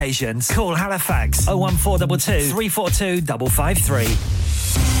Asians. Call Halifax 01422 342 553.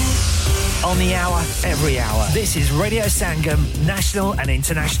 On the hour, every hour. This is Radio Sangam, national and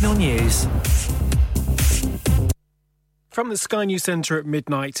international news. From the Sky News Centre at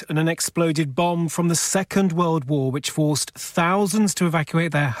midnight, an unexploded bomb from the Second World War, which forced thousands to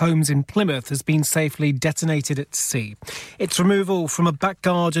evacuate their homes in Plymouth, has been safely detonated at sea. Its removal from a back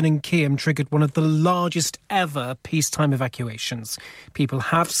garden in Keyham triggered one of the largest ever peacetime evacuations. People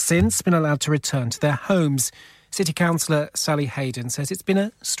have since been allowed to return to their homes. City Councillor Sally Hayden says it's been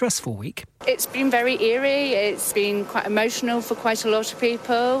a stressful week. It's been very eerie, it's been quite emotional for quite a lot of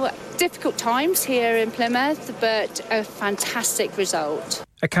people. Difficult times here in Plymouth, but a fantastic result.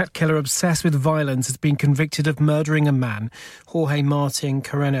 A cat killer obsessed with violence has been convicted of murdering a man. Jorge Martin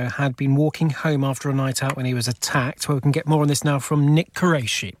Carreno had been walking home after a night out when he was attacked. Well, we can get more on this now from Nick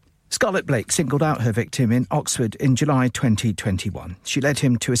Qureshi. Scarlett Blake singled out her victim in Oxford in July 2021. She led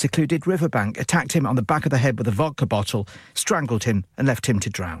him to a secluded riverbank, attacked him on the back of the head with a vodka bottle, strangled him and left him to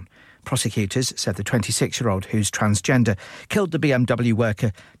drown. Prosecutors said the 26-year-old, who's transgender, killed the BMW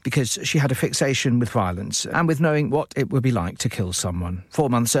worker because she had a fixation with violence and with knowing what it would be like to kill someone. 4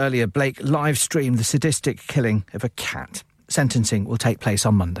 months earlier, Blake live-streamed the sadistic killing of a cat. Sentencing will take place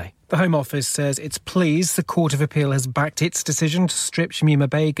on Monday. The Home Office says it's pleased the Court of Appeal has backed its decision to strip Shamima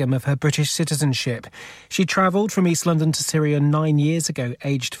Begum of her British citizenship. She travelled from East London to Syria 9 years ago,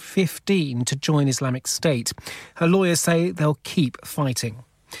 aged 15, to join Islamic State. Her lawyers say they'll keep fighting.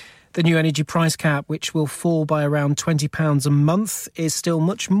 The new energy price cap, which will fall by around £20 a month, is still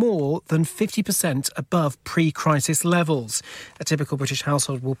much more than 50% above pre-crisis levels. A typical British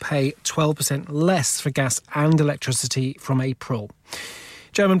household will pay 12% less for gas and electricity from April.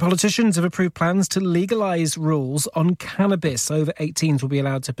 German politicians have approved plans to legalise rules on cannabis. Over 18s will be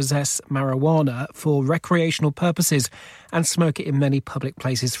allowed to possess marijuana for recreational purposes and smoke it in many public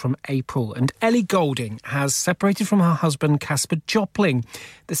places from April. And Ellie Goulding has separated from her husband, Casper Jopling.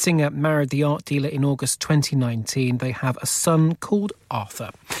 The singer married the art dealer in August 2019. They have a son called Arthur.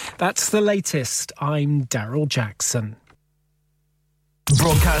 That's the latest. I'm Daryl Jackson.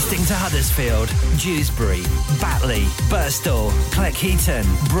 Broadcasting to Huddersfield, Dewsbury, Batley, Birstall, Cleckheaton,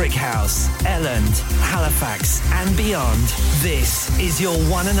 Brickhouse, Elland, Halifax and beyond. This is your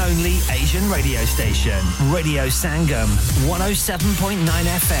one and only Asian radio station. Radio Sangam, 107.9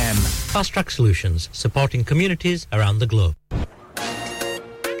 FM. Fast Track Solutions, supporting communities around the globe.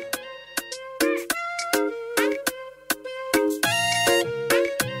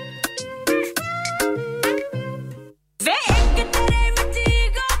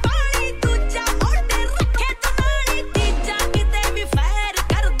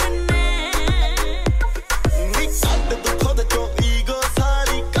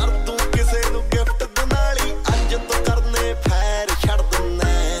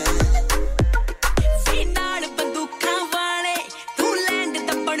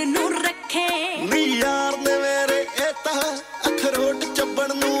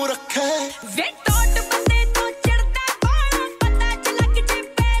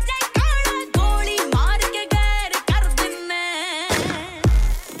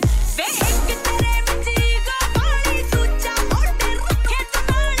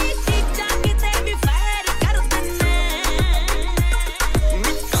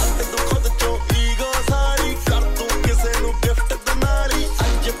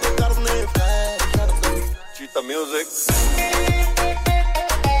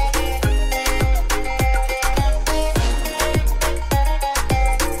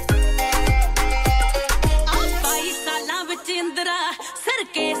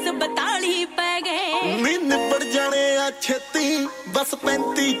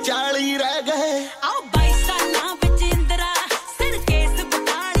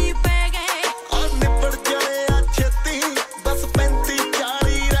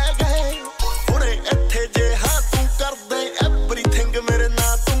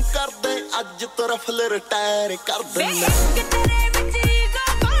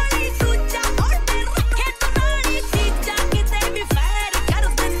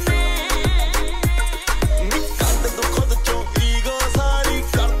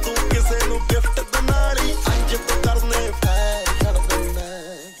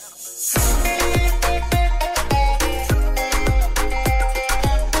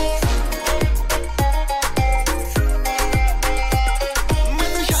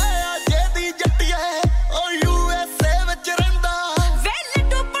 USA ਵਿੱਚ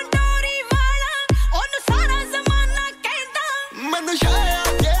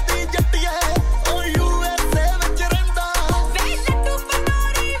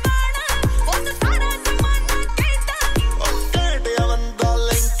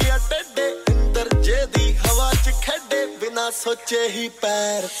सोचे ही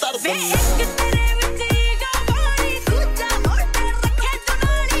पैर तर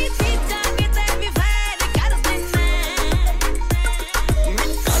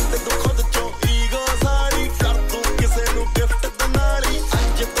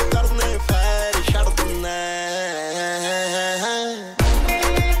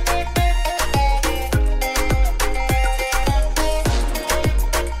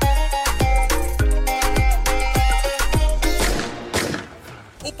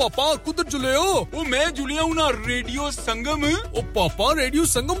पापा कुदर चले हो ओ मैं जुलिया हूं ना रेडियो संगम ओ पापा रेडियो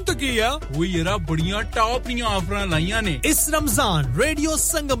संगम तो की है वो येरा बढ़िया टॉप नी ऑफर लाईया ने इस रमजान रेडियो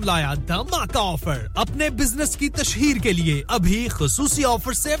संगम लाया धमाका ऑफर अपने बिजनेस की तशहीर के लिए अभी खुसूसी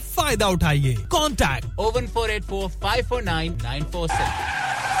ऑफर से फायदा उठाइए कांटेक्ट 01484549947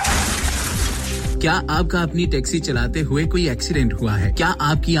 क्या आपका अपनी टैक्सी चलाते हुए कोई एक्सीडेंट हुआ है क्या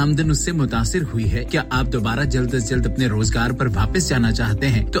आपकी आमदन उससे मुतासिर हुई है क्या आप दोबारा जल्द से जल्द अपने रोजगार पर वापस जाना चाहते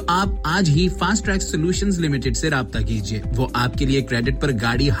हैं तो आप आज ही फास्ट ट्रैक सॉल्यूशंस लिमिटेड से राब्ता कीजिए वो आपके लिए क्रेडिट पर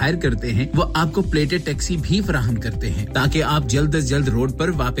गाड़ी हायर करते हैं वो आपको प्लेटेड टैक्सी भी फराहम करते हैं ताकि आप जल्द से जल्द रोड पर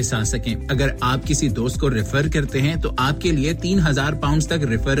वापस आ सकें अगर आप किसी दोस्त को रेफर करते हैं तो आपके लिए 3000 पाउंड तक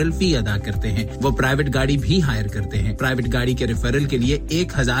रेफरल फी अदा करते हैं वो प्राइवेट गाड़ी भी हायर करते हैं प्राइवेट गाड़ी के रेफरल के लिए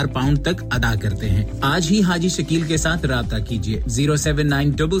 1000 पाउंड तक अदा करते हैं आज ही हाजी शकील के साथ राब्ता कीजिए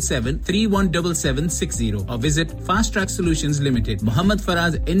 07977317760 और visit fast track solutions limited Mohammad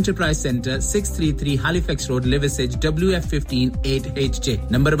Faraz enterprise centre 633 Halifax road Liversedge WF15 8HJ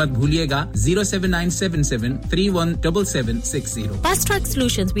number मत भूलिएगा 07977317760 Fast Track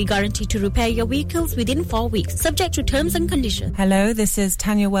Solutions we guarantee to repair your vehicles within 4 weeks subject to terms and conditions Hello this is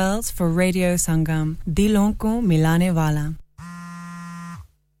Tanya Wells for Radio Sangam Dilon ko milane wala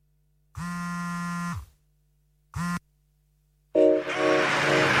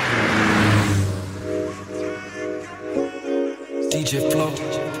DJ Flow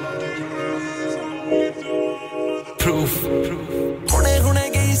Proof ਹੁਣੇ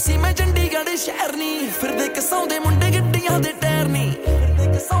ਗਈ ਸੀ ਮੈਂ ਚੰਡੀਗੜ੍ਹ ਸ਼ਹਿਰ ਨੀ ਫਿਰਦੇ ਕਸਾਉਂਦੇ ਮੁੰਡੇ ਗੱਡੀਆਂ ਦੇ tyre ਨੀ ਫਿਰਦੇ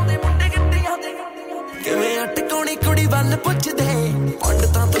ਕਸਾਉਂਦੇ ਮੁੰਡੇ ਗੱਡੀਆਂ ਦੇ ਕਿਵੇਂ ਅਟਕਾਉਣੀ ਕੁੜੀ ਵੱਲ ਪੁੱਛਦੇ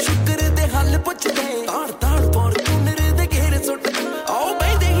ਪੰਡਤਾਂ ਤੋਂ ਸ਼ੁਕਰ ਦੇ ਹੱਲ ਪੁੱਛਦੇ ਤਾੜ ਤਾੜ ਫੋਰਚੂਨਰ ਦੇ ਘੇਰੇ ਸੁੱਟ ਆਓ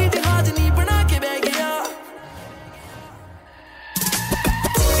ਬੈਠੇ ਹੀ ਜਹਾਜ਼ ਨੀ ਬਣਾ ਕੇ ਬਹਿ ਗਿਆ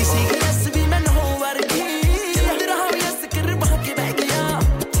ਕਿਸੇ ਗੈਸ ਵੀ ਮੈਂ ਨੋ ਵਰਗੀ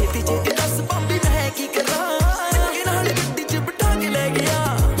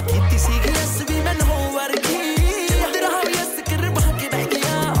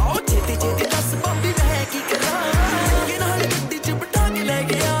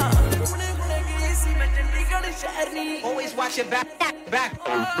Your back.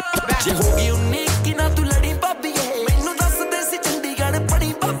 ਜੇ ਹੋ ਗਈ 19 ਕਿ ਨਾ ਤੂੰ ਲੜੀ ਬਾਬੀਏ ਮੈਨੂੰ ਦੱਸ ਦੇ ਸੀ ਚੰਡੀਗੜ੍ਹ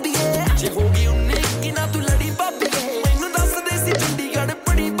ਪੜੀ ਬਾਬੀਏ ਜੇ ਹੋ ਗਈ 19 ਕਿ ਨਾ ਤੂੰ ਲੜੀ ਬਾਬੀਏ ਮੈਨੂੰ ਦੱਸ ਦੇ ਸੀ ਚੰਡੀਗੜ੍ਹ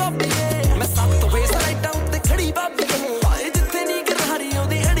ਪੜੀ ਬਾਬੀਏ ਮੈਂ 7 ਵਜੇ ਸਾਈਡਾਂ ਉੱਤੇ ਖੜੀ ਬਾਬੀਏ ਆਏ ਜਿੱਥੇ ਨਹੀਂ ਗਰਾਰੀ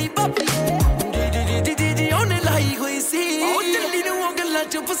ਆਉਂਦੀ ਅੜੀ ਬਾਬੀਏ ਜੀ ਉਹਨੇ ਲਾਈ ਹੋਈ ਸੀ ਉਹ ਚੱਲੀ ਨੂੰ ਉਹ ਗੱਲਾਂ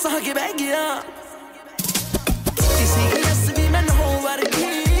ਚ ਫਸਾ ਕੇ ਬਹਿ ਗਿਆ ਕਿਸੇ ਐਸ ਵੀ ਮੈਨੂੰ ਹੋ ਵਰਗੀ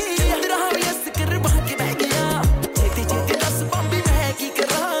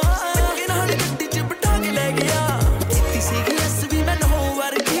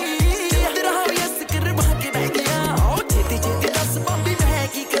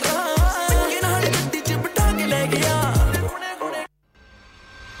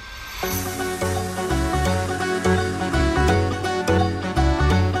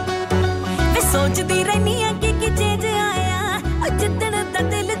ਸੋਚਦੀ ਰਹਿਨੀ ਆ ਕਿ ਚੇਂਜ ਆਇਆ ਉਹ ਜਿੱਦਣ ਦਾ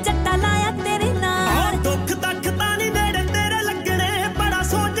ਦਿਲ ਜੱਟਾ ਲਾਇਆ ਤੇਰੇ ਨਾਲ ਦੁੱਖ ਤੱਕ ਤਾਂ ਨਹੀਂ ਨੇੜੇ ਤੇਰੇ ਲੱਗਣੇ ਬੜਾ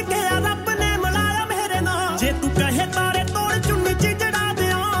ਸੋਚ ਕੇ ਆ ਰੱਬ ਨੇ ਮਿਲਾਇਆ ਮੇਰੇ ਨਾਲ ਜੇ ਤੂੰ ਕਹੇ ਤਾਰੇ ਤੋੜ ਚੁੰਨੀ ਚ ਜੜਾ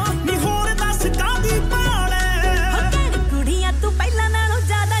ਦਿਆਂ ਨੀ ਹੋਰ ਦੱਸ ਕਾਦੀ ਪਾਲੇ ਕਿਹੜੀ ਕੁੜੀਆਂ ਤੂੰ ਪਹਿਲਾਂ ਨਾਲੋਂ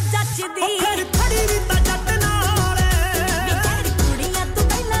ਜ਼ਿਆਦਾ ਜੱਚਦੀ ਫਿਰ ਖੜੀ ਵੀ ਤਾਂ ਜੱਟ ਨਾਲ ਕਿਹੜੀ ਕੁੜੀਆਂ ਤੂੰ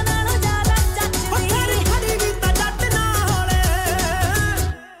ਪਹਿਲਾਂ ਨਾਲੋਂ ਜ਼ਿਆਦਾ ਜੱਚਦੀ ਫਿਰ ਖੜੀ ਵੀ ਤਾਂ ਜੱਟ ਨਾਲ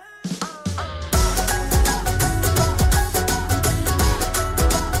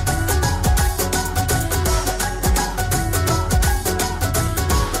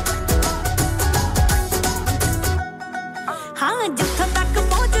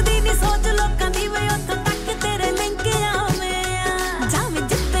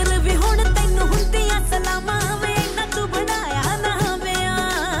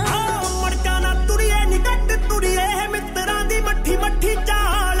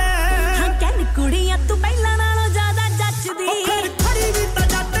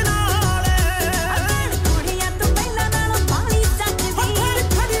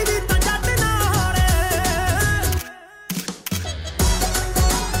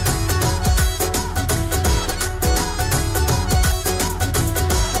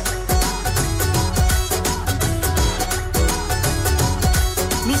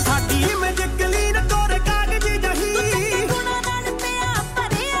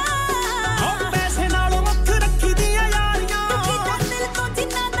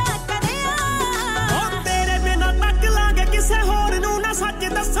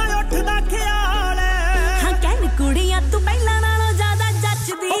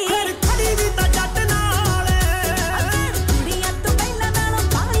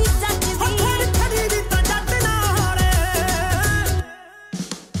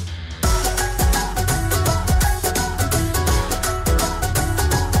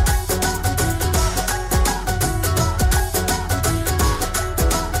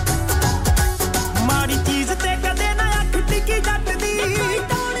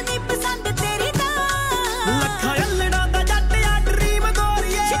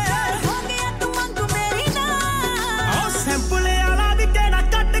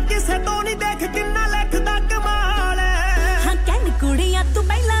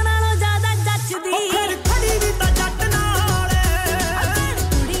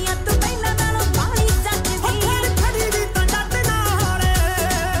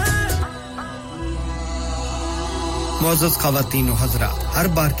मुअज़्ज़ज़ ख़वातीन व हज़रात, हर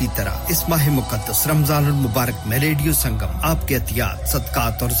बार की तरह इस माह मुक़द्दस रमज़ानुल मुबारक में रेडियो संगम आपके अतियात,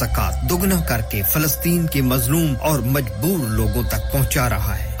 सदक़ात और ज़कात दुगना करके फ़लस्तीन के मज़लूम और मजबूर लोगों तक पहुंचा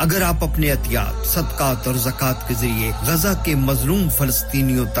रहा है। अगर आप अपने अतियात, सदक़ात और ज़कात के ज़रिए गज़ा के मज़लूम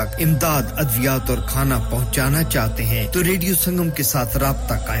फ़लस्तीनियों तक इमदाद, अद्वियात और खाना पहुंचाना चाहते हैं, तो रेडियो संगम के साथ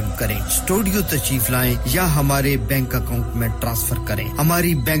राब्ता कायम करें। स्टूडियो तशरीफ लाएं या हमारे बैंक अकाउंट में ट्रांसफर करें।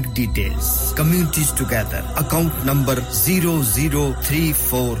 हमारी bank details: communities together, account number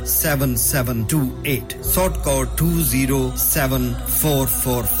 00347728, sort code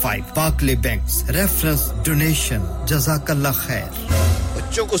 207445, Barclay banks, reference donation. जज़ाकल्लाह खैर।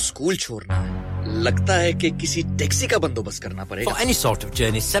 बच्चों को स्कूल छोड़ना है, लगता है कि किसी टैक्सी का बंदोबस्त करना पड़ेगा। For any sort of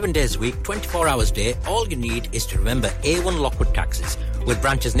journey, 7 days a week, 24 hours a day, all you need is to remember A1 Lockwood Taxis. With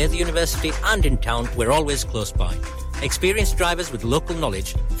branches near the university and in town, we're always close by. Experienced drivers with local knowledge,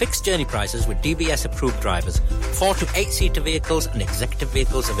 fixed journey prices with DBS approved drivers, 4 to 8 seater vehicles and executive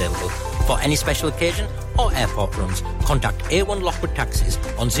vehicles available. For any special occasion or airport runs, contact A1 Lockwood Taxis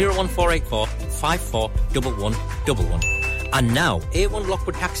on 01484 541111. And now, A1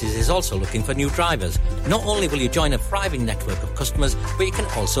 Lockwood Taxis is also looking for new drivers. Not only will you join a thriving network of customers, but you can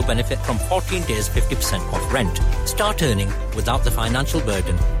also benefit from 14 days 50% off rent. Start earning without the financial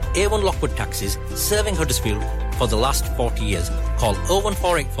burden. A1 Lockwood Taxis, serving Huddersfield for the last 40 years. Call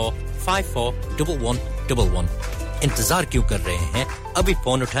 01484 541111. इंतजार क्यों कर रहे हैं? अभी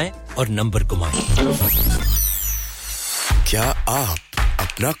phone उठाएं और number घुमाएं। क्या आप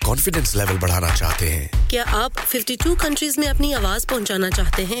अपना कॉन्फिडेंस लेवल बढ़ाना चाहते हैं? क्या आप 52 कंट्रीज में अपनी आवाज पहुंचाना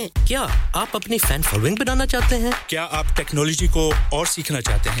चाहते हैं? क्या आप अपनी फैन फॉलोइंग बनाना चाहते हैं? क्या आप टेक्नोलॉजी को और सीखना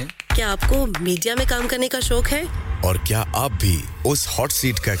चाहते हैं? क्या आपको मीडिया में काम करने का शौक है? और क्या आप भी उस हॉट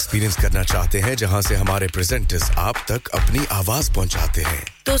सीट का एक्सपीरियंस करना चाहते हैं जहां से हमारे प्रेजेंटर्स आप तक अपनी आवाज पहुंचाते हैं?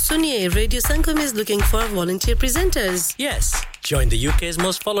 तो सुनिए, radio Sangam is looking for volunteer presenters. Yes, join the UK's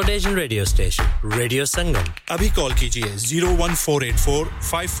most followed Asian radio station, Radio Sangam. अभी कॉल कीजिए 01484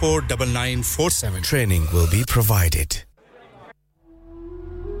 549947. Training will be provided.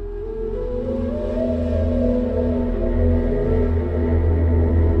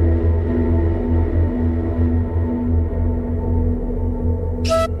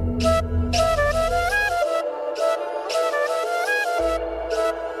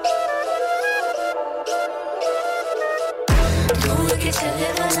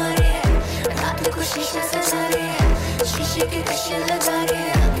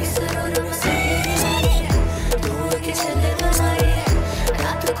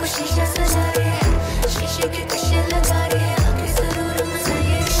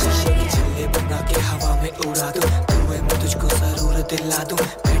 दिला दूं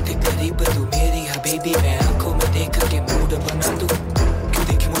बैठे करीब तू मेरी हबीबी मैं आंखों में देख के मूड बना दूं क्यों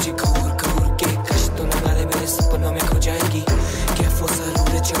देखे मुझे घूर घूर के कश तो नगारे मेरे सपनों में खो जाएगी कैफो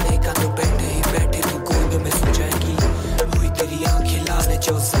जरूर चढ़ेगा तो बैठे ही बैठे तू गोद में सो जाएगी वही तेरी आंखें लाल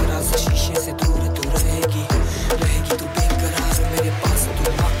जो जरा सा शीशे से दूर तू रहेगी रहेगी तू बेकरार मेरे पास तू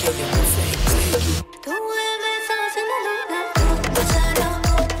आके ये मुझसे ही कहेगी तू है मैं सांस न लूंगा बेचारा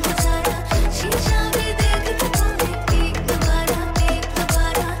शीशा भी देख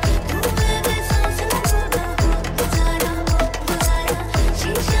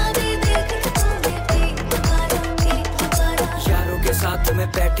के साथ में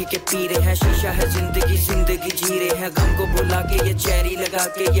बैठी के पी रहे हैं शीशा है जिंदगी जिंदगी जी रहे हैं गम को भुला के ये चेरी लगा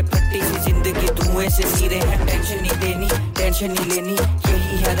के ये फट्टी सी जिंदगी धुएं से सी रहे हैं टेंशन नहीं देनी टेंशन नहीं लेनी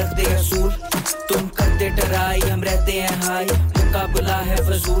यही है रख दे असूल तुम करते डराई हम रहते हैं हाई मुकाबला है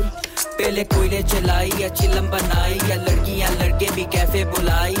फजूल पहले कोयले चलाई या चिलम बनाई या लड़कियां लड़के भी कैफे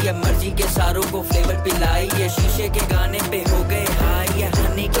बुलाई या मर्जी के सारों को फ्लेवर पिलाई या शीशे के गाने पे हो गए हाई या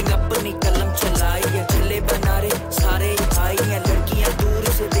हनी की अपनी कलम चलाई या चले बना रहे सारे भाई या लड़कियां दूर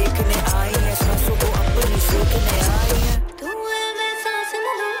से देखने आई हैं सांसों को अपनी सोचने आई हैं तू है मैं सांस न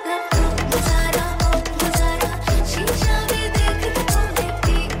लूंगा गुजारा शीशा भी देख के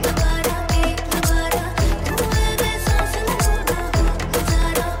देखती दोबारा तू है मैं सांस न लूंगा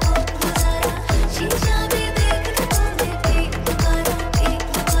गुजारा शीशा भी देख के देखती दोबारा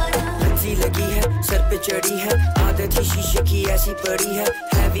लज्जी लगी है सर पे चढ़ी है आदत ही शीशे की ऐसी पड़ी है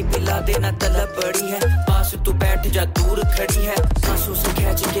हैवी पिला देना तलब बड़ी है पास तू बैठ जा दूर खड़ी है सांसों से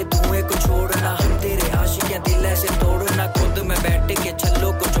खींच के धुएं को छोड़ना हम तेरे आशिक हैं दिल ऐसे तोड़ना खुद में बैठ के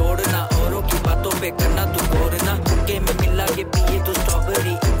छल्लों को जोड़ना औरों की बातों पे करना तू गौरना के में मिला के पिए तू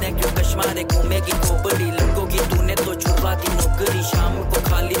स्ट्रॉबेरी इतने क्यों कश्मारे घूमेगी खोपड़ी लड़कों की तूने तो छुड़वा दी नौकरी शाम को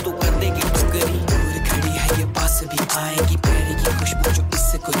खाली तू कर देगी टुकड़ी दूर खड़ी है ये पास भी आएगी पैरी की खुशबू जो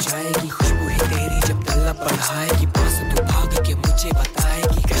इसको जाएगी खुशबू है तेरी जब तलब बढ़ाएगी पास तू भाग के मुझे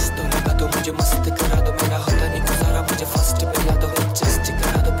बताएगी कश्तों में तो मुझे मस्त करा दो मेरा होता नहीं गुजारा मुझे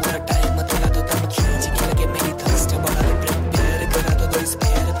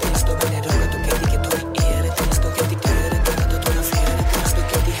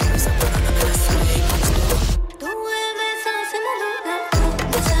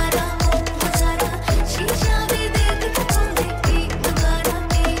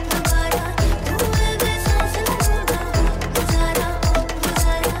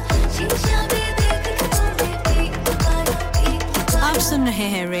रहे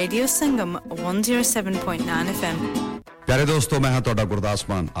हैं रेडियो संगम 107.9 FM। प्यारे दोस्तों मैं हां ਤੁਹਾਡਾ ਗੁਰਦਾਸ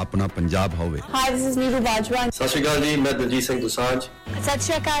ਮਾਨ ਆਪਣਾ ਪੰਜਾਬ ਹੋਵੇ hi this is Neeru Bajwa सत श्री अकाल जी मैं दलजीत सिंह दुसांझ सत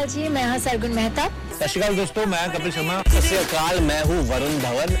श्री अकाल जी मैं हां सरगुन मेहता सत श्री अकाल दोस्तों मैं कपिल शर्मा सत श्री अकाल मैं हूं वरुण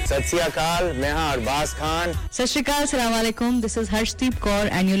धवन सत श्री अकाल मैं हां अरबाज खान सत श्री अकाल अस्सलाम वालेकुम this is Harshdeep Kaur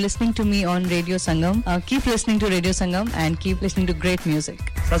and you are listening to me on radio Sangam keep listening to radio Sangam and keep listening to great music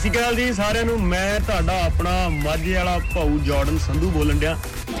सत श्री अकाल जी साਰਿਆਂ ਨੂੰ ਮੈਂ ਤੁਹਾਡਾ ਆਪਣਾ ਮਾਝੇ ਵਾਲਾ ਭਾਊ ਜਾਰਡਨ ਸੰਧੂ ਬੋਲਣ ਡਿਆ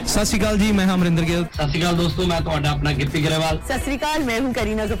सत श्री अकाल जी मैं हां अमरिंदर गिल सत श्री अकाल दोस्तों मैं ਤੁਹਾਡਾ ਆਪਣਾ ਗਿੱਪੀ ਗਰੇਵਾਲ सत श्री अकाल मैं हूं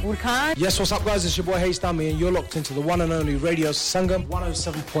Kareena Kapoor Khan Yes what's up guys it's your boy Haystami and you're locked into the one and only Radio Sangam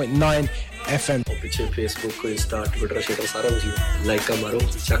 107.9 FM पीछे फेसबुक इंस्टा ट्विटर शेयर सारा कुछ लाइक का मारो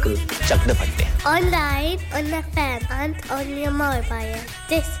चक दे फट्टे online on the FM and on your mobile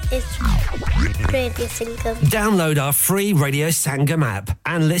this is Radio Sangam Download our free Radio Sangam app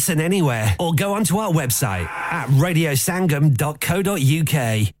and listen anywhere or go onto our website at radiosangam.co.uk.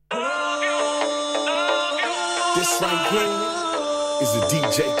 This right here is a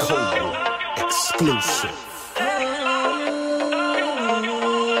DJ Cobra exclusive.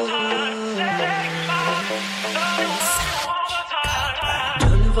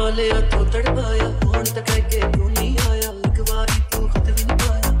 वाले तो तड़पाया phone तक के क्यों नहीं आया एक बारी तू खत भी नहीं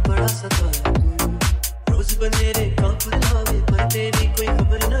पाया बड़ा सताया रोज बनेरे कांप लावे पर तेरी कोई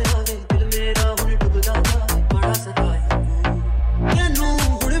खबर न आवे दिल मेरा हुन डूबदा जावे बड़ा सताया तैनू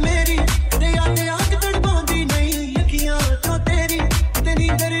हुन मेरी कदे याद आके तड़पांदी नहीं अखियां तो तेरी कितनी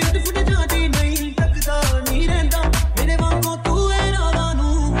दर्द फुट जाती नहीं तकदा नहीं रहंदा मेरे वांगो तू है रावा नू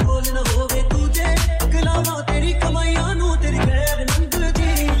बोल न होवे तुझे अगलावा तेरी कमाईयां नू तेरी गैर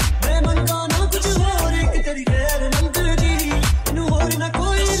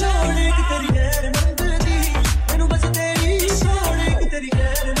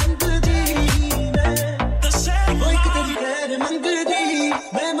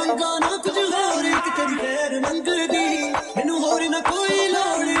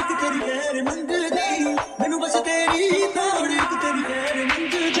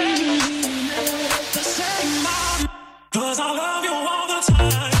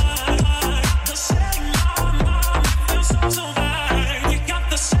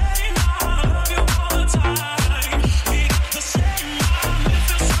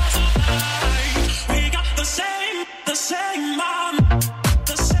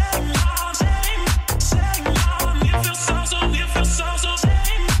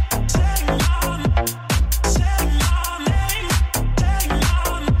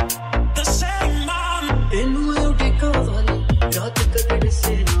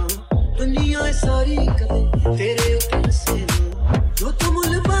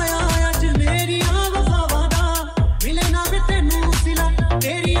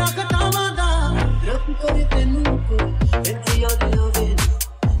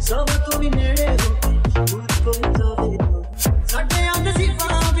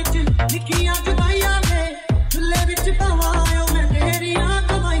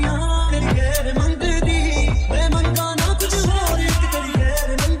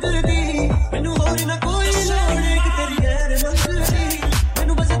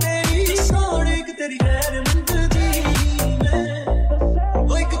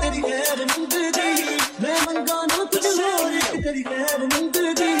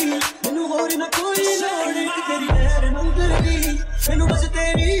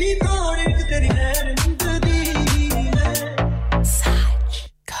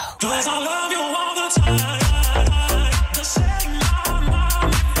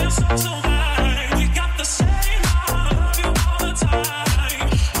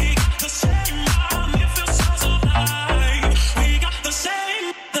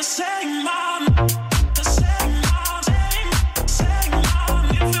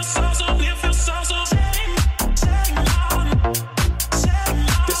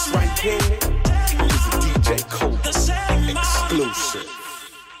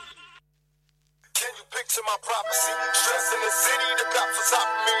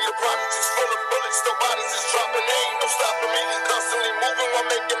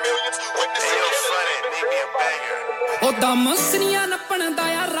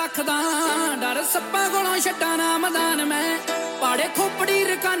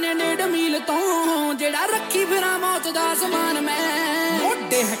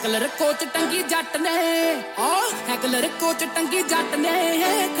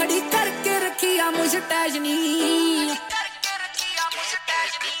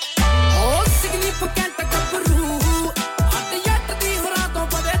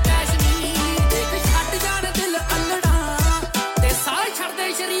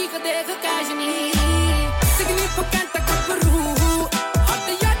शरीक देख कैश नहीं सिग्निफिकेंट गबरू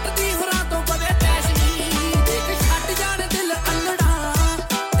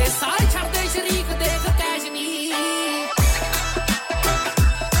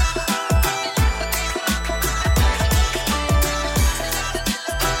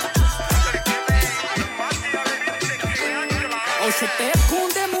ਚਿੱਟੇ ਖੂਨ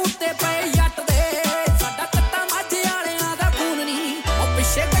ਦੇ ਮੂੰਹ ਤੇ ਪਏ ਜੱਟ ਦੇ ਸਾਡਾ ਕੱਟਾ ਮਾਝੇ ਵਾਲਿਆਂ ਦਾ ਖੂਨ ਨਹੀਂ ਉਹ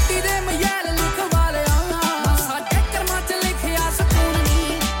ਪਿੱਛੇ ਗੱਡੀ ਦੇ ਮਹਿਲ ਲਿਖਵਾ ਲਿਆ ਸਾਡੇ ਕਰਮਾਂ 'ਚ ਲਿਖਿਆ ਸਕੂਨ ਨਹੀਂ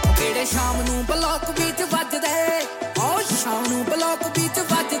ਉਹ ਕਿਹੜੇ ਸ਼ਾਮ ਨੂੰ ਬਲੌਕ ਵਿੱਚ ਵੱਜਦੇ ਉਹ ਸ਼ਾਮ ਨੂੰ ਬਲੌਕ ਵਿੱਚ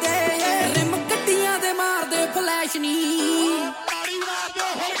ਵੱਜਦੇ ਰਿਮ ਗੱਡੀਆਂ ਦੇ ਮਾਰਦੇ ਫਲੈਸ਼ ਨਹੀਂ ਤਾੜੀ ਮਾਰਦੇ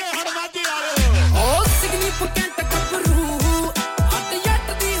ਹੋਣਗੇ ਹੜ ਮਾਝੇ ਵਾਲੇ ਉਹ ਸਿਗਨੀਫੀਕੈਂਟ ਗੱਭਰੂ ਅੱਡ ਜੱਟ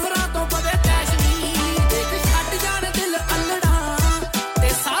ਦੀ ਹੋਰਾਂ ਤੋਂ ਪਵੇ ਕੈਸ਼ ਨਹੀਂ ਦੇਖ ਛੱਡ ਜਾਣ ਦਿਲ ਅਲੜਾ ਤੇ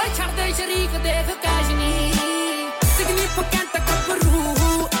ਸਾਹ ਛੱਡਦੇ ਸ਼ਰੀਕ ਦੇਖ ਕੈਸ਼ ਨਹੀਂ ਸਿਗਨੀਫੀਕੈਂਟ ਗੱਭਰੂ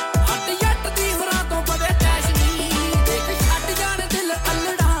ਅੱਡ ਜੱਟ ਦੀ ਹੋਰਾਂ ਤੋਂ ਪਵੇ ਕੈਸ਼ ਨਹੀਂ ਦੇਖ ਛੱਡ ਜਾਣ ਦਿਲ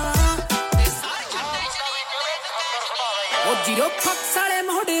ਅਲੜਾ ਤੇ ਸਾਹ ਛੱਡਦੇ ਸ਼ਰੀਕ ਦੇਖ ਕੈਸ਼ ਨਹੀਂ ਉਹ ਜੀਰੋ ਫੱਕਸ ਵਾਲੇ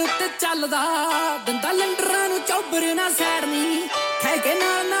ਮੋਢੇ ਉੱਤੇ ਚੱਲਦਾ ਦੰਦਾ ਲੰਡਰਾਂ ਨੂੰ ਚੌਬਰ ਨਾ ਸੈਡ ਨਹੀਂ ਖੈ ਕੇ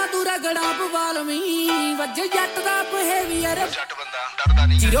ਨਾਲ ਨਾ ਤੂੰ ਰਗੜਾ ਪਵਾਲਵੀਂ ਵੱਜ ਜੱਟ ਦਾ ਬਿਹੇਵੀਅਰ ਜੱਟ ਬੰਦਾ ਡਰਦਾ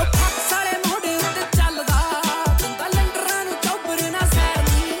ਨਹੀਂ ਜੀਰੋ ਫੱਕਸ ਵਾਲੇ ਮੋਢੇ ਉੱਤੇ ਚੱਲਦਾ ਦੰਦਾ ਲੰਡਰਾਂ ਨੂੰ ਚੌਬਰ ਨਾ ਸੈਡ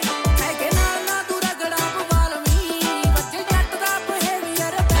ਨਹੀਂ ਖੈ ਕੇ ਨਾਲ ਨਾ ਤੂੰ ਰਗੜਾ ਪਵਾਲਵੀਂ ਵੱਜ ਜੱਟ ਦਾ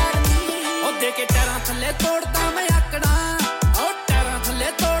ਬਿਹੇਵੀਅਰ ਬੈਡ ਨਹੀਂ ਉਹ ਦੇ ਕੇ ਟਰਾਂ ਥੱਲੇ ਤੋੜਦਾ ਮੈਂ ਆਕੜਾਂ ਉਹ ਟਰਾਂ ਥੱਲੇ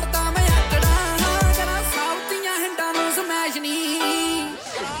ਤੋੜਦਾ ਮੈਂ ਆਕੜਾਂ ਜਰਾ ਸਾਊਥੀਆਂ ਹਿੰਡਾਂ ਨੂੰ ਸਮੈਸ਼ ਨਹੀਂ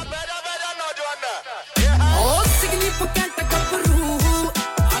ਉਹ ਸਿਗਨੀਫੀਕੈਂਟ ਗੱਭਰੂ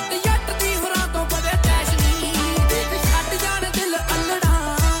ਅੱਡ ਜੱਟ ਦੀ ਹੋਰਾਂ ਤੋਂ ਪਵੇ ਕੈਸ਼ ਨਹੀਂ ਦੇਖ ਛੱਡ ਜਾਣ ਦਿਲ ਅਲੜਾ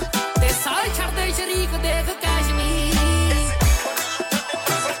ਤੇ ਸਾਹ ਛੱਡਦੇ ਸ਼ਰੀਕ ਦੇਖ ਕੈਸ਼ ਨਹੀਂ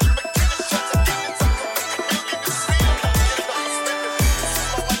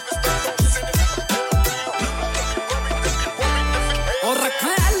ਉਹ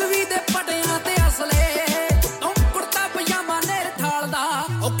ਰੱਖਾਂ ਐਲਵੀ ਦੇ ਪਟਿਆਂ ਤੇ ਅਸਲੇ ਤੋਂ ਕੁੜਤਾ ਪਜਾਮਾ ਨੇਰ ਠਾਲਦਾ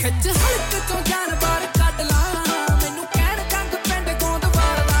ਉਹ ਖਿੱਚ ਹਲਕ ਚੋਂ ਜਾਨ ਬਾਹਰ ਕੱਢ ਲਾ ਮੈਨੂੰ ਕਹਿਣ ਕੰਗ ਪਿੰਡ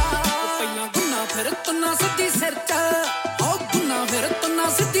ਗੋਂਦਵਾਲ ਦਾ ਪਹਿਲਾਂ ਗੁੰਨਾ ਫਿਰ ਤੁੰਨਾ ਸਿੱਧੀ ਸਿਰ 'ਚ ਉਹ ਗੁੰਨਾ ਫਿਰ ਤੁੰਨਾ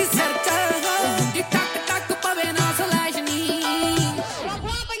ਸਿੱਧੀ ਸਿਰ 'ਚ ਮੁੰਡੀ ਟੱਕ ਟੱਕ ਪਵੇ ਨਾ ਸਲੈਸ਼ ਨਹੀਂ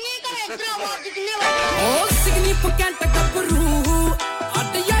ਉਹ ਸਿਗਨੀਫੀਕੈਂਟ ਗੱਭਰੂ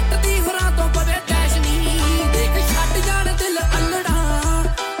ਅੱਡ ਜੱਟ ਦੀ ਹੋਰਾਂ ਤੋਂ ਪਵੇ ਕੈਸ਼ ਨਹੀਂ ਦੇਖ ਛੱਡ ਜਾਣ ਦਿਲ ਅਲੜਾ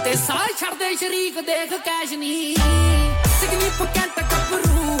ਤੇ ਸਾਹ ਛੱਡਦੇ ਸ਼ਰੀਕ ਦੇਖ ਕੈਸ਼ ਨਹੀਂ ਸਿਗਨੀਫੀਕੈਂਟ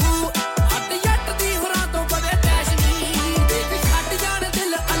ਗੱਭਰੂ ਅੱਡ ਜੱਟ ਦੀ ਹੋਰਾਂ ਤੋਂ ਪਵੇ ਕੈਸ਼ ਨਹੀਂ ਦੇਖ ਛੱਡ ਜਾਣ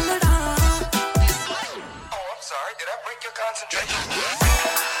ਦਿਲ ਅਲੜਾ I'm sorry, did I break your concentration?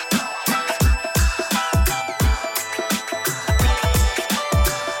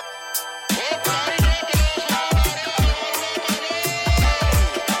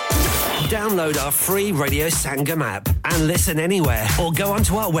 Download our free Radio Sangam app and listen anywhere or go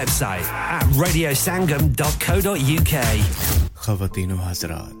onto our website at radiosangam.co.uk. ख़वातीन व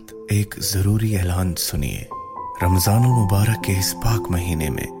हज़रात, एक ज़रूरी ऐलान सुनिए। रमज़ान मुबारक के इस पाक महीने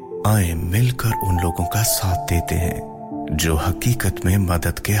में आए मिलकर उन लोगों का साथ देते हैं जो हकीकत में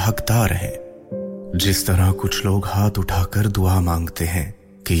मदद के हकदार हैं। जिस तरह कुछ लोग हाथ उठाकर दुआ मांगते हैं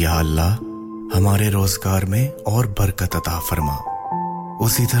कि या अल्लाह हमारे रोजगार में और बरकत अता फरमा,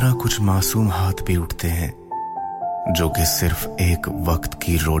 उसी तरह कुछ मासूम हाथ भी उठते हैं जो कि सिर्फ एक वक्त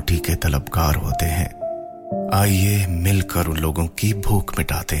की रोटी के तलबगार होते हैं। आइए मिलकर उन लोगों की भूख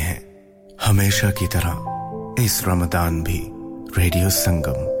मिटाते हैं। हमेशा की तरह इस रमजान भी रेडियो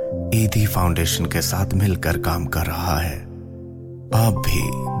संगम ईदी फाउंडेशन के साथ मिलकर काम कर रहा है। आप भी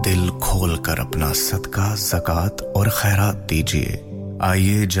दिल खोलकर अपना सदका, ज़कात और खैरात दीजिए।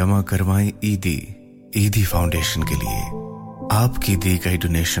 आइए जमा करवाएं ईदी फाउंडेशन के लिए। आपकी दी गई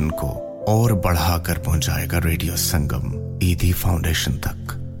डोनेशन को और बढ़ाकर पहुंचाएगा रेडियो संगम ईदी फाउंडेशन तक।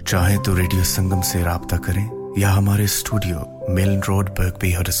 चाहे तो रेडियो संगम से राब्ता करें या हमारे studio Milan Road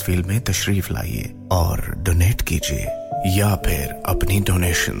Birkby Huddersfield में तशरीफ लाइए और डोनेट कीजिए, या फिर अपनी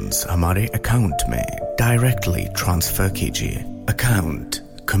डोनेशंस हमारे अकाउंट में डायरेक्टली ट्रांसफर कीजिए। Account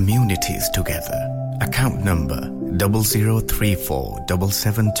communities together, account number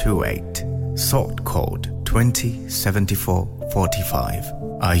 00347728, sort code 207445।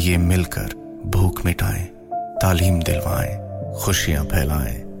 आइए मिलकर भूख मिटाएं, तालीम दिलवाएं, खुशियां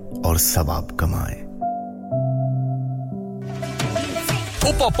फैलाएं और सवाब कमाएं।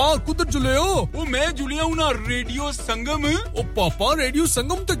 ओ पापा कुछ जुले हो? ओ मैं जुलिया हूं ना रेडियो संगम। ओ पापा रेडियो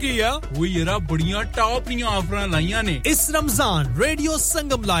संगम तो की है वो यारा बढ़िया टॉप नी ऑफर लाईया ने इस रमजान। रेडियो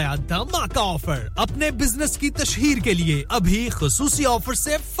संगम लाया धमाका ऑफर। अपने बिजनेस की तशहीर के लिए अभी खुसूसी ऑफर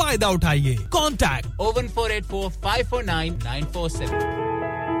से फायदा उठाइए। कॉन्टैक्ट 01484549947।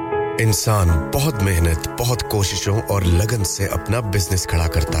 इंसान बहुत मेहनत, बहुत कोशिशों और लगन से अपना बिजनेस खड़ा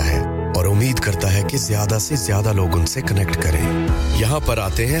करता है और उम्मीद करता है कि ज्यादा से ज्यादा लोग उनसे कनेक्ट करें। यहाँ पर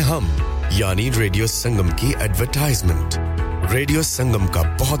आते हैं हम, यानी रेडियो संगम की एडवर्टाइजमेंट। रेडियो संगम का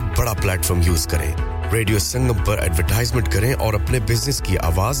बहुत बड़ा प्लेटफॉर्म यूज करें। रेडियो संगम पर एडवर्टाइजमेंट करें और अपने बिजनेस की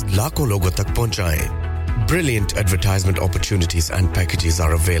आवाज लाखों लोगों तक पहुंचाएं। Brilliant advertisement opportunities and packages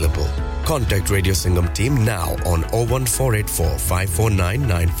are available. Contact Radio Sangam team now on 01484 549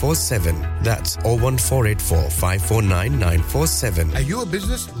 947. That's 01484 549 947. Are you a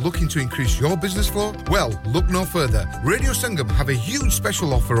business looking to increase your business flow? Well, look no further. Radio Sangam have a huge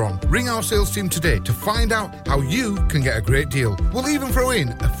special offer on. Ring our sales team today to find out how you can get a great deal. We'll even throw in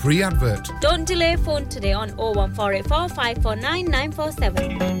a free advert. Don't delay, phone today on 01484 549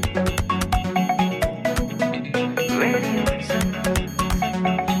 947.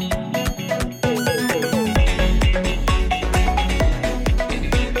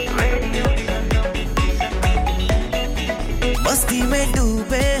 मस्ती में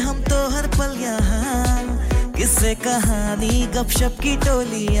डूबे हम तो हर पल यहाँ किस्से कहानी गपशप की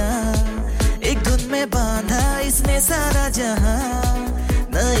टोलियाँ एक धुन में बांधा इसने सारा जहां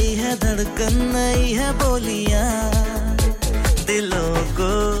नई है धड़कन नई है बोलियां दिलों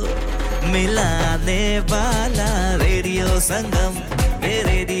को मिलाने वाला रेडियो संगम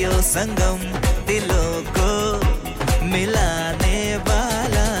दिलों को मिलाने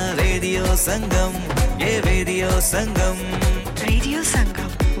वाला रेडियो संगम ये रेडियो संगम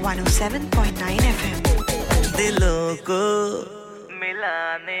 107.9 FM दिलों को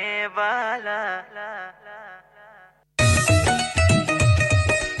मिलाने वाला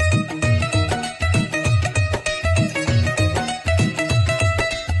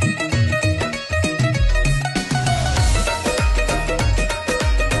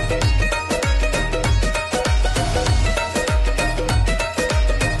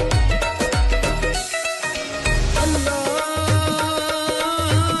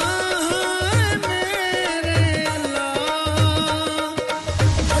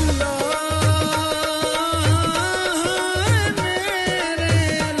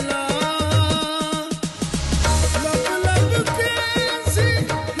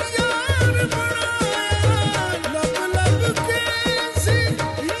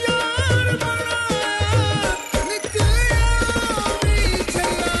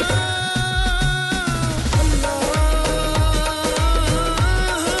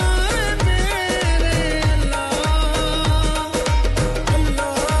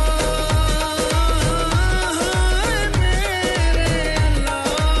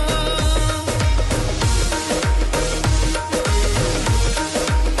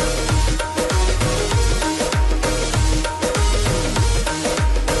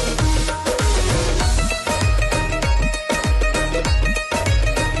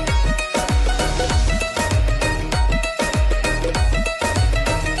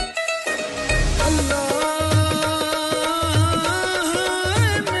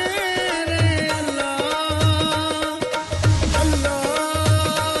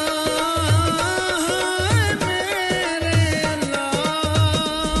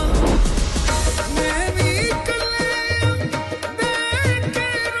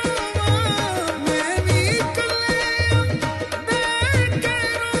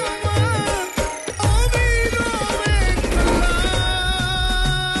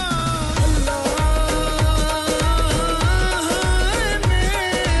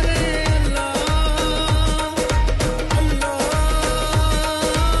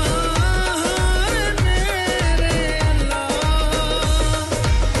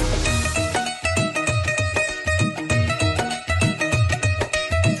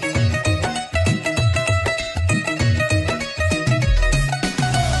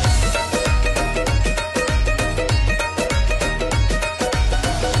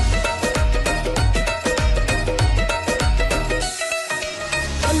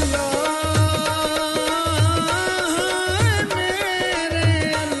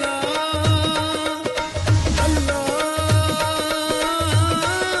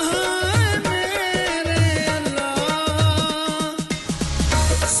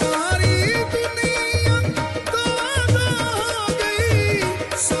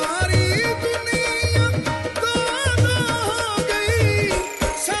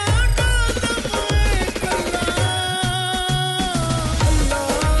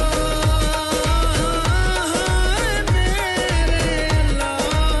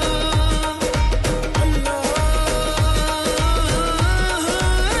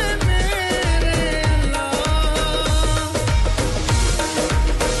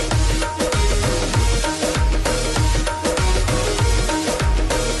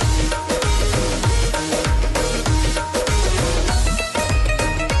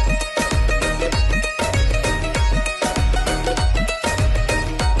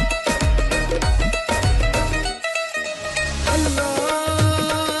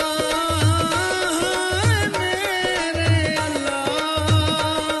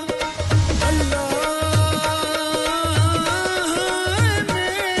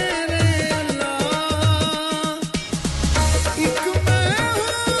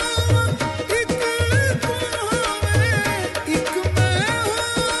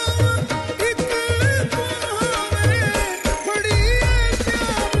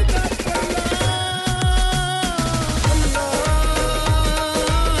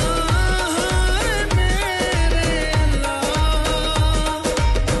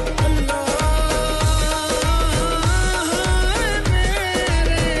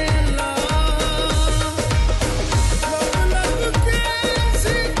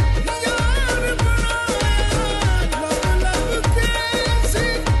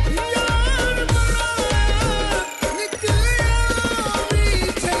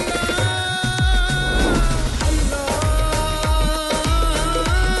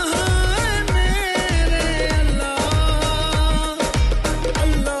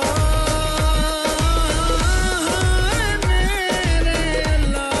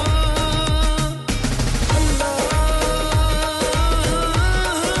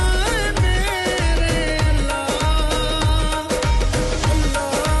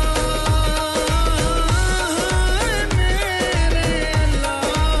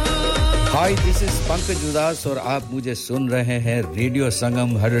हाय दिस इज पंकज उदास और आप मुझे सुन रहे हैं रेडियो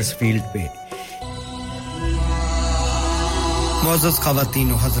संगम हडर्सफील्ड पे मौजूद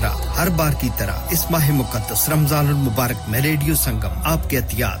ख़वातीन व हज़रात हर बार की तरह इस माह मुक़द्दस रमज़ानुल मुबारक में रेडियो संगम आपके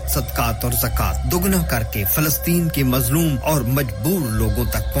अतियात सदकात और ज़कात दुगना करके फ़लस्तीन के मज़लूम और मजबूर लोगों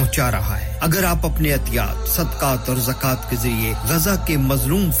तक पहुंचा रहा है अगर आप अपने अतियात सदकात और ज़कात के ज़रिए गज़ा के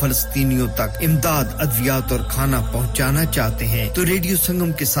मज़लूम फ़लस्तीनियों तक इमदाद अद्वियात और खाना पहुंचाना चाहते हैं तो रेडियो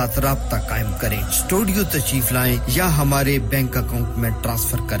संगम के साथ राब्ता कायम करें स्टूडियो तशरीफ लाएं या हमारे बैंक अकाउंट में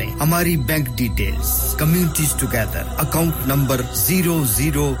ट्रांसफर करें हमारी bank details communities together account number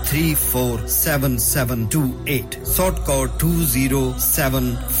 00347728 sort code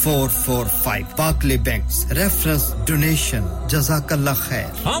 207445 Barclay Banks reference donation jazakallah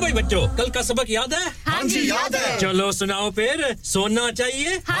khair हां भाई बच्चों कल का सबक याद है हां जी याद है चलो सुनाओ फिर सोना चाहिए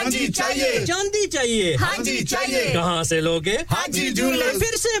हां जी चाहिए चांदी चाहिए हां जी चाहिए कहां से लोगे हां जी जूलर्स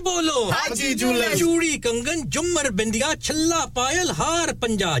फिर से बोलो हां जी जूलर्स चूड़ी कंगन झुमर बिंदिया छल्ला पायल हार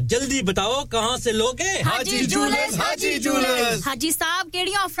पंजा जल्दी बताओ कहां से लोगे हां जी जूलर्स हां जी जूलर्स हाजी साहब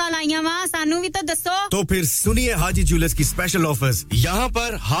केड़ी ऑफर लाईयां वा सानू भी तो दसो तो फिर सुनिए हाजी जूलर्स की स्पेशल ऑफर्स यहां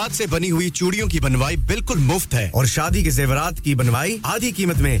पर हाथ से बनी हुई चूड़ियों की बनवाई बिल्कुल मुफ्त है और शादी के जेवरात की बनवाई आधी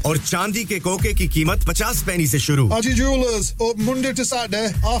कीमत में और चांदी के कोके की कीमत 50 पैसे से शुरू Haji Jewelers open Monday to Saturday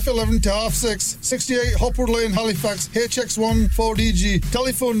 11:30 to 6:30 68 Hopwood Lane Halifax HX1 4DG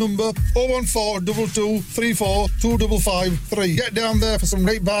telephone number 01422342553 get down there for some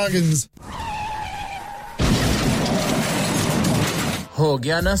great bargains हो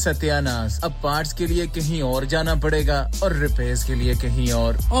गया ना सत्यानाश अब पार्ट्स के लिए कहीं और जाना पड़ेगा और रिपेयर्स के लिए कहीं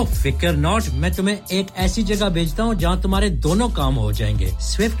और ओ फिकर नॉट मैं तुम्हें एक ऐसी जगह भेजता हूं जहां तुम्हारे दोनों काम हो जाएंगे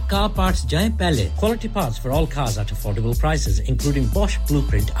स्विफ्ट कार पार्ट्स जाएं पहले quality parts for all cars at affordable prices including Bosch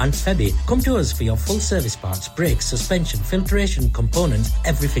Blueprint and Febi come to us for your full service parts brakes suspension filtration components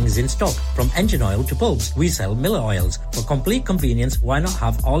everything is in stock from engine oil to bulbs we sell Miller oils for complete convenience why not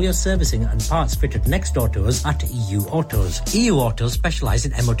have all your servicing and parts fitted next door to us at EU Autos specialize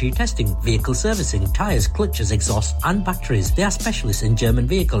in MOT testing, vehicle servicing, tyres, clutches, exhaust and batteries. They are specialists in German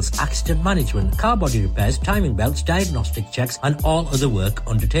vehicles, accident management, car body repairs, timing belts, diagnostic checks and all other work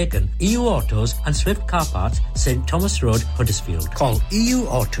undertaken. EU Autos and Swift Car Parts, St Thomas Road, Huddersfield. Call EU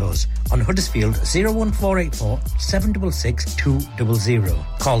Autos on Huddersfield 01484 766 200.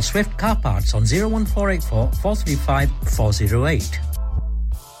 Call Swift Car Parts on 01484 435 408.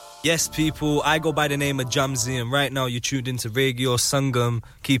 Yes, people, I go by the name of Jamzi, and right now you're tuned into Radio Sangam.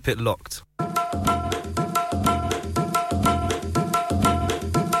 Keep it locked.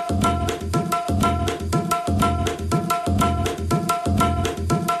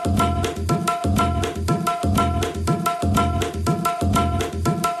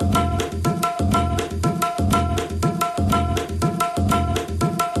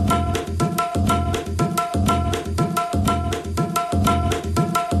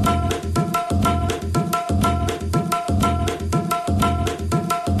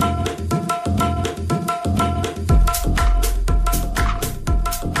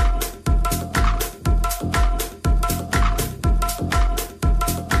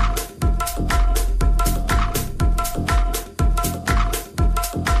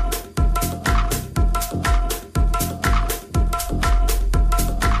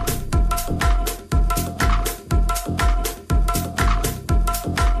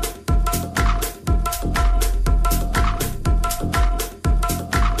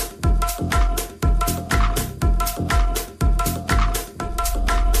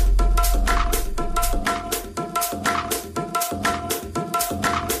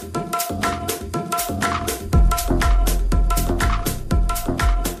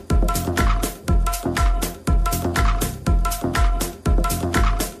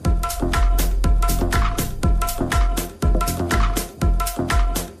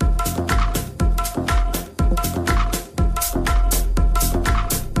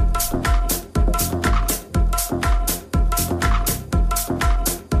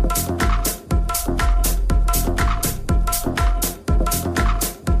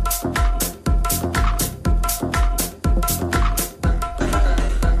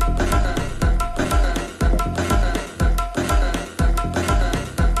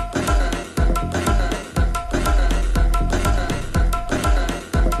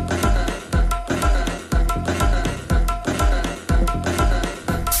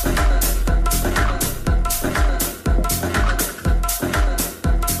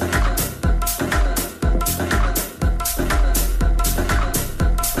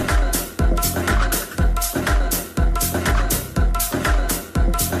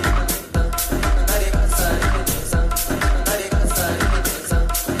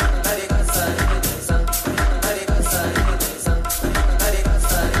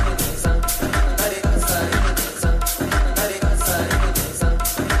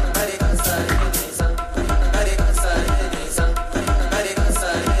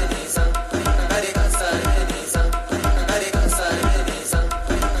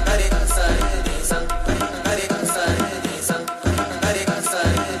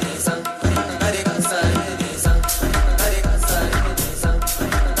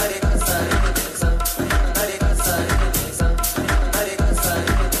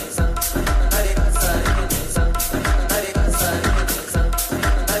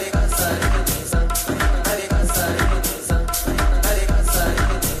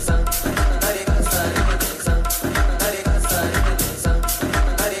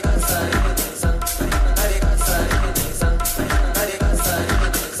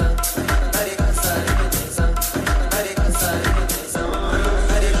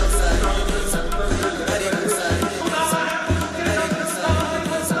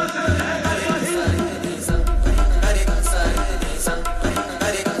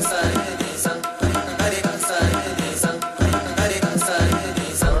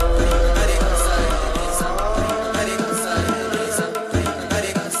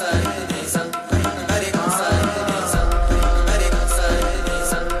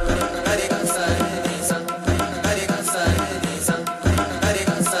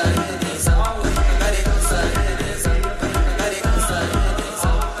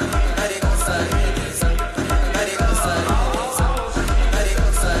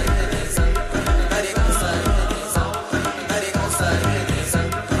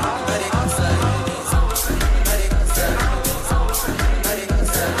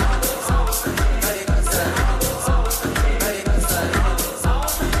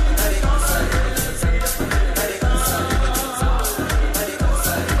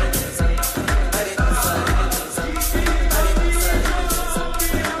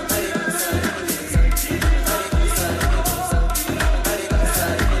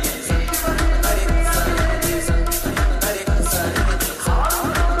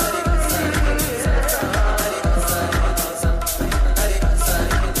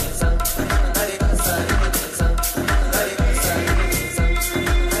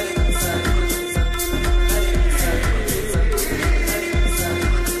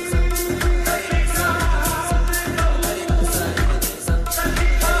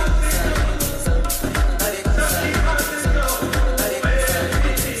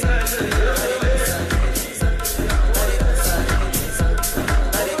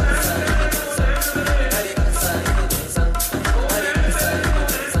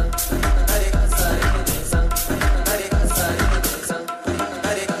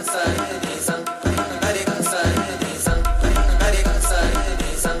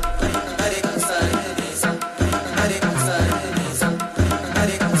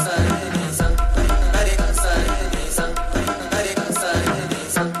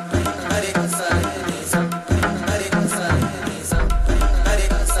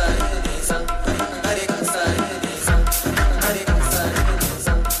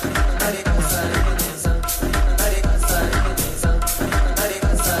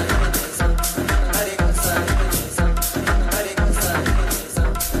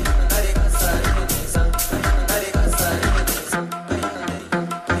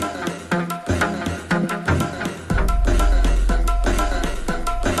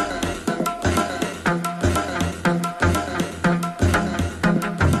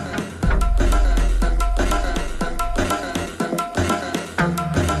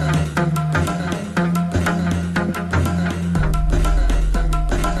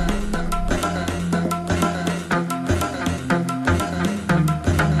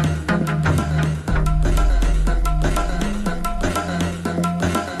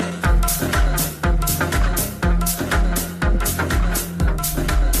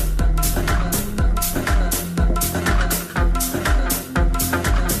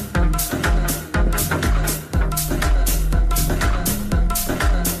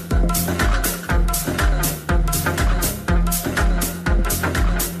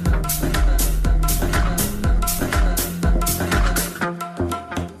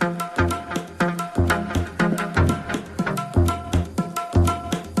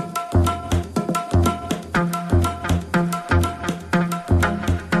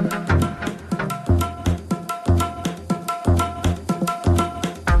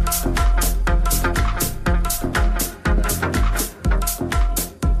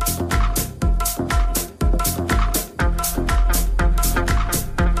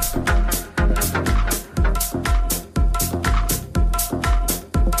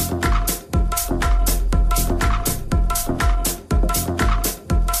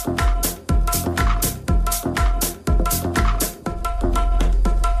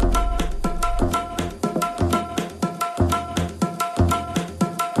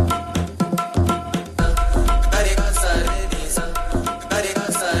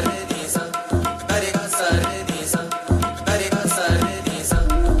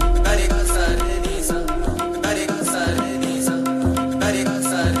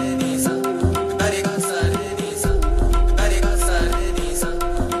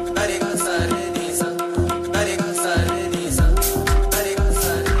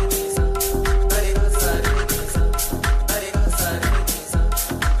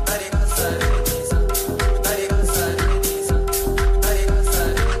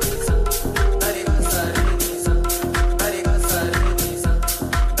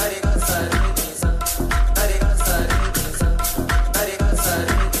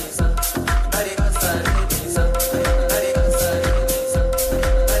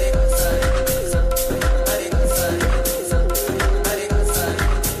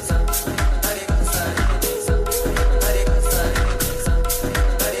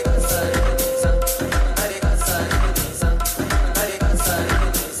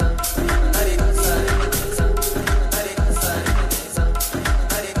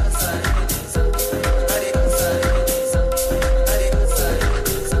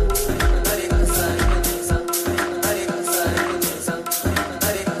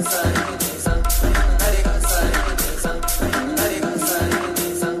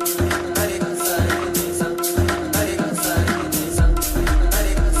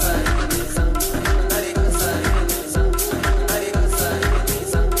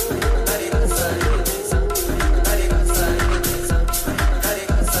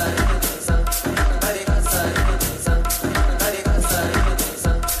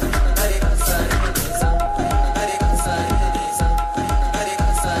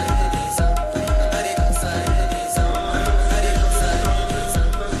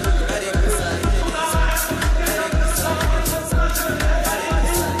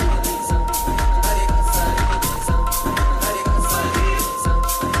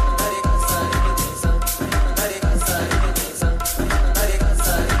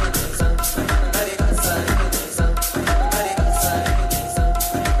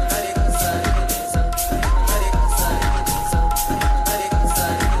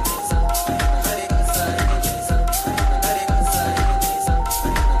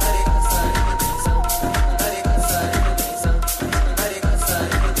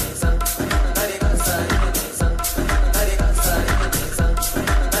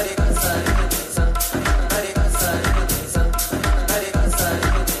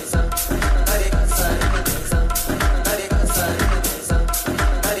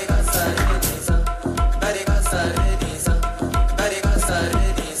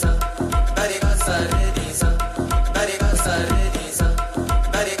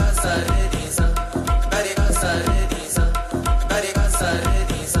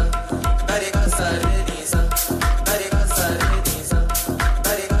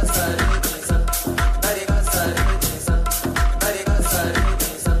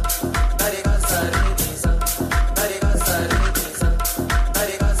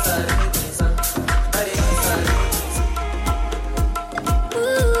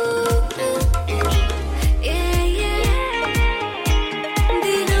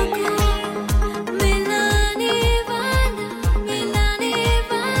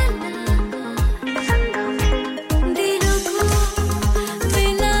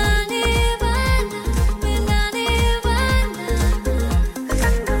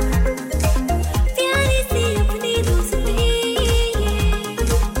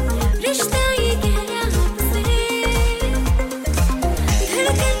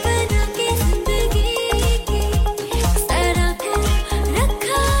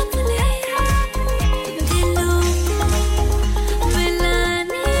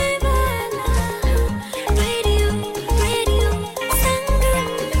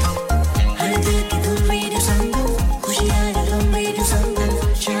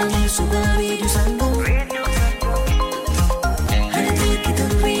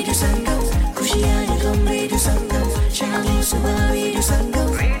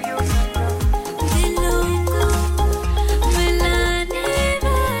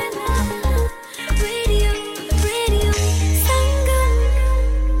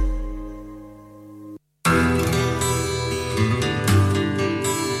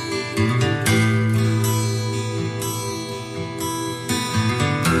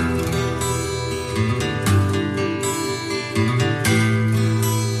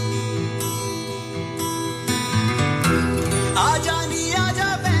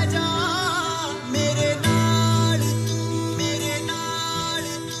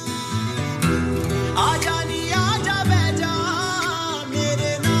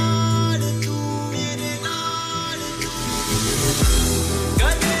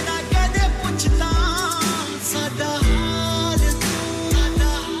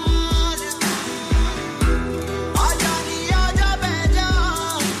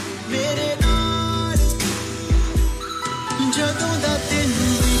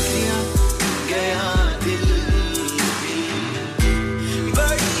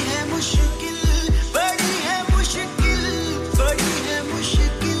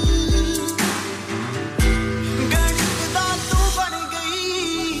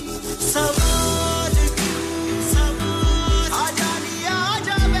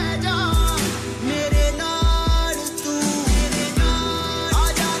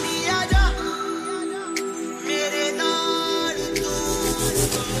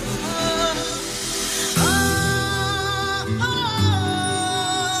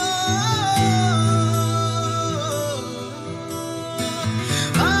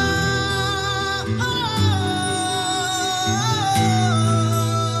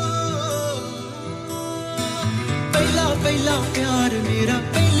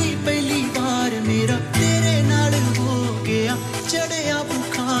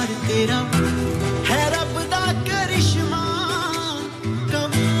 तेरा है रब दा करिश्मा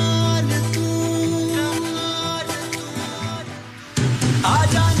कमाल तू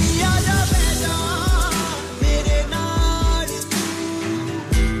आजा नी आजा बैजा मेरे नाल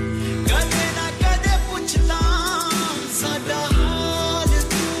कदे ना कदे पुछदा साडा हाल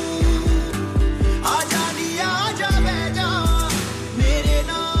तू आजा नी आजा बैजा मेरे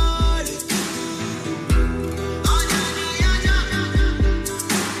नाल आजा नी आजा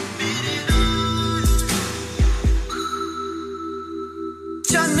मेरे नाल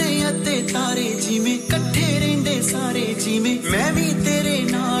चाने अते तारे जिवें इकट्ठे रहंदे सारे जिवें मैं भी तेरे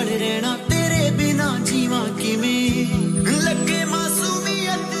नाल रहना तेरे बिना जीवां किवें लगे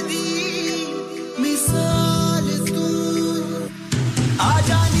मासूमियत दी मिसाल तू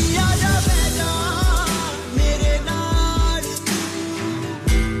आजा नी आजा बैजा मेरे नाल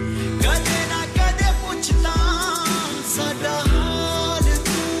कदे ना कदे पुछदा साडा हाल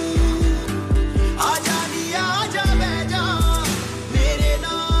तू आजा नी आजा बैजा मेरे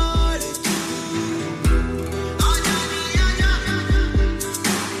नाल आजा नी आजा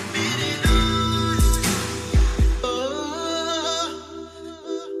मेरे नाल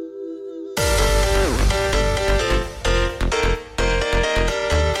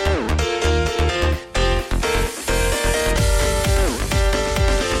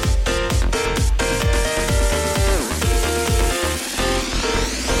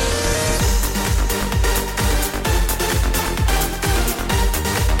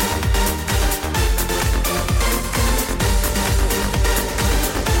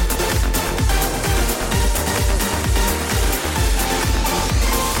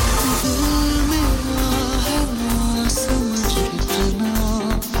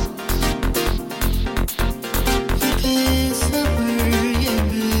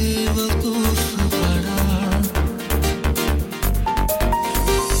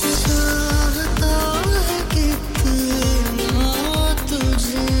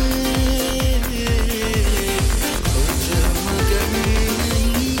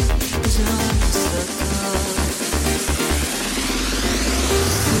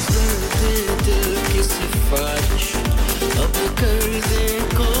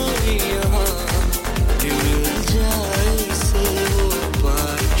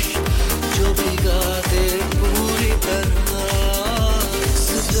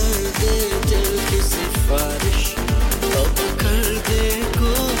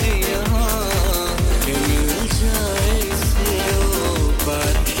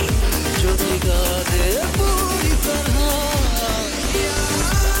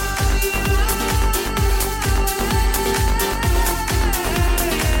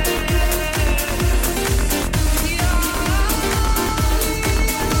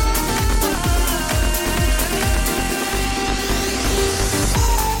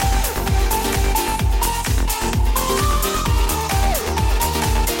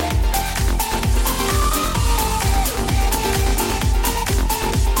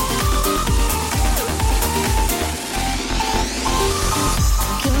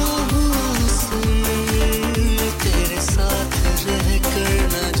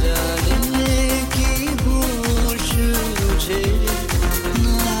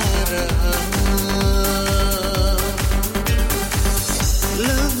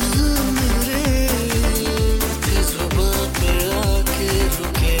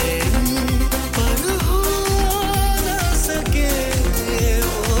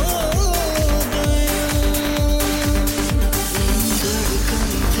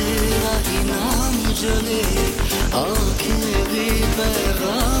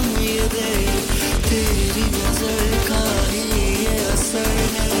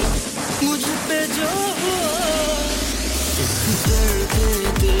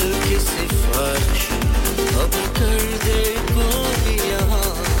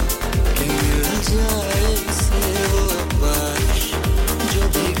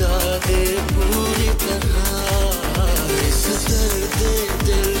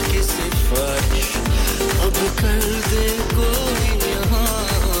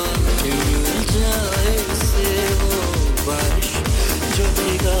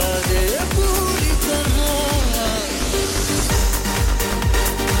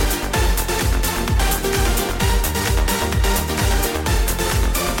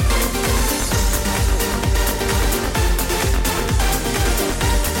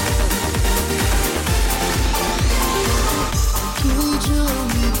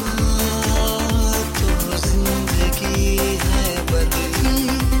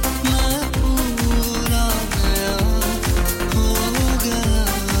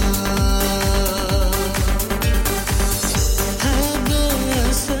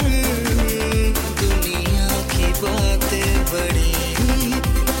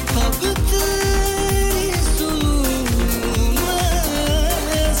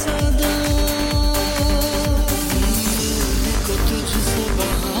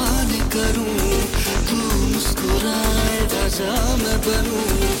बनूं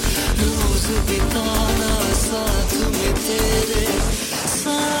रोज बिताना साथ में तेरे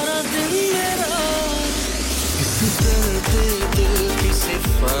सारा दिन मेरा इस दर्द दिल की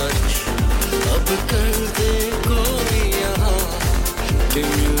सिफारिश अब कर दे कोई यहाँ कि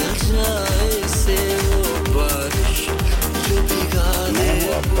मिल जाए से वो बारिश जो भिगा दे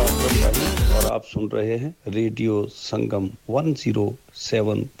और आप सुन रहे हैं radio Sangam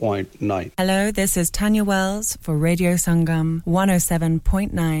 107.9 Hello, this is Tanya Wells for Radio Sangam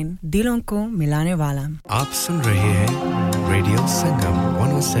 107.9 Dilon ko milane wala. आप सुन रहे हैं रेडियो संगम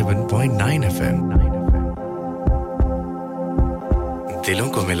 107.9 FM दिलों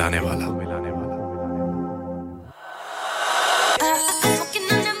को मिलाने वाला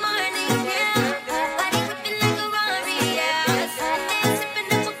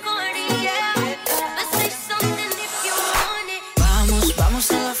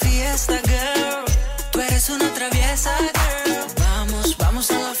Una traviesa, girl. Vamos, vamos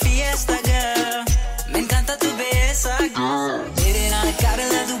a la fiesta, girl. Me encanta tu belleza, girl. Mere naal kar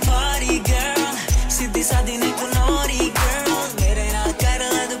le du party, girl. Siddhi saadi nahi tu naughty, girl. Mere naal kar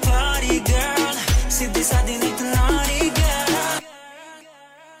le du party, girl. Siddhi saadi nahi tu naughty, girl.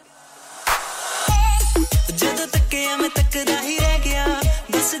 Jadon tak ya main takda hi reh gaya.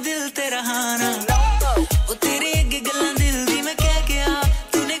 Bas dil tera hana. O tere agge gallan dil di main keh gaya.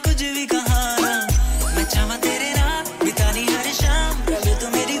 Tune kuch bhi kaha na. चाहा तेरे नाम बितानी हर शाम रहे तू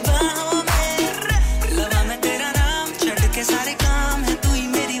मेरी बाहों में लगा मैं तेरा नाम छड़ के सारे काम है तू ही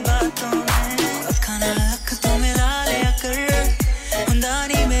मेरी बातों में अखा ना अख तो मिला लिया कर हुंदा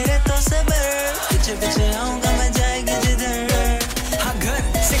नहीं मेरे तो सबर पीछे पीछे आऊंगा मैं जाएगी जिधर हाँ घर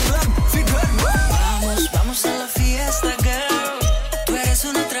से क्लब फिर घर vamos vamos a la fiesta girl tú eres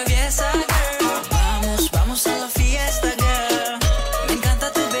una traviesa girl vamos vamos a la fiesta girl me encanta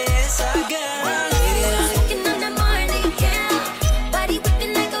tu belleza girl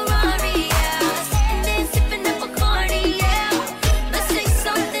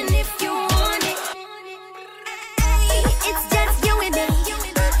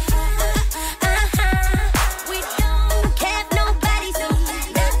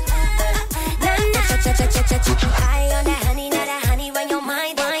Eye on that honey, not that honey, run your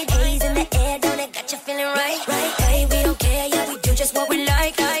mind. Haze in the air, don't it got you feeling right? Hey, we don't care, yeah, we do just what we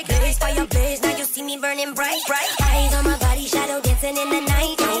like. Blaze, fire, blaze, now you see me burning bright. Eyes on my body, shadow dancing in the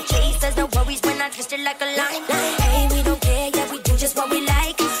night. No chasers, no worries, when I twist it like a line. Hey, we don't care, yeah, we do just what we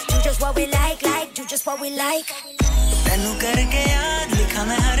like. Do just what we like, do just what we like. तैनू करके याद लिखा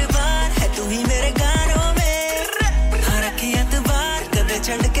मैं हर बार है तू ही मेरे गानों में हर रखी एतबार कदे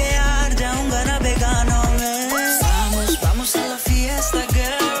चढ़ के यार जाऊंगा ना बेगानों में Vamos, vamos a la fiesta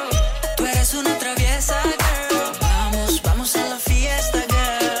girl tú eres una traviesa girl Vamos, vamos a la fiesta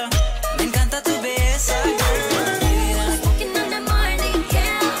girl me encanta tu belleza girl Smoking on the morning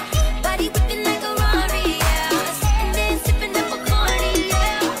yeah body whipping like a Rari yeah and then sipping up a Bacardi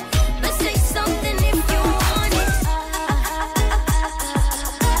yeah let's say something if you want it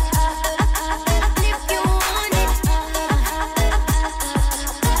if you want it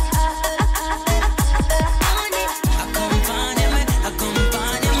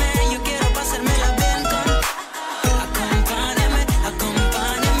Acompáñame, yo quiero pasármela bien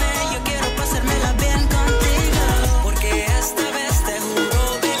Acompáñame, yo quiero pasármela bien contigo Porque esta vez te juro,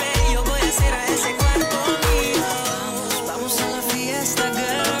 baby, yo voy a hacer a ese cuerpo mío Vamos a la fiesta,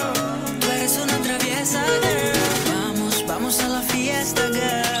 girl Tú eres una traviesa, girl Vamos a la fiesta,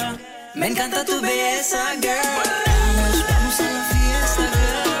 girl Me encanta tu belleza, girl Vamos a la fiesta,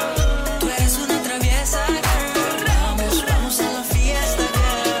 girl Tú eres una traviesa, girl Vamos a la fiesta,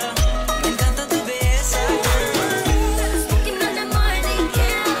 girl Me encanta tu belleza, girl Smoking on the morning,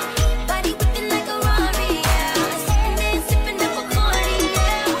 yeah Body whipping like a Rari, yeah and then sipping up a Bacardi,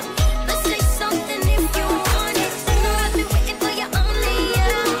 yeah let's say something if you want it I know I've been waiting for you only,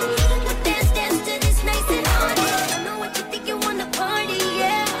 yeah We'll dance to this nice and naughty I know what you think you wanna party,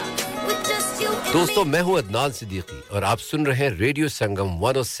 yeah with just you and me दोस्तों मैं हूं अदनान सिद्दीकी और आप सुन रहे हैं radio Sangam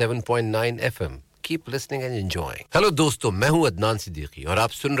 107.9 FM keep listening and enjoying hello दोस्तों मैं हूं अदनान सिद्दीकी और आप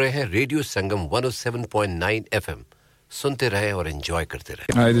सुन रहे हैं रेडियो संगम 107.9 FM सुनते रहें और एंजॉय करते रहें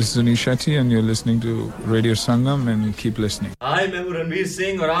Hi, this is Anish Shetty and you're listening to Radio Sangam and keep listening. Hi, मैं हूं रणवीर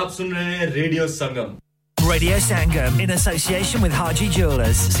सिंह और आप सुन रहे हैं radio Sangam Radio Sangam in association with Haji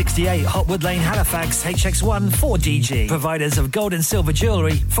Jewellers, 68 Hotwood Lane, Halifax, HX1 4DG. Providers of gold and silver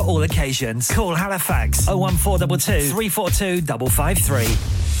jewellery for all occasions. Call Halifax 01422 342 553.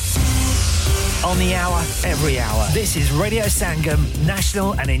 On the hour, every hour. This is Radio Sangam,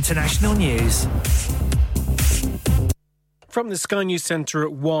 national and international news. From the Sky News Centre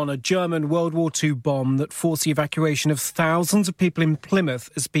at 1, a German World War II bomb that forced the evacuation of thousands of people in Plymouth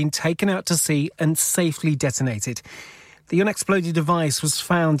has been taken out to sea and safely detonated. The unexploded device was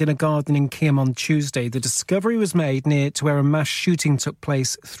found in a garden in Keam on Tuesday. The discovery was made near to where a mass shooting took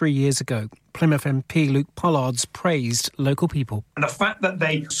place 3 years ago. Plymouth MP Luke Pollards praised local people. And the fact that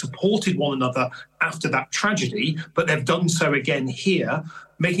they supported one another after that tragedy, but they've done so again here,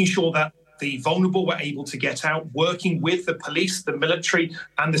 making sure that the vulnerable were able to get out, working with the police, the military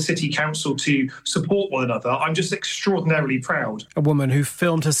and the city council to support one another. I'm just extraordinarily proud. A woman who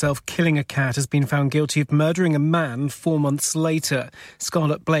filmed herself killing a cat has been found guilty of murdering a man 4 months later.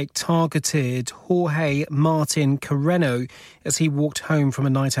 Scarlett Blake targeted Jorge Martin Carreno as he walked home from a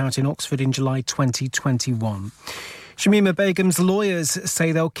night out in Oxford in July 2021. Shamima Begum's lawyers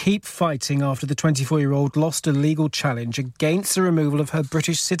say they'll keep fighting after the 24-year-old lost a legal challenge against the removal of her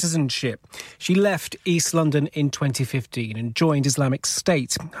British citizenship. She left East London in 2015 and joined Islamic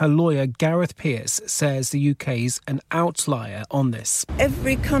State. Her lawyer, Gareth Pearce, says the UK's an outlier on this.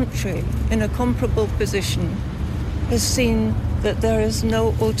 Every country in a comparable position has seen that there is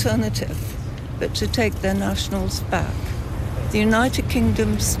no alternative but to take their nationals back. The United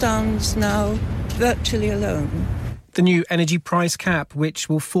Kingdom stands now virtually alone. The new energy price cap, which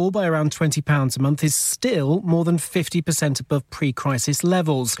will fall by around £20 a month, is still more than 50% above pre-crisis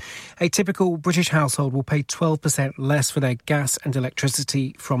levels. A typical British household will pay 12% less for their gas and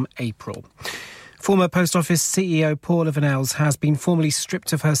electricity from April. Former Post Office CEO Paula Vanells has been formally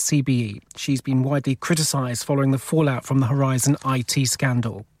stripped of her CBE. She's been widely criticised following the fallout from the Horizon IT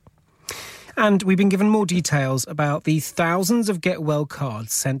scandal. And we've been given more details about the thousands of Get Well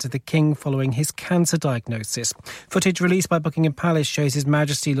cards sent to the King following his cancer diagnosis. Footage released by Buckingham Palace shows His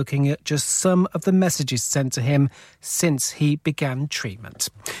Majesty looking at just some of the messages sent to him since he began treatment.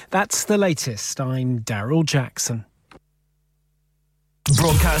 That's the latest. I'm Daryl Jackson.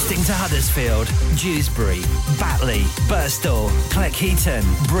 Broadcasting to Huddersfield, Dewsbury, Batley, Birstall, Cleckheaton,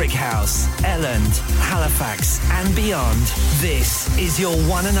 Brickhouse, Elland, Halifax and beyond. This is your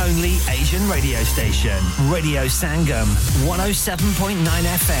one and only Asian radio station. Radio Sangam, 107.9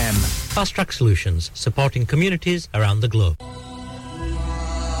 FM. Fast Track Solutions, supporting communities around the globe.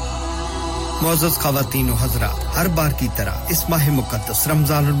 मोअज़्ज़ज़ ख़वातीन व हज़रात हर बार की तरह इस माह मुक़द्दस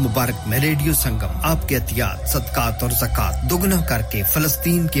रमज़ानुल मुबारक में radio संगम आपके अतियात सदक़ात और ज़कात दुगना करके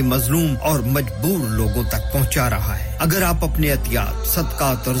फ़लस्तीन के मज़लूम और मजबूर लोगों तक पहुंचा रहा है अगर आप अपने अतियात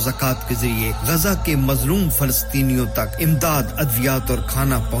सदक़ात और ज़कात के ज़रिए गज़ा के मज़लूम फ़लस्तीनियों तक इमदाद अद्वियात और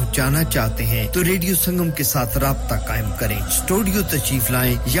खाना पहुंचाना चाहते हैं तो रेडियो संगम के साथ राब्ता कायम करें स्टूडियो तशरीफ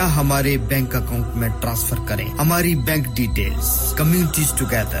लाएं या हमारे बैंक अकाउंट में ट्रांसफर करें हमारी bank details communities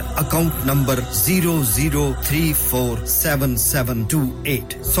together account number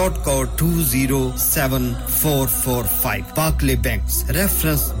 00347728 sort code 207445 Barclays Banks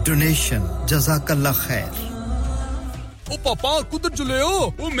reference donation jazakallah khair ओ पापा कुछ चले हो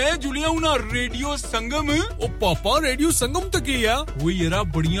ओ मैं जुलिया हूं ना रेडियो संगम ओ पापा रेडियो संगम तक गया वो येरा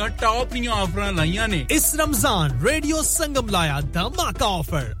बढ़िया टॉप नी ऑफर लाईया ने इस रमजान रेडियो संगम लाया धमाका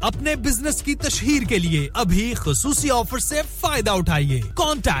ऑफर अपने बिजनेस की तशहीर के लिए अभी खुसूसी ऑफर से फायदा उठाइए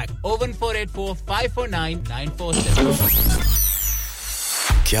कांटेक्ट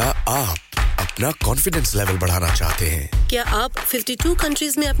 01484549947 क्या आप अपना कॉन्फिडेंस लेवल बढ़ाना चाहते हैं क्या आप 52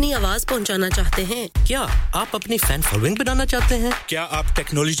 कंट्रीज में अपनी आवाज पहुंचाना चाहते हैं क्या आप अपनी फैन फॉलोइंग बढ़ाना चाहते हैं क्या आप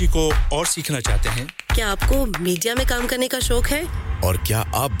टेक्नोलॉजी को और सीखना चाहते हैं क्या आपको मीडिया में काम करने का शौक है और क्या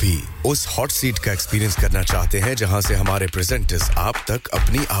आप भी उस हॉट सीट का एक्सपीरियंस करना चाहते हैं जहां से हमारे प्रेजेंटर्स आप तक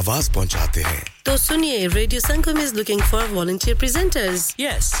अपनी आवाज पहुंचाते हैं तो सुनिए radio Sangam is looking for volunteer presenters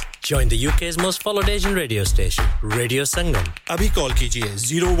yes join the UK's most followed Asian radio station Radio Sangam abhi call kijiye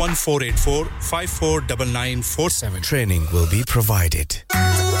 01484549947 training will be provided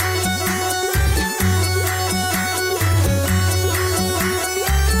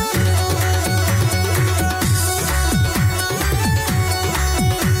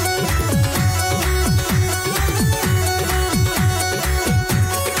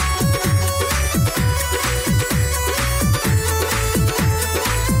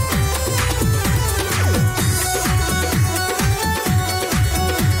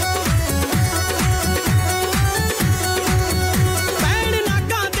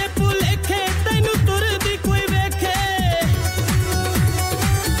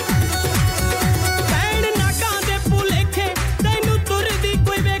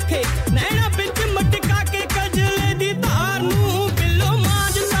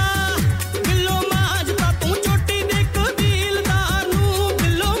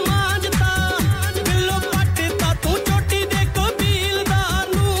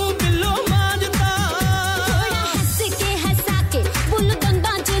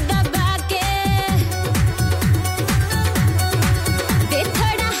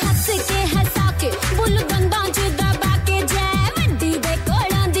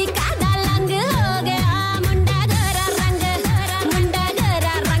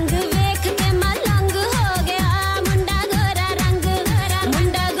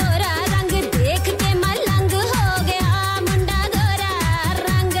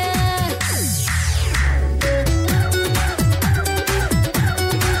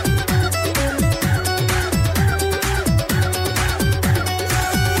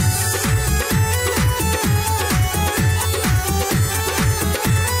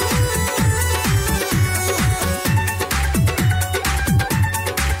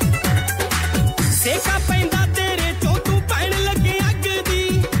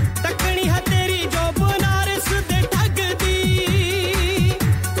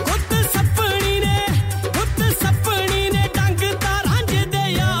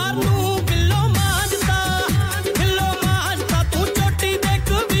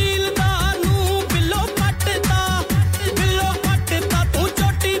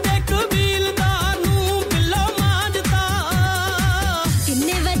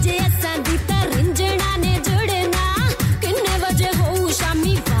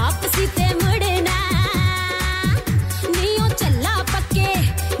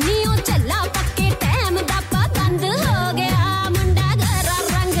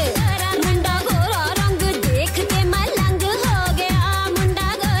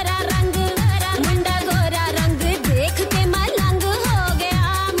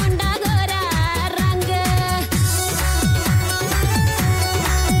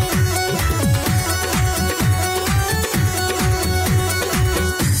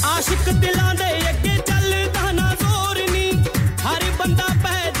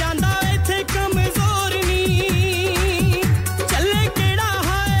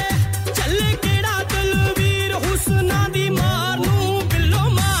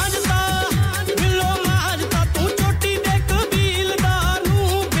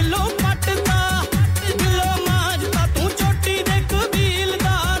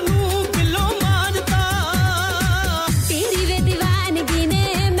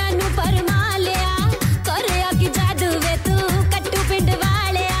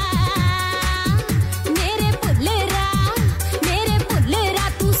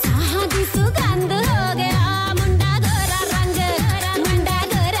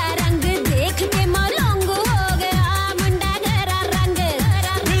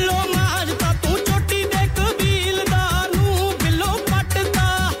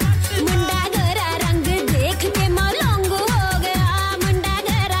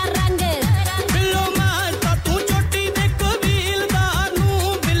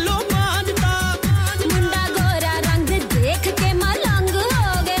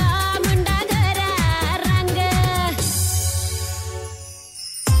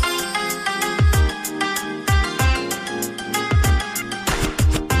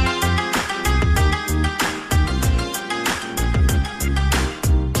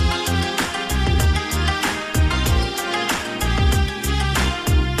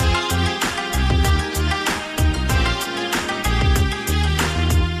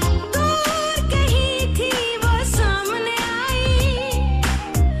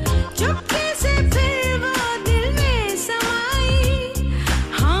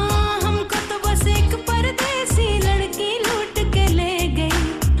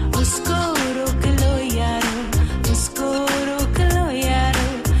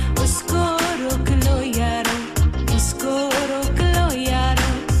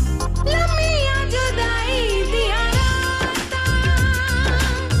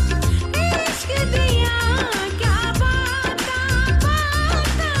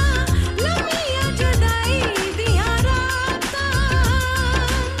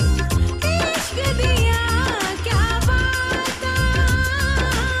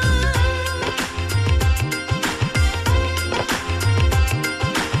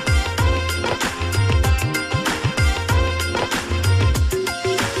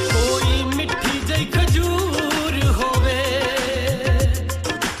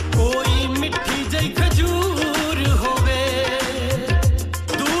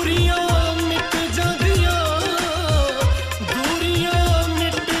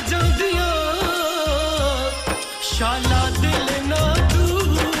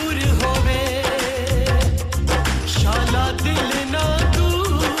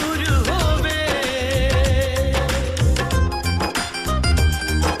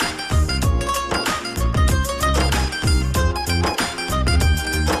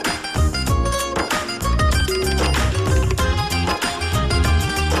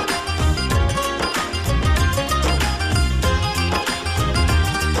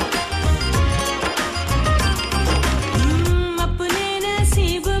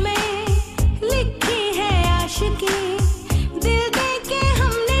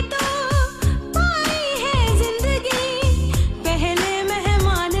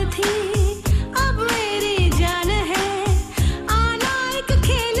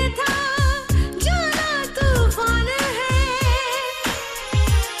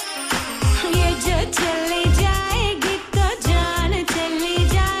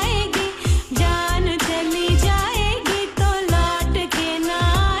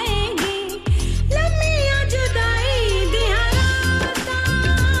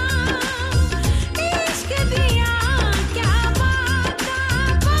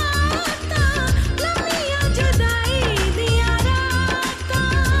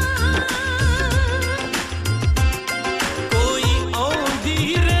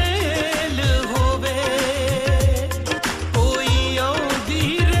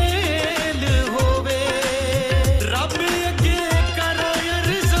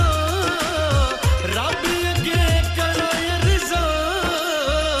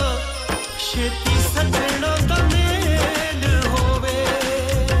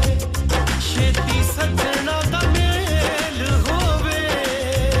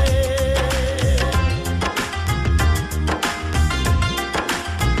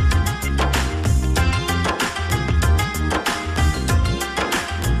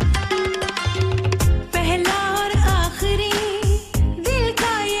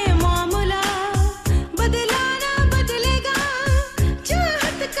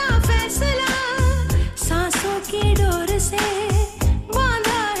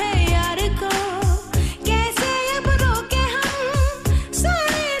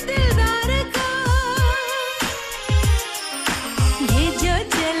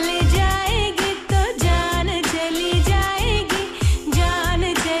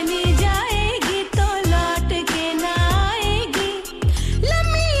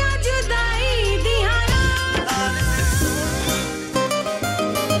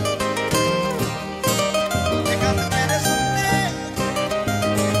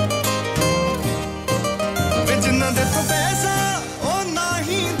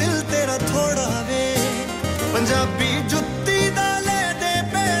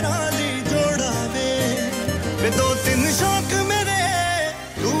दो तीन शौक मेरे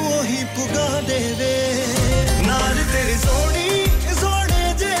तू ही पुगा देवे नाल तेरी सोनी सोने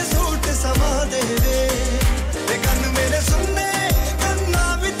जे सूट समा देवे ते कन मेरे सुनने कन्ना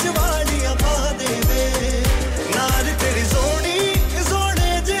विच वालियां पा देवे नाल तेरी सोनी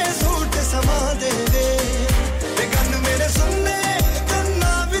सोने जे सूट समा देवे ते कन मेरे सुनने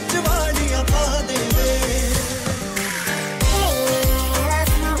कन्ना विच वालियां पा देवे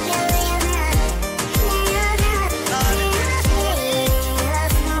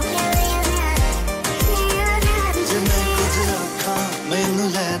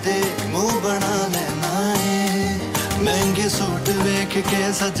महंगे सूट वेख के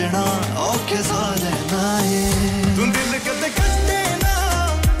सजना औखे सा लेना है तू दिल कद कट्टे ना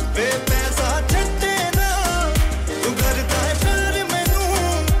वे पैसा छट्टे ना तू करता है प्यार मैनू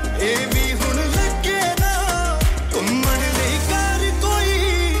ए भी हुन लगे ना तू मन नहीं कर कोई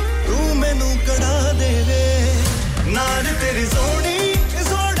तू मैनू कड़ा देवे नाल तेरी सोनी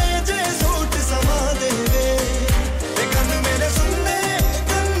सोने जे सूट समा देवे ते कन मेरे सुनने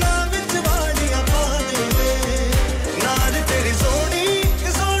कन्ना विच वालियां पा देवे नाल तेरी सोनी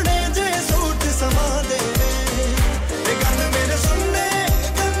सोने जे सूट समा देवे ते कन मेरे सुनने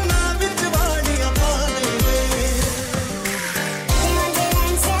कन्ना विच वालियां पा देवे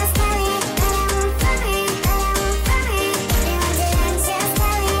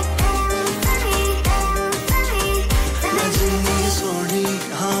मैं जिन्नी सोनी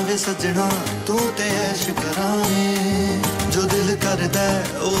हाँ वे सजना तू ते ऐश कराने जो दिल करदा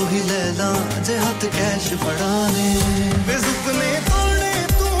ओही ले ला जे हथ कैश फड़ाने वे सुपने तोड़े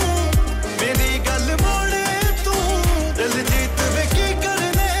तू मेरी गल मोड़े तू दिल जीत वे की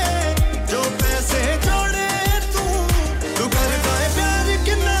करने जो पैसे जोड़े तू करदा है प्यार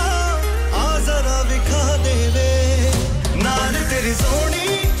कितना आ जरा विखा देवे नाल तेरी सोनी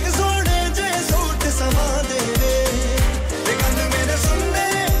सोने जे सूट समा देवे ते कन मेरे सुनने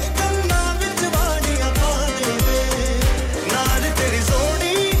कन्ना विच वालियां पा देवे नाल तेरी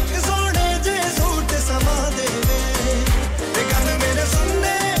सोनी सोने जे सूट समा देवे ते कन मेरे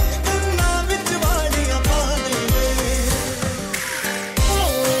सुनने कन्ना विच वालियां पा देवे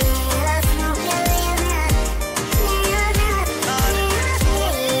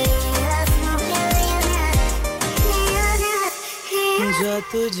जा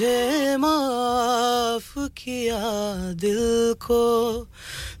तुझे माफ किया दिल को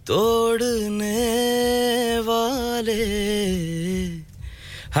तोड़ने वाले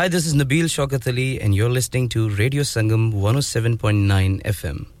Hi, this is Nabil Shaukat Ali and you're listening to Radio Sangam 107.9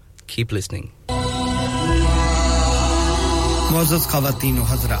 FM. Keep listening. मोअज़्ज़ज़ ख़वातीन व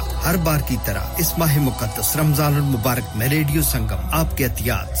हज़रात हर बार की तरह इस माह मुक़द्दस रमज़ानुल मुबारक में रेडियो संगम आपके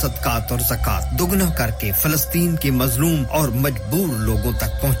अतियात सदक़ात और ज़कात दुगना करके फ़लस्तीन के मज़लूम और मजबूर लोगों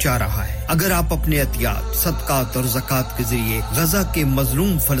तक पहुंचा रहा है अगर आप अपने अतियात सदक़ात और ज़कात के ज़रिए गज़ा के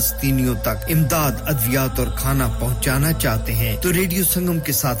मज़लूम फ़लस्तीनियों तक इमदाद अद्वियात और खाना पहुंचाना चाहते हैं तो रेडियो संगम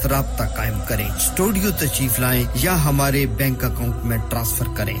के साथ राब्ता कायम करें स्टूडियो तशरीफ लाएं या हमारे बैंक अकाउंट में ट्रांसफर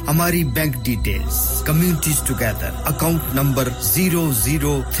करें हमारी bank details communities together account number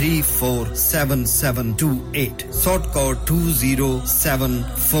 00347728 sort code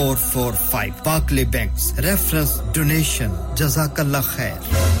 207445 Barclays Banks reference donation jazakallah khair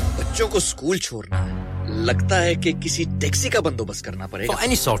बच्चों को स्कूल छोड़ना है लगता है कि किसी टैक्सी का बंदोबस्त करना पड़ेगा For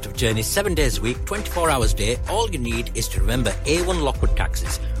any sort of journey 7 days a week 24 hours a day all you need is to remember A1 Lockwood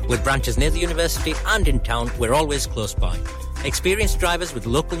Taxis with branches near the university and in town we're always close by Experienced drivers with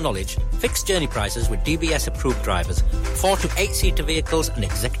local knowledge, fixed journey prices with DBS approved drivers, 4 to 8 seater vehicles and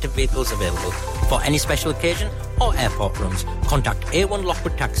executive vehicles available. For any special occasion or airport runs, contact A1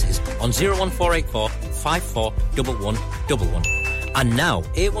 Lockwood Taxis on 01484 541111. And now,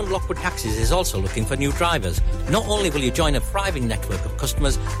 A1 Lockwood Taxis is also looking for new drivers. Not only will you join a thriving network of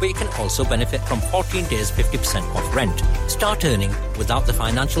customers, but you can also benefit from 14 days 50% off rent. Start earning without the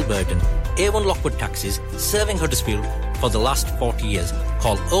financial burden. A1 Lockwood Taxis, serving Huddersfield for the last 40 years.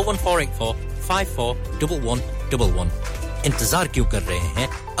 Call 01484 541111. इंतजार क्यों कर रहे हैं?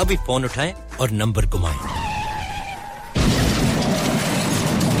 अभी phone उठाएं और number घुमाएं.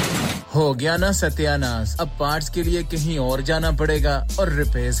 हो गया ना सत्यानाश अब पार्ट्स के लिए कहीं और जाना पड़ेगा और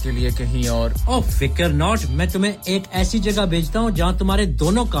रिपेयर्स के लिए कहीं और ओ फिकर नॉट मैं तुम्हें एक ऐसी जगह भेजता हूं जहां तुम्हारे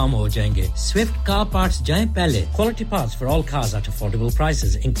दोनों काम हो जाएंगे स्विफ्ट कार पार्ट्स जाएं पहले quality parts for all cars at affordable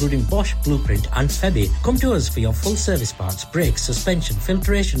prices including Bosch Blueprint and Febby come to us for your full service parts brakes suspension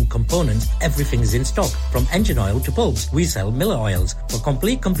filtration components everything is in stock from engine oil to bulbs we sell Miller oils for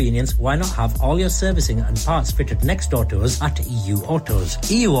complete convenience why not have all your servicing and parts fitted next door to us at EU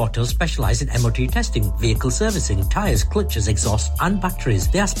Autos specialize in MOT testing, vehicle servicing, tires, clutches, exhaust and batteries.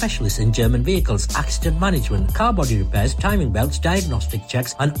 They are specialists in German vehicles, accident management, car body repairs, timing belts, diagnostic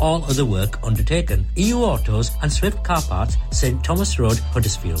checks and all other work undertaken. EU Autos and Swift Car Parts, St Thomas Road,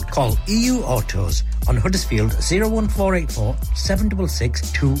 Huddersfield. Call EU Autos on Huddersfield 01484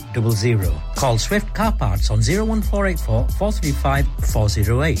 766 200. Call Swift Car Parts on 01484 435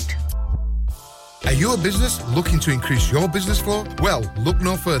 408. Are you a business looking to increase your business flow? Well, look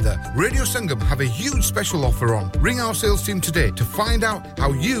no further. Radio Sangam have a huge special offer on. Ring our sales team today to find out how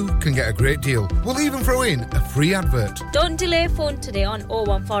you can get a great deal. We'll even throw in a free advert. Don't delay, phone today on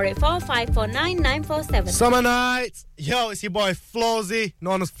 01484 549 947. Summer nights. Yo, it's your boy Flowzy,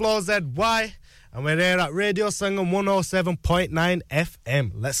 known as Flow ZY, and we're here at Radio Sangam 107.9 FM.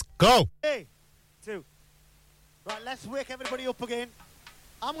 Let's go. 3, 2. Right, let's wake everybody up again.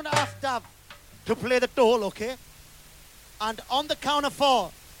 I'm going to ask Dav to play the toll, okay? And on the count of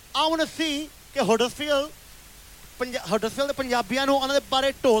 4, I want to see that Huddersfield the Punjabiyan ਨੂੰ ਉਹਨਾਂ ਦੇ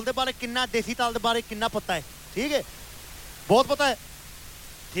ਬਾਰੇ ਢੋਲ ਦੇ ਬਾਰੇ ਕਿੰਨਾ ਦੇਸੀ ਤਾਲ ਦੇ ਬਾਰੇ ਕਿੰਨਾ ਪਤਾ ਹੈ ਠੀਕ ਹੈ ਬਹੁਤ ਪਤਾ ਹੈ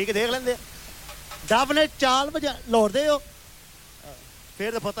ਠੀਕ ਹੈ ਦੇਖ ਲੈਂਦੇ ਡਬ ਨੇ ਚਾਲ ਵਜਾ ਲੋੜਦੇ ਹੋ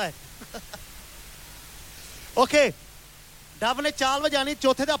ਫੇਰ ਤਾਂ ਪਤਾ ਹੈ ਓਕੇ ਡਬ ਨੇ ਚਾਲ ਵਜਾਣੀ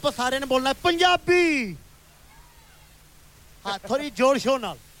ਚੌਥੇ ਤੇ ਆਪਾਂ ਸਾਰਿਆਂ ਨੇ ਬੋਲਣਾ ਪੰਜਾਬੀ ਹਾਂ ਥੋੜੀ ਜ਼ੋਰ ਸ਼ੋਰ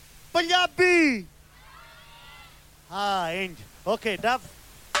ਨਾਲ Punjabi. Inj. Okay, Dav.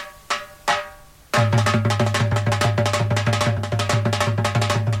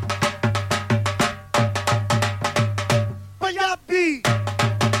 Punjabi.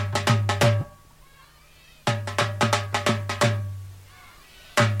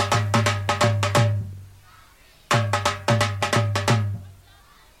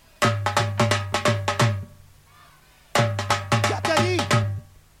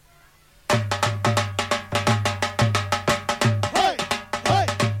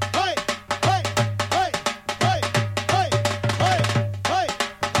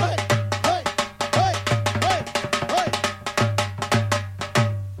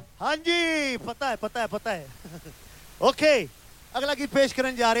 पता है okay अगला गीत पेश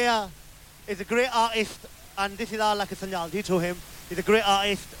करने जा रहे हैं is a great artist and this is our like a sanjalji to him he's a great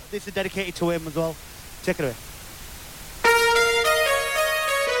artist this is dedicated to him as well check it out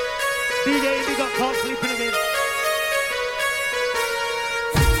DJ Indy got caught sleeping again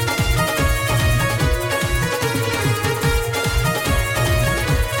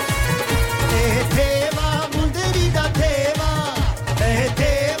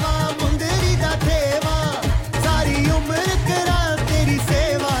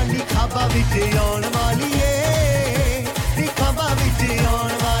आउण वाली ए दिखावा विच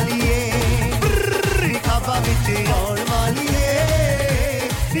आउण वाली ए दिखावा विच आउण वाली ए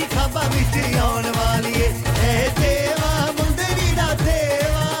दिखावा विच आउण वाली ए देवा मुंदरी दा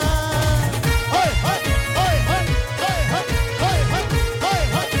देवा होय होय होय होय होय होय होय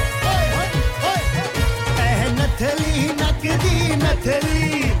होय होय नथली नकदी नथली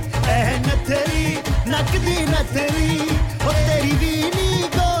नथली नकदी नथली ओ तेरी बीनी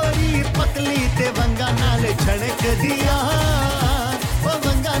पतली ते वंगा नाल छणक दिया ओ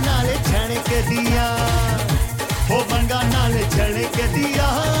वंगा नाल छणक दिया ओ वंगा नाल छणक दिया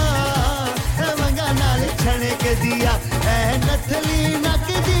वंगा नाल छणक दिया ए नथली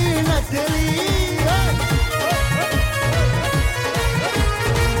नकदी नथली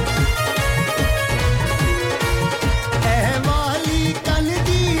ए वाली कल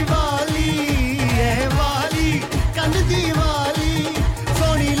दी वाली ए वाली कल दी वाली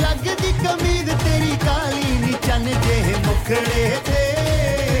सोनी लगदी कमीज तेरी काली नी चन जे मुखड़े ते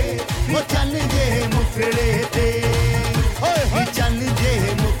वो चन जे मुखड़े ते ओए होए चन जे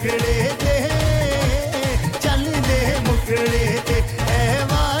मुखड़े ते चन जे मुखड़े ते ए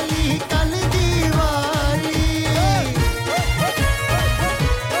वाली कल दी वाली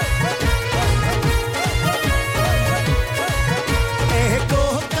ए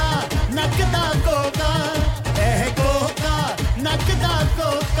कोका नकदा कोका ए कोका नकदा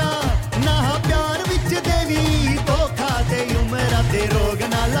कोका ना प्यार विच देवी धोखा ते उमरा दे रोग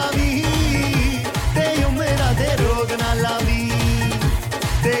ना लावी ते उमरा दे रोग ना लावी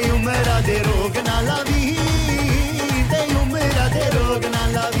ते उमरा दे रोग ना लावी ते उमरा दे रोग ना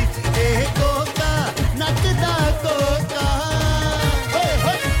लावी ए कोका नकदा कोका होय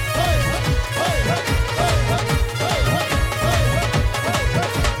होय होय होय होय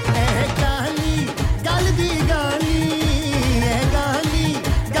ए गाली गल दी गाली ए गाली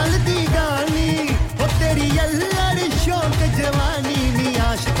गल दी गाली ओ तेरी अल्लड़ शौक जवानी नी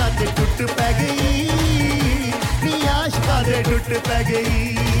आशिका ते टूट पै गई नी आशिका ते टूट पै गई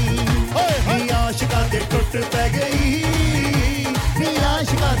नी आशिका ते टूट पै गई नी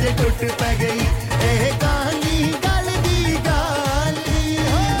इश्का दे टुट पै गई ए गाली गल दी गाली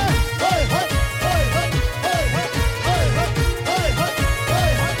होए होए होए होए होए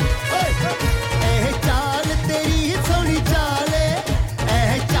होए होए ए चाल तेरी सोनी चाले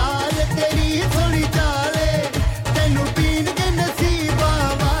ए चाल तेरी सोनी चाले तैनू पीन के नसीबा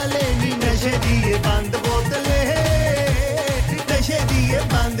वाले नी नशे दी बंद बोतले नशे दी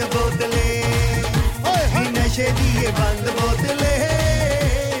बंद बोतले नशे दिए बंद बोतले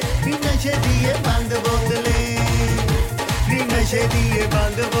नशे दिए बंद बोतले नशे दिए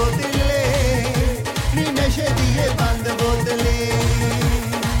बंद बोतले नशे दिए बंद बोतले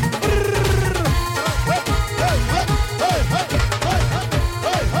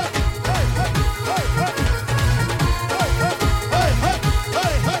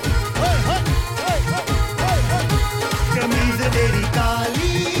कमीज तेरी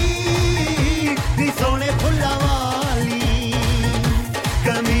काली नी सोने फुल्ला वाली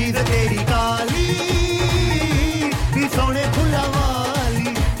कमीज तेरी काली नी सोने फुल्ला वाली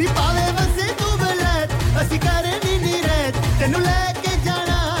नी पावे वसे तू बलैत असी करे नी रहत तेनू लेके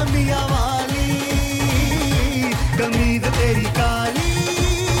जाना मियां वाली कमीज तेरी काली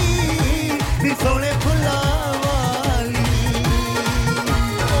नी सोने फुल्ला वाली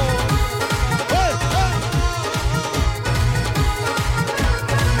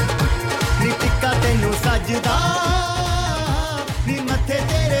नी टिक्का तेनू सजदा नी मथे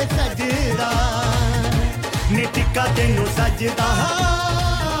तेरे सजदा नी टिक्का तेनू सजदा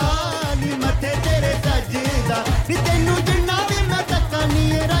नी मथे तेरे सजदा नी तेनू जिन्ना भी मैं तक्का नी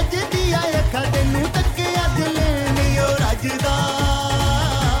रजदी अखा तेनू तक्के दिल नी ओ रजदा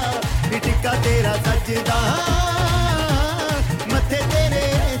नी टिक्का तेरा सजदा मथे तेरे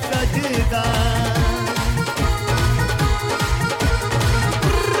सजदा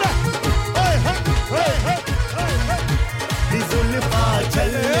जुल्फा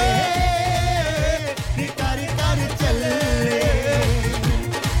चले नी कर कर चले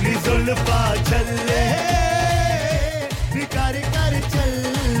नी जुल्फा चले नी कर कर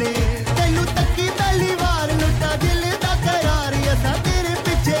चले तैनू तक्की पहली बार लुटा दिल दा करार असा तेरे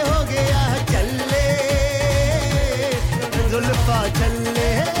पीछे हो गया चले जुल्फा चले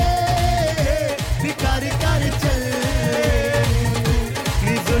नी कर कर चले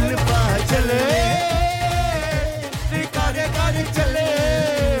नी जुल्फा चले चले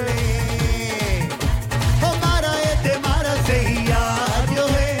हमारा ये ते मारा सही यार जो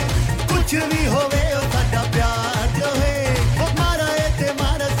है कुछ भी होवे ओ साडा प्यार जो है हमारा ये ते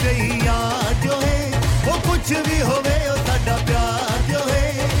मारा सही यार जो है वो कुछ भी होवे ओ साडा प्यार जो है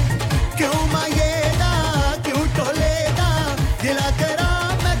क्यों मायेदा क्यों टोलेदा दिला करा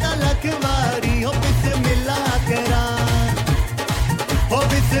मैं ता लखवारी हो बिस्मिल्लाह करा हो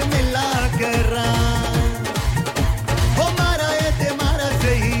बिस्मिल्लाह करा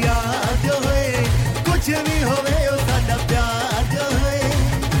कुछ भी होवे ओ साडा प्यार जो है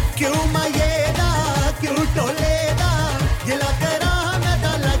क्यों मायेदा क्यों टोलेदा गिला करा मैं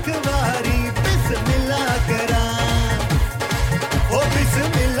ता लखवारी बिस्मिल्लाह करा ओ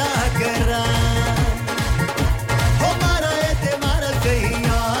बिस्मिल्लाह करा हमारा ये ते मारा सही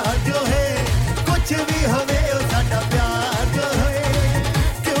यार जो है कुछ भी होवे ओ साडा प्यार जो है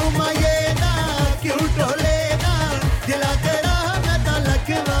क्यों मायेदा क्यों टोलेदा गिला करा मैं ता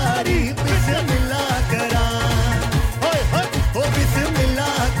लखवारी बिस्मिल्लाह करा होए होए ओ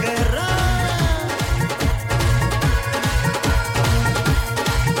बिस्मिल्लाह करा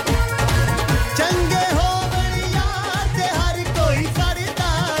चंगे होवन यार ते हर कोई सरदा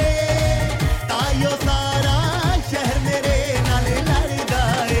ए तायो सारा शहर मेरे नाल लड़दा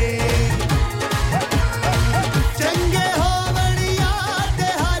ए चंगे होवन यार ते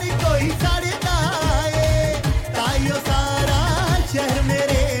हर कोई सरदा ए तायो सारा शहर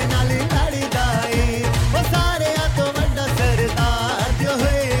मेरे नाल लड़दा ए ओ सारे तो बड़ा सरदार जो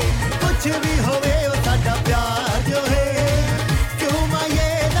है कुछ भी होवे ओ साडा प्यार जो है क्यों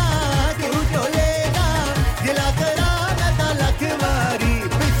मायेदा क्यों टोलेदा गिला करा मैं ता लखवारी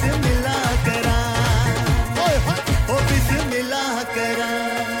बिस्मिल्लाह करा ओए होए ओ बिस्मिल्लाह करा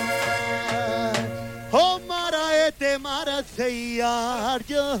हो मारा ए ते मारा सही यार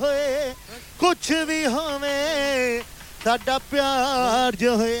जो है कुछ भी होवे साडा प्यार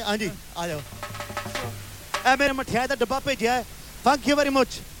जो है हां जी आ जाओ ए मेरे मठियाई दा डब्बा भेजिया है thank you very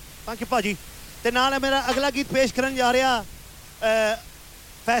much thank you भाजी ते नाल मेरा अगला गीत पेश करन जा रहा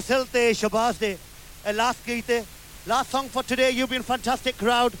फैसल ते शबाज दे लास्ट गीत है last song for today you been fantastic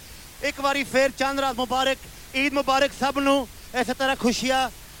crowd एक बारी फिर चंद रात मुबारक ईद मुबारक सब नु इस तरह खुशियां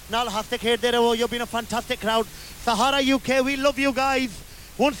नाल हंसते खेडते रहो you been a fantastic crowd Sahara UK we love you guys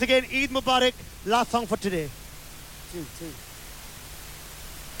once again Eid मुबारक लास्ट सॉन्ग फॉर टुडे 2 2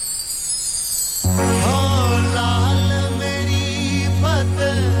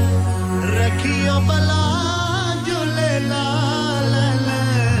 रखियो भला झूले लाल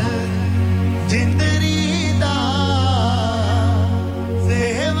जिंदरी दा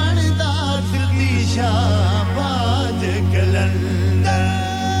सेवन दा दी शाबाज कलंदर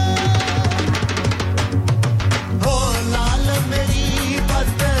हो लाल मेरी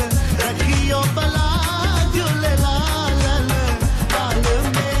पत रखियो भला झूले लाल लाल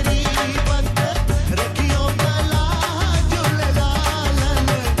मेरी पत रखियो भला झूले लाल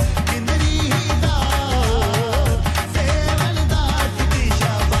जिंदरी दा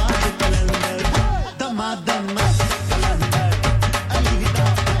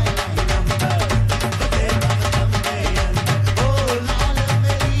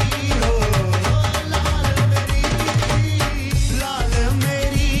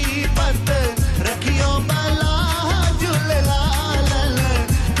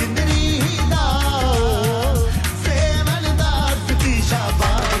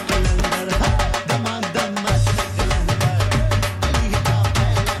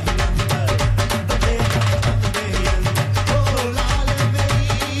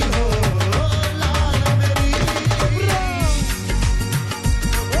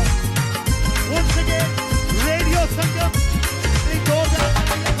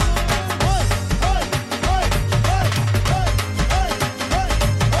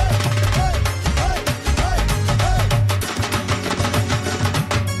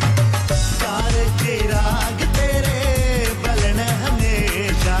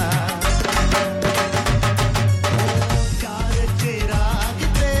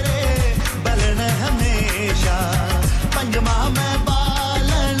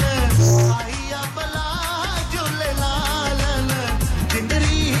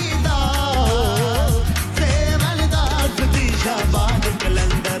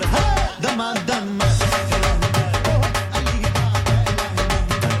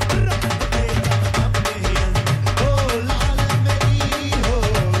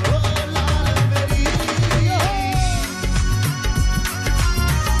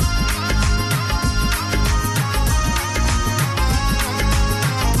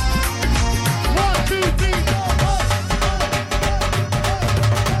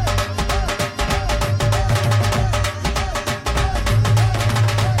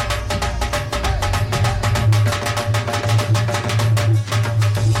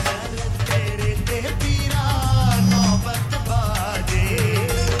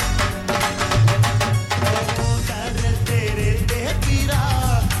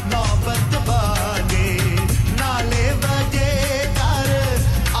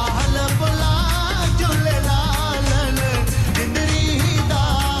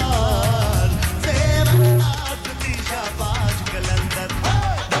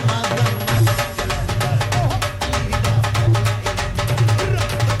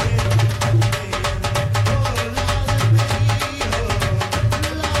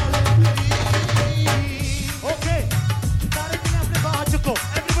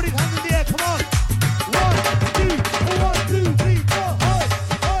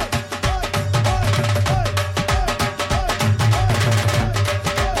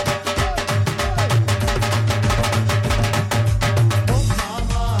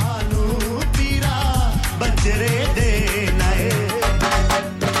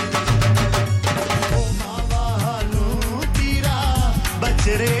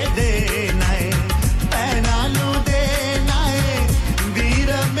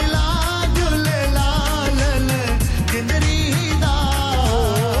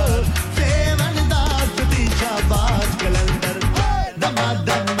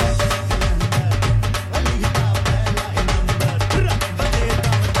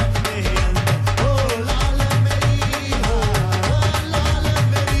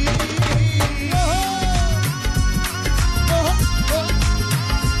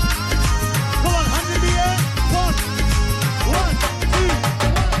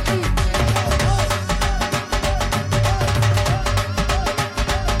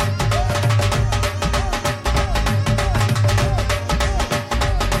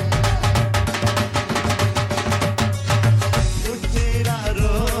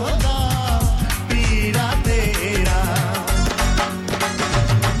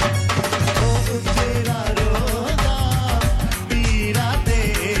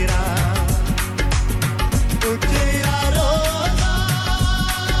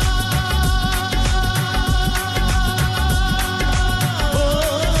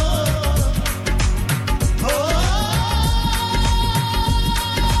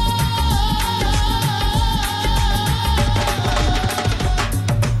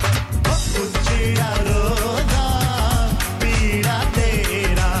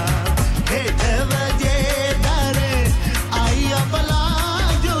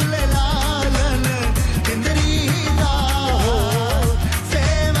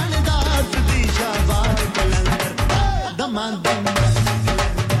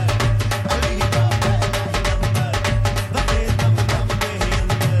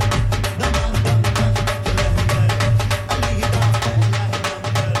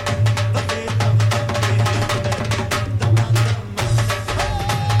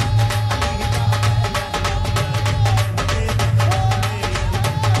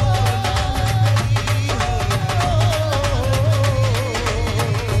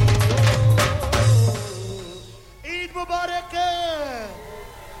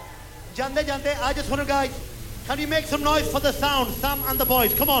Jande jande, I just want to guys, can you make some noise for the sound, Sam and the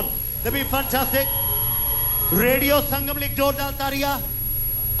boys? Come on, they'll be fantastic. Radio Sangam League Dordal Taria,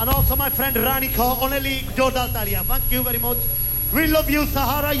 and also my friend Rani Ko, only Dordal Taria. Thank you very much. We love you,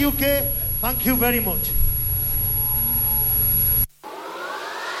 Sahara UK. Thank you very much.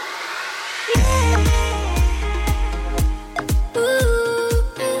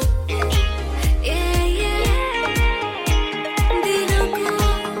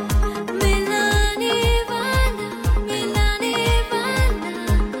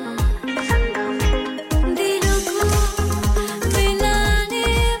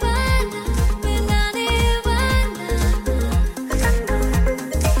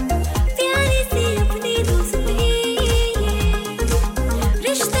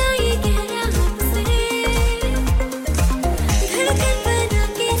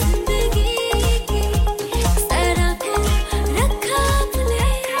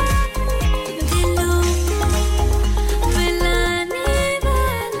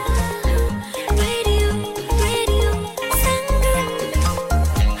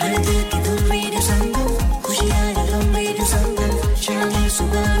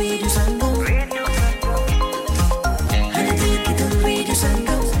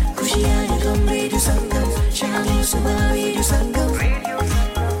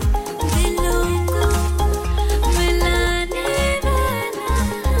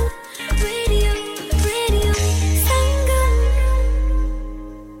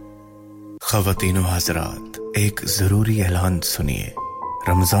 ख़वातीनो हज़रात एक ज़रूरी ऐलान सुनिए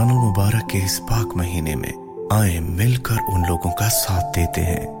रमज़ानुल मुबारक के इस पाक महीने में आए मिलकर उन लोगों का साथ देते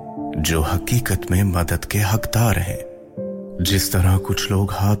हैं जो हकीकत में मदद के हकदार हैं जिस तरह कुछ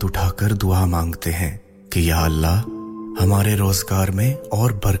लोग हाथ उठाकर दुआ मांगते हैं कि या अल्लाह हमारे रोज़गार में और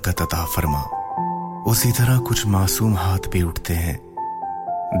बरकत अता फरमा उसी तरह कुछ मासूम हाथ भी उठते हैं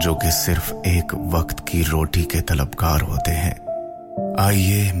जो कि सिर्फ एक वक्त की रोटी के तलबगार होते हैं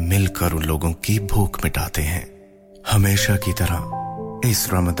आइए मिलकर उन लोगों की भूख मिटाते हैं हमेशा की तरह इस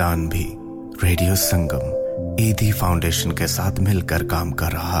रमजान भी रेडियो संगम ईदी फाउंडेशन के साथ मिलकर काम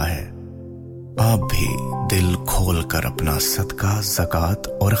कर रहा है आप भी दिल खोलकर अपना सदका ज़कात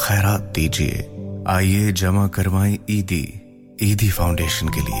और खैरात दीजिए आइए जमा करवाएं ईदी फाउंडेशन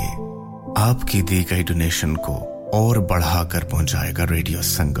के लिए आपकी दी गई डोनेशन को और बढ़ाकर पहुंचाएगा रेडियो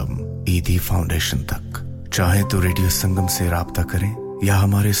संगम ईदी फाउंडेशन तक चाहे तो रेडियो संगम से राब्ता करें या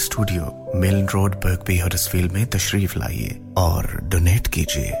हमारे studio Milan Road Birkby Huddersfield में तशरीफ लाइए और डोनेट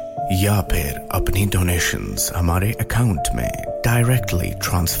कीजिए या फिर अपनी डोनेशंस हमारे अकाउंट में डायरेक्टली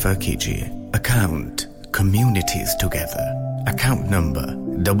ट्रांसफर कीजिए account communities together account number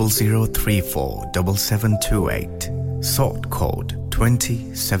 00347728 sort code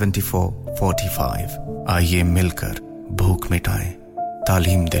 207445 आइए मिलकर भूख मिटाएं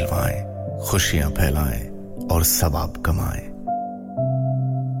तालीम दिलवाएं खुशियां फैलाएं और सवाब कमाएं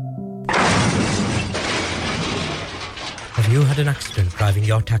Have you had an accident driving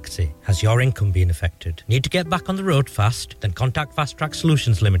your taxi? Has your income been affected? Need to get back on the road fast? Then contact Fast Track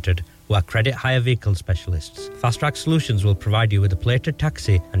Solutions Limited, who are credit hire vehicle specialists. Fast Track Solutions will provide you with a plated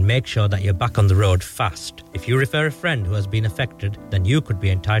taxi and make sure that you're back on the road fast. If you refer a friend who has been affected, then you could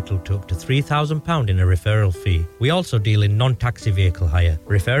be entitled to up to £3,000 in a referral fee. We also deal in non-taxi vehicle hire.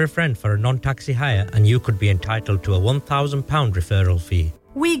 Refer a friend for a non-taxi hire and you could be entitled to a £1,000 referral fee.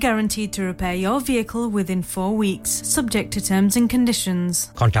 We guarantee to repair your vehicle within 4 weeks, subject to terms and conditions.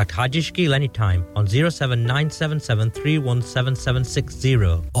 Contact Haji Shkil anytime on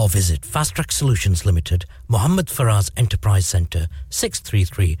 07977317760 or visit Fast Track Solutions Limited, Mohammed Faraz Enterprise Centre,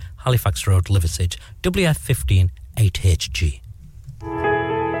 633 Halifax Road, Liversedge, WF15 8HG.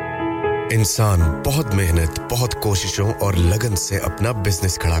 इंसान बहुत मेहनत, बहुत कोशिशों और लगन से अपना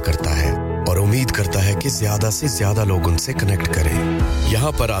business खड़ा करता है और उम्मीद करता है कि ज्यादा से ज्यादा लोग उनसे कनेक्ट करें।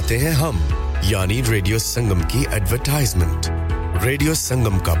 यहाँ पर आते हैं हम, यानी रेडियो संगम की एडवर्टाइजमेंट। रेडियो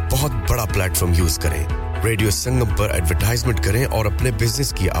संगम का बहुत बड़ा प्लेटफॉर्म यूज करें। रेडियो संगम पर एडवर्टाइजमेंट करें और अपने बिजनेस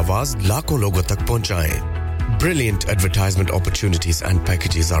की आवाज लाखों लोगों तक पहुंचाएं। Brilliant advertisement opportunities and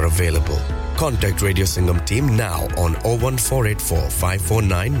packages are available. Contact Radio Sangam team now on 01484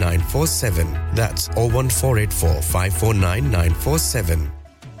 549 947. That's 01484 549 947.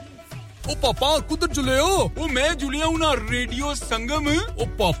 ओ पापा कुछ चले हो ओ मैं जुलिया हूं ना रेडियो संगम ओ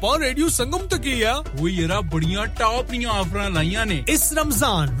पापा रेडियो संगम तक ही है वो येरा बढ़िया टॉप नी ऑफर लाईया ने इस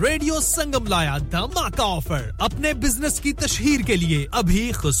रमजान रेडियो संगम लाया धमाका ऑफर अपने बिजनेस की तशहीर के लिए अभी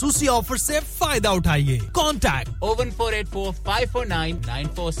खुसूसी ऑफर से फायदा उठाइए कांटेक्ट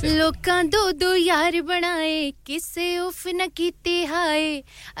 01484549947 लोकां दो दो यार बनाए किसे उफ न कीते हाय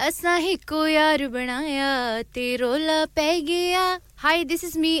असा ही को यार बनाया ते रोला पै गया Hi, this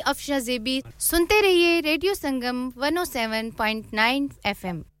is me, Afsha Zebi. सुनते रहिए रेडियो संगम 107.9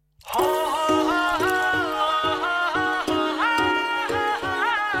 FM.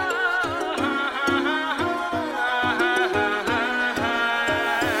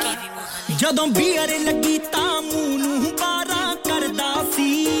 ਜਦੋਂ ਬੀਅਰ ਲੱਗੀ ਤਾਂ ਮੂੰਹ ਨੂੰ ਬਾਰਾ ਕਰਦਾ ਸੀ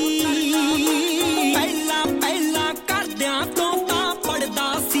ਪਹਿਲਾਂ ਪਹਿਲਾਂ ਕਰਦਿਆਂ ਤੋਂ ਤਾਂ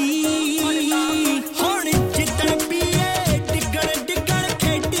ਪੜਦਾ ਸੀ ਹੁਣ ਜਿੱਦਣ ਪੀਏ ਡਿੱਗਣ ਡਿੱਗਣ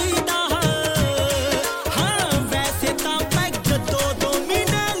ਖੇਡੀਦਾ ਹਾਂ ਵੈਸੇ ਤਾਂ ਪੈਗ ਦੋ ਦੋ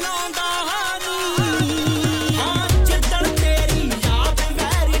ਮਹੀਨੇ ਲਾਉਂਦਾ ਨਹੀਂ ਹਾਂ ਜਿੱਦਣ ਤੇਰੀ ਯਾਦ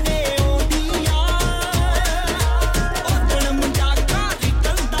ਵੈਰੀ ਨੇ ਆਉਂਦੀ ਆ ਉਦਣ ਮੁੰਡਾ ਘਰ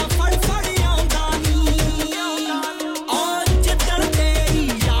ਕੰਦਾ ਫੜ ਫੜ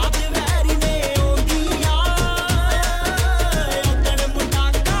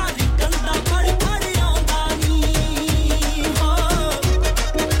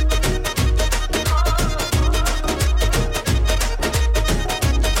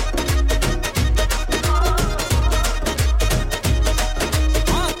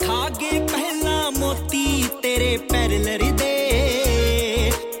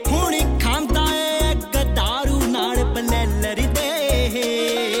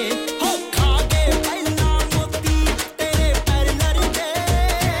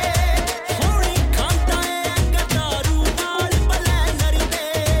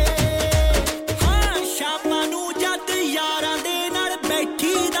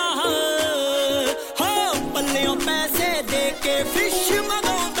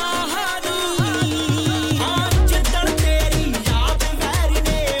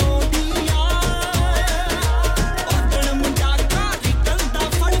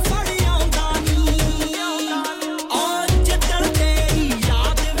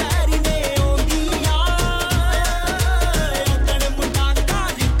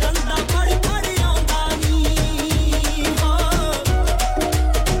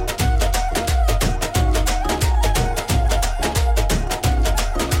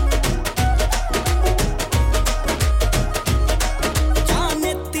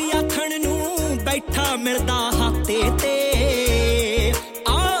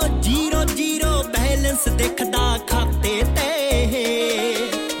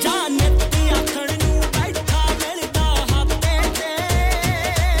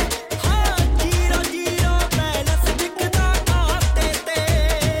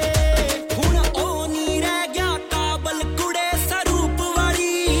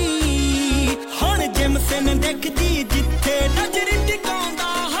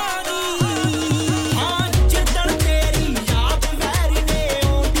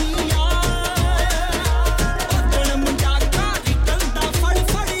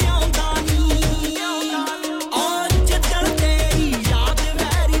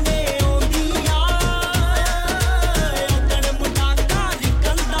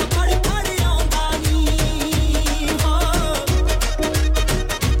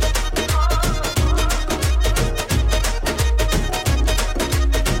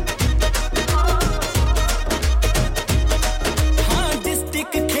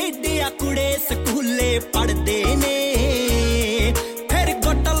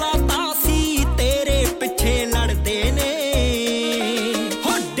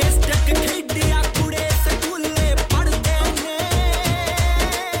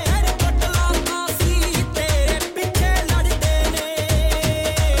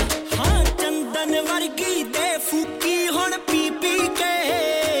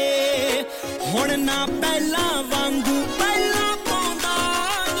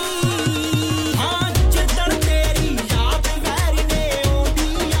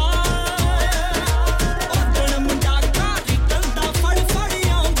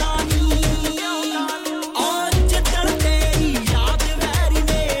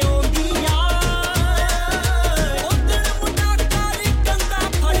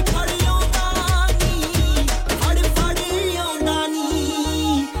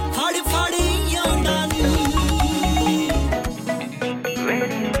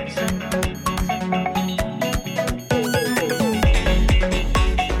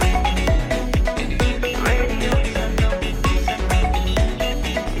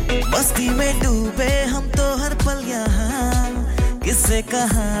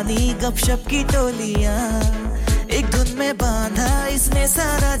कहानी गपशप की टोलियां एक धुन में बांधा इसने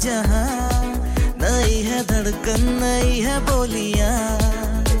सारा जहां नई है धड़कन नई है बोलियां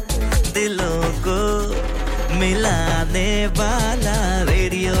दिलों को मिलाने वाला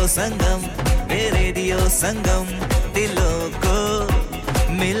रेडियो संगम दिलों को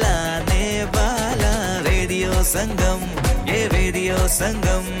मिलाने वाला रेडियो संगम ये रेडियो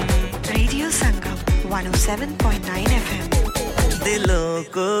संगम 107.9 FM दिलों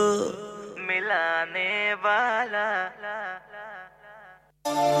को मिलाने वाला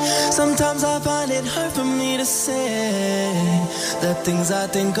Sometimes I find it hard for me to say the things I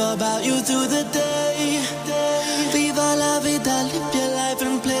think about you through the day. Viva la vida, live your life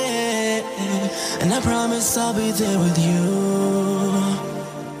and play. And I promise I'll be there with you.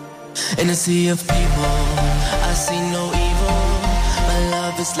 In a sea of people, I see no evil. My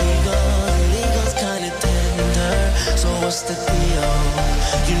love is legal, legal's kinda tender. So what's the deal?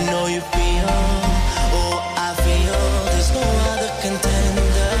 You know you feel, oh I feel. There's no other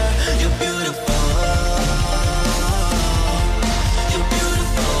contender. You're beautiful. You're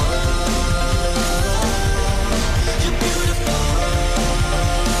beautiful. You're beautiful.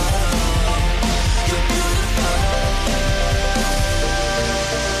 You're beautiful.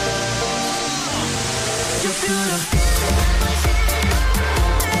 You're beautiful.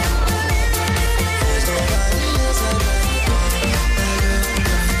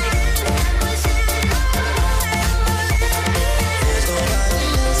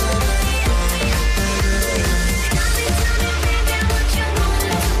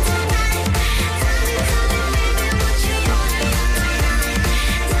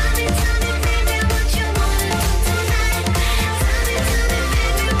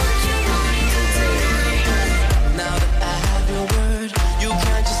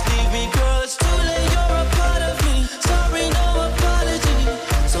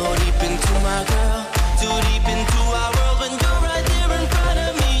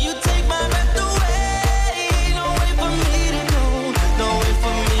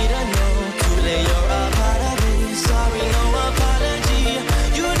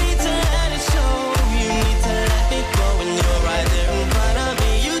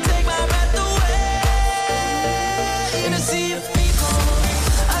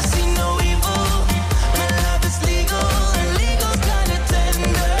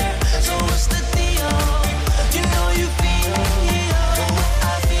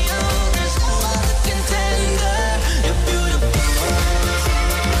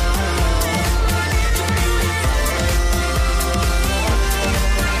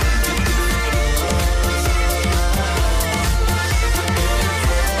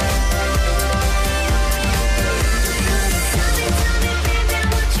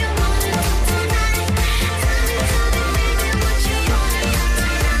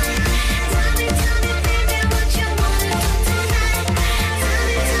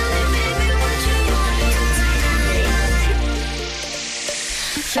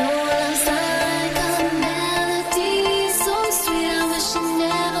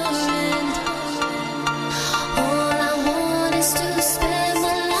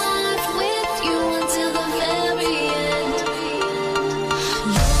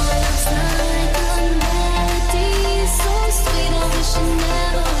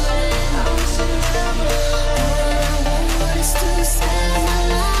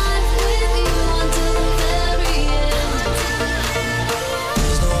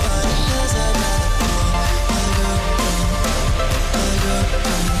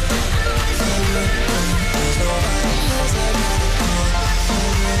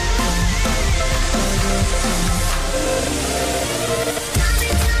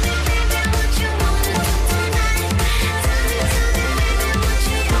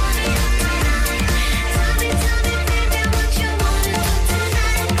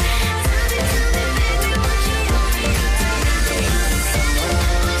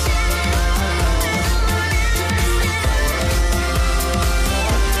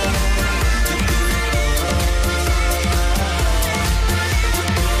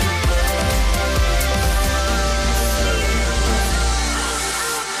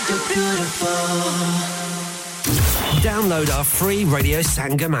 Download our free Radio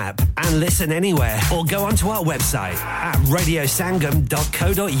Sangam app and listen anywhere or go onto our website at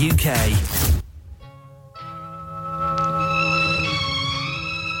radiosangam.co.uk.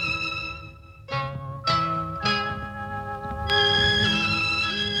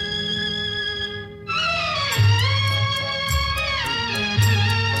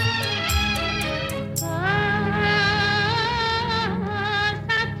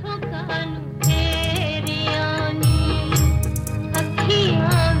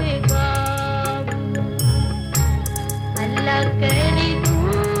 अल्लाह करे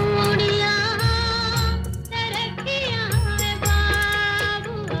दुनिया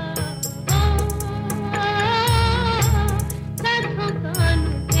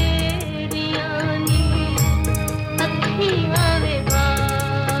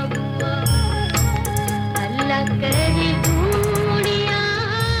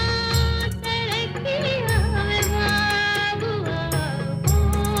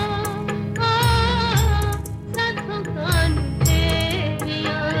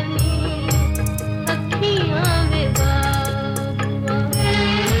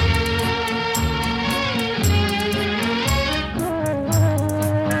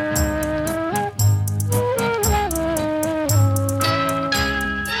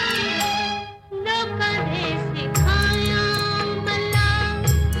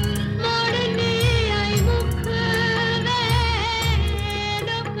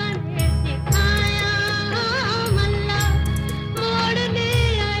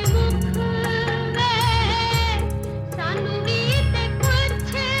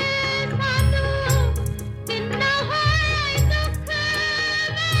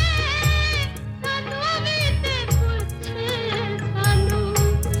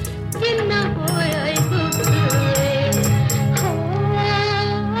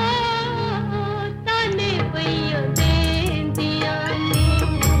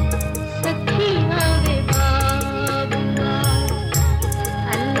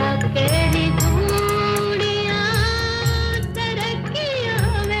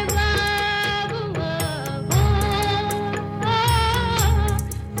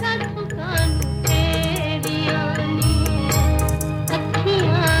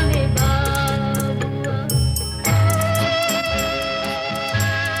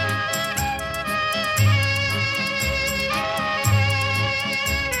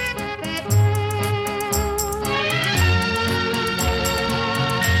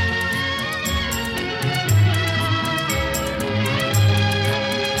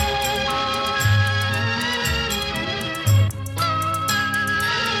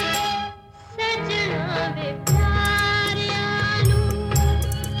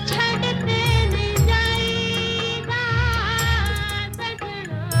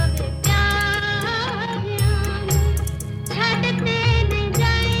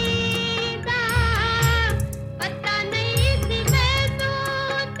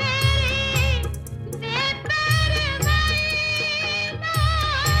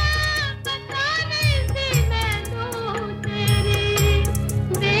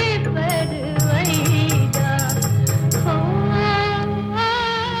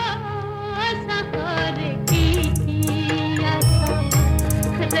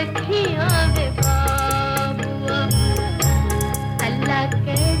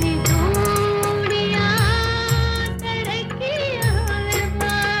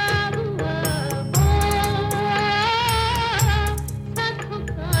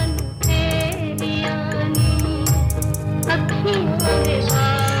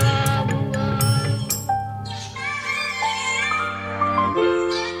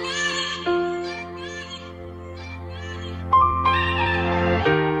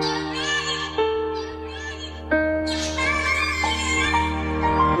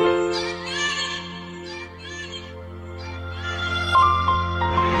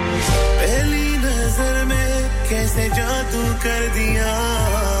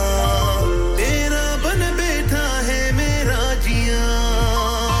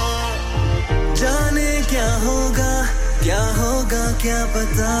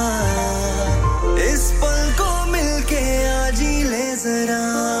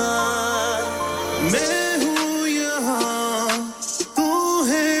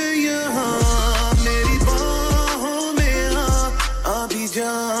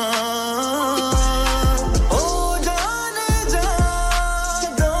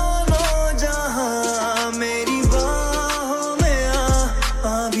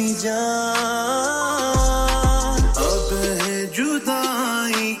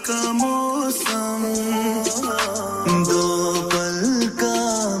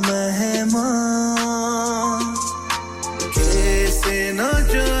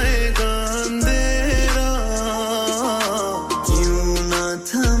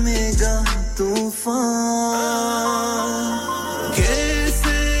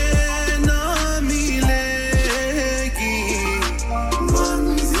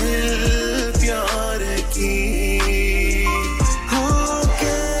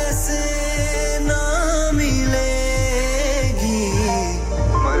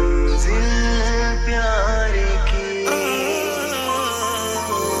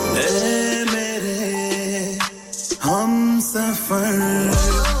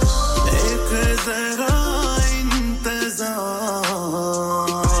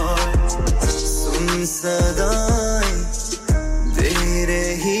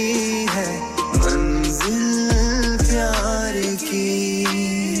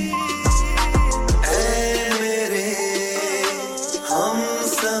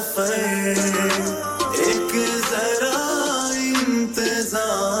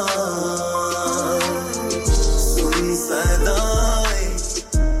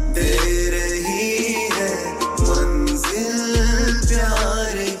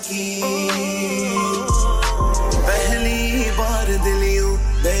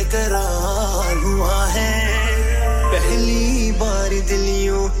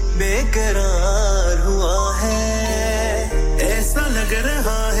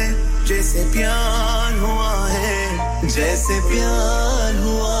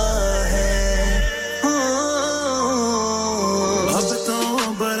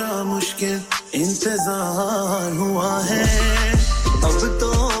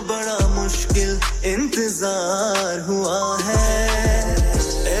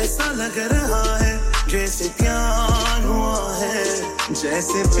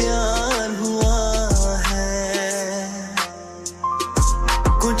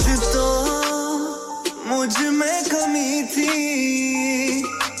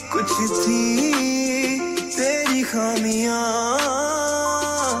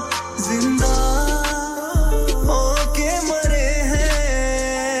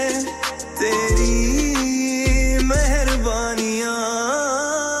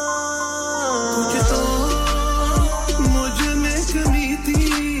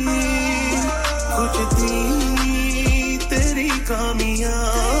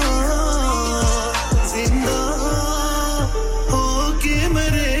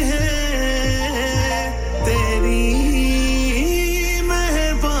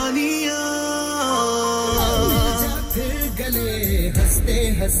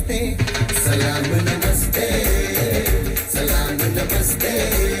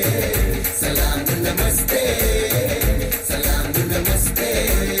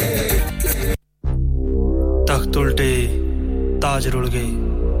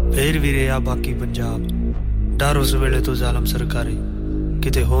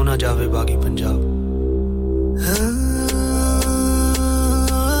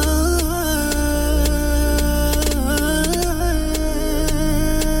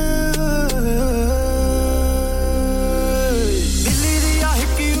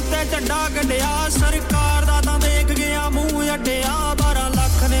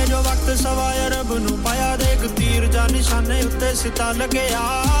ਸਵਾ ਅਰਬ ਨੂੰ ਪਾਇਆ ਦੇਖ ਤੀਰ ਜਾਂ ਨਿਸ਼ਾਨੇ ਉੱਤੇ ਉੱਤੇ ਸਿੱਧਾ ਲੱਗਿਆ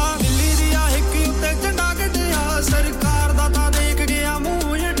ਦਿੱਲੀ ਦੀਆਂ ਹਿੱਕ ਉੱਤੇ ਝੰਡਾ ਗੱਡਿਆ ਸਰਕਾਰ ਦਾ ਤਾਂ ਦੇਖ ਗਿਆ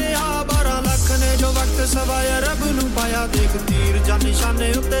ਮੂੰਹ ਜੜਿਆ 12 ਲੱਖ ਨੇ ਜੋ ਵਕਤ ਸਵਾਇਆ ਰੱਬ ਨੂੰ ਪਾਇਆ ਦੇਖ ਤੀਰ ਜਾਂ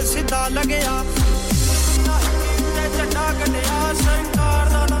ਨਿਸ਼ਾਨੇ ਉੱਤੇ ਸਿੱਧਾ ਲੱਗਿਆ ਤੇ ਝੰਡਾ ਗੱਡਿਆ ਸਰਕਾਰ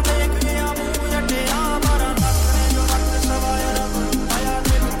ਦਾ ਤਾਂ ਦੇਖ ਗਿਆ ਮੂੰਹ ਜੜਿਆ 12 ਲੱਖ ਨੇ ਜੋ ਵਕਤ ਸਵਾਇਆ ਰੱਬ ਨੂੰ ਪਾਇਆ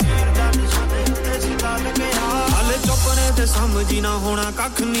ਦੇਖ ਤੀਰ ਜਾਂ ਨਿਸ਼ਾਨੇ ਉੱਤੇ ਸਿੱਧਾ ਲੱਗਿਆ ਹਾਲੇ ਚੁੱਪ ਨੇ ਤੇ ਸਮਝੀ ਨਾ ਹੋਣਾ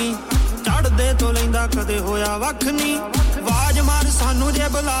ਕੱਖ ਨਹੀਂ ਚੜਦੇ ਤੋਂ ਲੈਂਦਾ ਕਦੇ ਹੋਇਆ ਵੱਖ ਨਹੀਂ ਆਵਾਜ਼ ਮਾਰ ਸਾਨੂੰ ਜੇ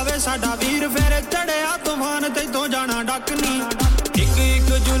ਬੁਲਾਵੇ ਸਾਡਾ ਵੀਰ ਫੇਰ ਚੜਿਆ ਤੂਫਾਨ ਤੈਥੋਂ ਜਾਣਾ ਡੱਕ ਨਹੀਂ ਇੱਕ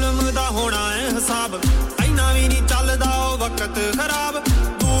ਇੱਕ ਜ਼ੁਲਮ ਦਾ ਹੋਣਾ ਏ ਹਿਸਾਬ ਐਨਾ ਵੀ ਨਹੀਂ ਚੱਲਦਾ ਉਹ ਵਕਤ ਖਰਾਬ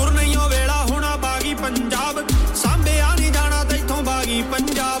ਦੂਰ ਨਹੀਂ ਉਹ ਵੇਲਾ ਹੋਣਾ ਬਾਗੀ ਪੰਜਾਬ ਸਾਂਭਿਆ ਨਹੀਂ ਜਾਣਾ ਤੈਥੋਂ ਬਾਗੀ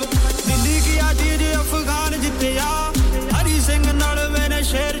ਪੰਜਾਬ ਦਿੱਲੀ ਗਿਆ ਜੀਜ ਅਫਗਾਨ ਜਿੱਤਿਆ ਹਰੀ ਸਿੰਘ ਨਲਵੇ ਨੇ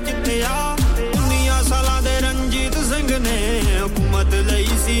ਸ਼ੇਰ ਜਿੱਤਿਆ 19 ਸਾਲਾਂ ਦੇ ਰਣਜੀਤ ਸਿੰਘ ਨੇ ਹਕੂਮਤ ਲਈ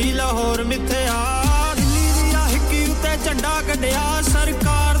ਸੀ ਲਾਹੌਰ ਮਿੱਥਿਆ ਦਿੱਲੀ ਦੀਆਂ ਹਿੱਕੀ ਉੱਤੇ ਝੰਡਾ ਗੱਡਿਆ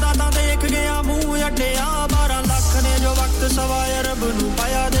ਸਰਕਾਰ ਦਾ ਤਾਂ ਦੇਖ ਗਿਆ ਮੂੰਹ ਅੱਡਿਆ 12 ਲੱਖ ਨੇ ਜੋ ਵਕਤ ਸਵਾਇਆ ਰੱਬ ਨੂੰ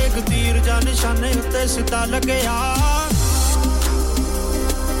ਪਾਇਆ ਦੇਖ ਤੀਰ ਜਾਂ ਨਿਸ਼ਾਨੇ ਉੱਤੇ ਸਿੱਧਾ ਲੱਗਿਆ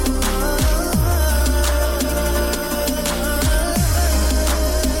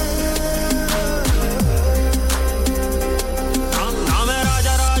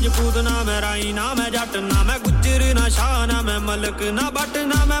ਨਾ ਮੈਂ ਰਾਈ ਨਾ ਮੈਂ ਜੱਟ ਨਾ ਮੈਂ ਗੁੱਜਰ ਨਾ ਸ਼ਾਹ ਨਾ ਮੈਂ ਮਲਕ ਨਾ ਬੱਟ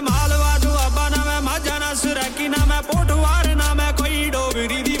ਨਾ ਮੈਂ ਮਾਲਵਾ ਦੁਆਬਾ ਨਾ ਮੈਂ ਮਾਝਾ ਨਾ ਸਰੈਕੀ ਨਾ ਮੈਂ ਪੋਠਵਾਰ ਨਾ ਮੈਂ ਕੋਈ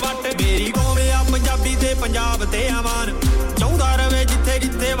ਡੋਗਰੀ ਦੀ ਵੱਟ ਮੇਰੀ ਕੌਮ ਆ ਪੰਜਾਬੀ ਤੇ ਪੰਜਾਬ ਤੇ ਆਵਾਨ ਚਾਹੁੰਦਾ ਰਵੇ ਜਿੱਥੇ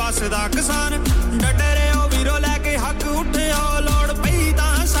ਜਿੱਥੇ ਵਸਦਾ ਕਿਸਾਨ ਡਟੇ ਰਹੋ ਵੀਰੋ ਲੈ ਕੇ ਹੱਕ ਉੱਠਿਓ ਲੋੜ ਪਈ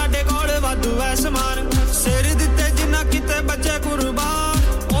ਤਾਂ ਸਾਡੇ ਕੋਲ ਵਾਧੂ ਐ ਸਮਾਨ ਸਿਰ ਦਿੱਤੇ ਜਿੰਨਾ ਕਿਤੇ ਬੱਚੇ ਕੁਰਬਾਨ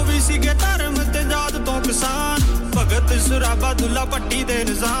ਉਹ ਵੀ ਸੀਗੇ ਧਰਮ ਤੇ ਜਾਤ ਤੋਂ ਕਿਸਾਨ ਭਗਤ ਸੁਰਾਬਾ ਦੁੱਲਾ ਪੱਟੀ ਦੇ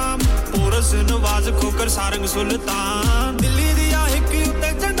ਨਿਜ਼ਾਮ ਪੋਰਸ ਨਵਾਜ਼ ਖੋਕਰ ਸਾਰੰਗ ਸੁਲਤਾਨ ਦਿੱਲੀ ਦੀਆਂ ਹਿੱਕ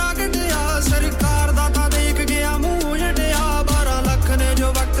ਉੱਤੇ ਝੰਡਾ ਗੱਡਿਆ ਸਰਕਾਰ ਦਾ ਤਾਂ ਦੇਖ ਗਿਆ ਮੂੰਹ ਜੜਿਆ 12 ਲੱਖ ਨੇ ਜੋ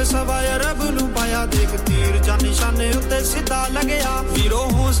ਵਕਤ ਸਵਾਇਆ ਰੱਬ ਨੂੰ ਪਾਇਆ ਦੇਖ ਤੀਰ ਜਾਂ ਨਿਸ਼ਾਨੇ ਉੱਤੇ ਸਿੱਧਾ ਲੱਗਿਆ ਵੀਰੋ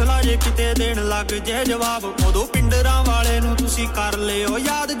ਹੌਸਲਾ ਜੇ ਕਿਤੇ ਦੇਣ ਲੱਗ ਜੇ ਜਵਾਬ ਉਦੋਂ ਪਿੰਡਰਾਂ ਵਾਲੇ ਨੂੰ ਤੁਸੀਂ ਕਰ ਲਿਓ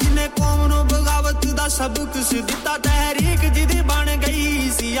ਯਾਦ ਜਿਨੇ ਕੌਮ ਨੂੰ ਬਗਾਵਤ ਦਾ ਸਬਕ ਦਿੱਤਾ ਤਹਿਰੀਕ ਜਿਹਦੀ ਬਣ ਗਈ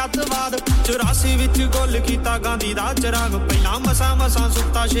ਸੀ ਅੱਤਵਾਦ 84 ਵਿੱਚ ਗੁੱਲ ਕੀਤਾ ਗਾਂਧੀ ਦਾ ਚਿਰਾਗ ਪਹਿਲਾਂ ਮਸਾਂ ਮਸਾਂ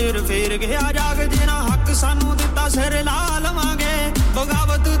ਸੁੱਤਾ ਸ਼ੇਰ ਫੇਰ ਗਿਆ ਜਾਗ ਜਿਹਨਾਂ ਹੱਕ ਸਾਨੂੰ ਦਿੱਤਾ ਸਿਰ ਲਾ ਲਵਾਂਗੇ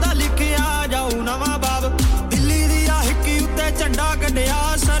ਬਗਾਵਤ ਦਾ ਲਿਖਿਆ ਜਾਊ ਨਵਾਂ ਬਾਬ ਦਿੱਲੀ ਦੀਆਂ ਹਿੱਕੀ ਉੱਤੇ ਝੰਡਾ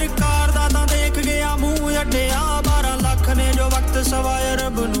ਗੱਡਿਆ ਸਰਕਾਰ ਦਾ ਤਾਂ ਦੇਖ ਗਿਆ ਮੂੰਹ ਅੱਡਿਆ 12 ਲੱਖ ਨੇ ਜੋ ਵਕਤ ਸਵਾਇਆ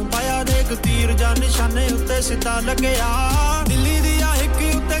ਰੱਬ ਨੂੰ ਪਾਇਆ ਦੇਖ ਤੀਰ ਜਾਂ ਨਿਸ਼ਾਨੇ ਉੱਤੇ ਸਿੱਧਾ ਲੱਗਿਆ ਦਿੱਲੀ ਦੀਆਂ ਹਿੱਕੀ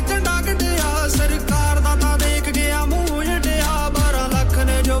ਉੱਤੇ ਝੰਡਾ ਗੱਡਿਆ ਸਰਕਾਰ ਦਾ ਤਾਂ ਦੇਖ ਗਿਆ ਮੂੰਹ ਅੱਡਿਆ 12 ਲੱਖ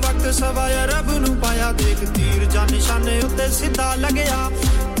ਨੇ ਜੋ ਵਕਤ ਸਵਾਇਆ ਰੱਬ ਨੂੰ ਪਾਇਆ ਦੇਖ ਤੀਰ ਜਾਂ ਨਿਸ਼ਾਨੇ ਉੱਤੇ ਸਿੱਧਾ ਲੱਗਿਆ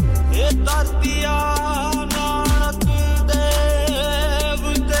ਇਹ ਧਰਤੀਆ ਨਾਨਕ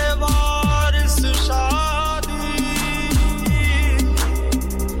ਦੇਵ ਦੇ ਵਾਰਿਸ ਸ਼ਾਦੀ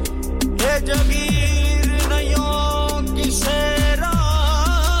ਇਹ ਜਗੀਰ ਨਯੋ ਕਿਸੇ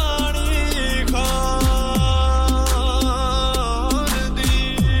ਰਾਣੀ ਖਾਨ ਦੀ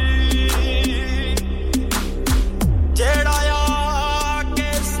ਜਿਹੜਾ ਆ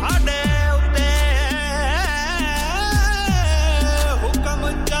ਕੇ ਸਾਡੇ ਉੱਤੇ ਹੁਕਮ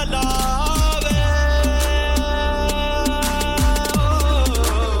ਚਲਾਵੇ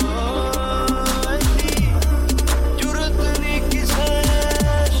ਜੁਰਤ ਨਹੀਂ ਕਿਸੇ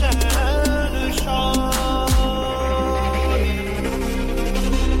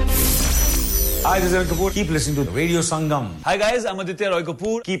Hi, this is Aaron Kapoor. Keep listening to Radio Sangam. Hi guys, I'm Aditya Roy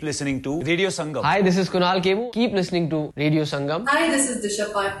Kapoor. Keep listening to Radio Sangam. Hi, this is Kunal Kebu. Keep listening to Radio Sangam. Hi, this is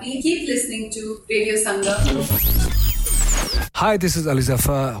Disha Patni. Keep listening to Radio Sangam. Hi, this is Ali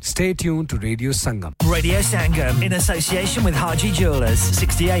Zafar. Stay tuned to Radio Sangam. Radio Sangam in association with Haji Jewellers,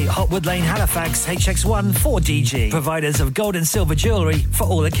 68 Hotwood Lane, Halifax, HX1 4DG. Providers of gold and silver jewellery for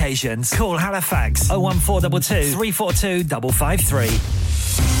all occasions. Call Halifax 01422 342 553.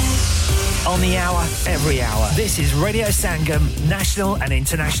 On the hour, every hour. This is Radio Sangam, national and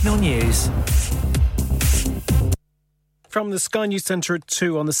international news. From the Sky News Centre at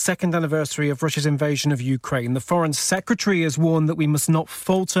 2 on the second anniversary of Russia's invasion of Ukraine, the Foreign Secretary has warned that we must not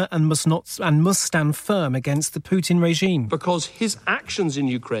falter and must stand firm against the Putin regime. Because his actions in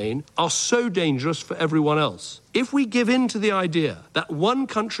Ukraine are so dangerous for everyone else. If we give in to the idea that one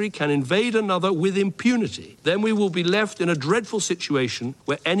country can invade another with impunity, then we will be left in a dreadful situation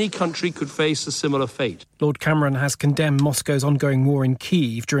where any country could face a similar fate. Lord Cameron has condemned Moscow's ongoing war in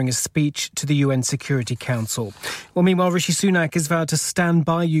Kyiv during a speech to the UN Security Council. Well, meanwhile, Rishi Sunak has vowed to stand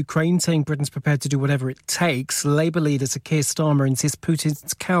by Ukraine, saying Britain's prepared to do whatever it takes. Labour leader Sir Keir Starmer insists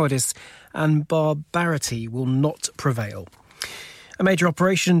Putin's cowardice and barbarity will not prevail. A major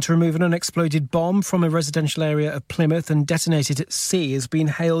operation to remove an unexploded bomb from a residential area of Plymouth and detonate it at sea has been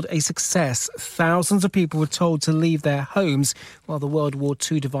hailed a success. Thousands of people were told to leave their homes while the World War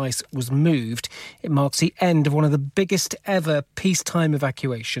II device was moved. It marks the end of one of the biggest ever peacetime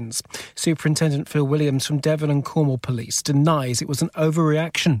evacuations. Superintendent Phil Williams from Devon and Cornwall Police denies it was an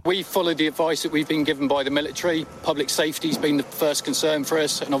overreaction. We followed the advice that we've been given by the military. Public safety's been the first concern for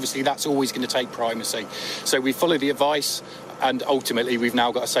us, and obviously that's always going to take primacy. So we followed the advice, and ultimately we've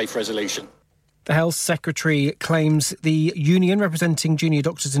now got a safe resolution. The Health Secretary claims the union representing junior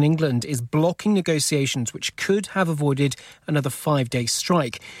doctors in England is blocking negotiations which could have avoided another 5-day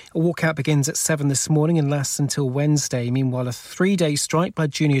strike. A walkout begins at 7 this morning and lasts until Wednesday. Meanwhile, a 3-day strike by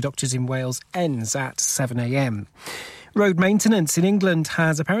junior doctors in Wales ends at 7 a.m. Road maintenance in England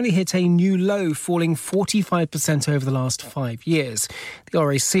has apparently hit a new low, falling 45% over the last 5 years. The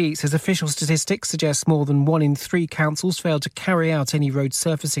RAC says official statistics suggest more than 1 in 3 councils failed to carry out any road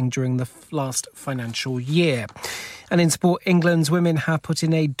surfacing during the last financial year. And in sport, England's women have put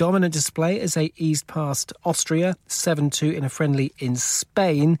in a dominant display as they eased past Austria 7-2 in a friendly in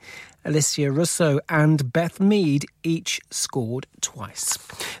Spain. Alicia Russo and Beth Mead each scored twice.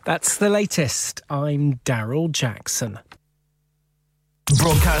 That's the latest. I'm Daryl Jackson.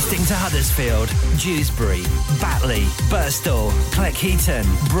 Broadcasting to Huddersfield, Dewsbury, Batley, Birstall, Cleckheaton,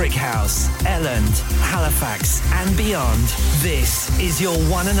 Brickhouse, Elland, Halifax and beyond. This is your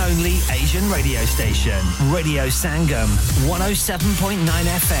one and only Asian radio station. Radio Sangam, 107.9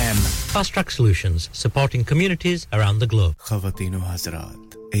 FM. Fast Track Solutions, supporting communities around the globe. ख़वातीन व हज़रात,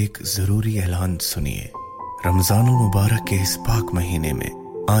 एक ज़रूरी ऐलान सुनिए। रमज़ानुल मुबारक के इस पाक महीने में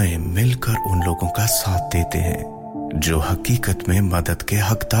आए मिलकर उन लोगों का साथ देते हैं जो हकीकत में मदद के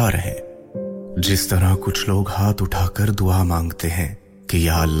हकदार हैं। जिस तरह कुछ लोग हाथ उठाकर दुआ मांगते हैं कि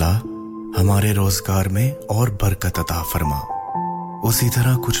या अल्लाह हमारे रोजगार में और बरकत अता फरमा, उसी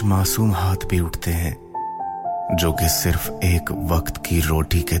तरह कुछ मासूम हाथ भी उठते हैं जो कि सिर्फ एक वक्त की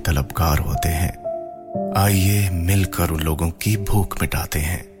रोटी के तलबगार होते हैं। आइए मिलकर उन लोगों की भूख मिटाते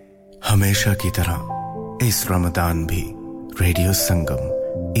हैं। हमेशा की तरह इस रमजान भी रेडियो संगम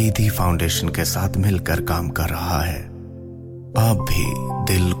ईदी फाउंडेशन के साथ मिलकर काम कर रहा है। आप भी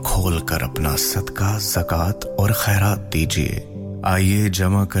दिल खोलकर अपना सदका, ज़कात और खैरात दीजिए। आइए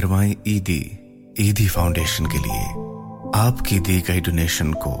जमा करवाएं ईदी फाउंडेशन के लिए। आपकी दी गई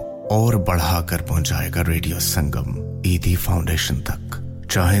डोनेशन को और बढ़ाकर पहुंचाएगा रेडियो संगम ईदी फाउंडेशन तक।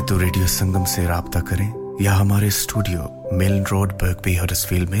 चाहे तो रेडियो संगम से राब्ता करें या हमारे studio Milan Road Birkby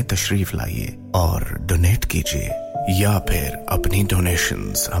Huddersfield में तशरीफ लाइए और डोनेट कीजिए, या फिर अपनी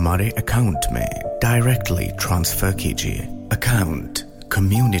डोनेशंस हमारे अकाउंट में डायरेक्टली ट्रांसफर कीजिए। Account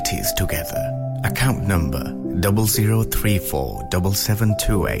communities together, account number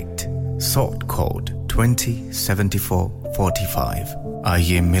 00347728, sort code 207445।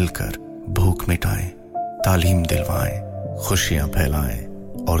 आइए मिलकर भूख मिटाएं, तालीम दिलवाएं, खुशियां फैलाएं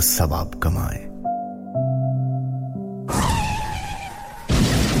और सवाब कमाएं।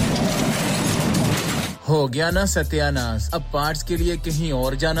 हो गया ना सत्यानाश, अब पार्ट्स के लिए कहीं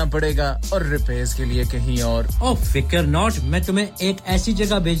और जाना पड़ेगा और रिपेयर्स के लिए कहीं और। ओ फिकर नॉट, मैं तुम्हें एक ऐसी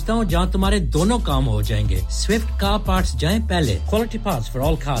जगह भेजता हूं जहां तुम्हारे दोनों काम हो जाएंगे। स्विफ्ट कार पार्ट्स जाएं पहले। Quality parts for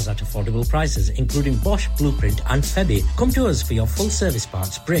all cars at affordable prices, including Bosch, Blueprint and Febby. Come to us for your full service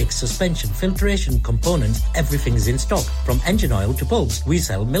parts, brakes, suspension, filtration, components, everything is in stock. From engine oil to bulbs, we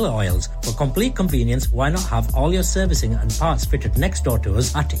sell Miller oils. For complete convenience, why not have all your servicing and parts fitted next door to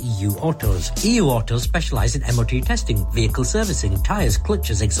us at EU Autos. EU Autos specialise in MOT testing, vehicle servicing, tyres,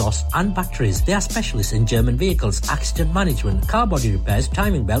 clutches, exhaust and batteries. They are specialists in German vehicles, accident management, car body repairs,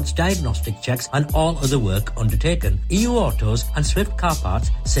 timing belts, diagnostic checks and all other work undertaken. EU Autos and Swift Car Parts,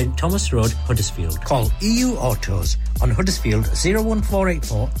 St Thomas Road, Huddersfield. Call EU Autos on Huddersfield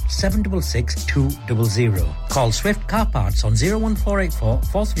 01484 766 200. Call Swift Car Parts on 01484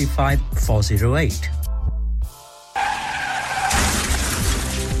 435 408.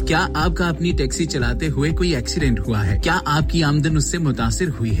 क्या आपका अपनी taxi चलाते हुए कोई accident हुआ है? क्या आपकी आमदन उससे मुतासिर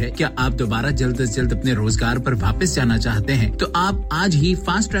हुई है? क्या आप दोबारा जल्द से जल्द अपने रोजगार पर वापस जाना चाहते हैं? तो आप आज ही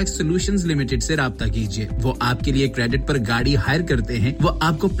फास्ट ट्रैक सॉल्यूशंस लिमिटेड से राब्ता कीजिए। वो आपके लिए क्रेडिट पर गाड़ी हायर करते हैं। वो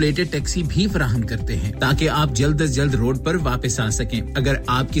आपको प्लेटेड टैक्सी भी फराहम करते हैं ताकि आप जल्द से जल्द रोड पर वापस आ सकें। अगर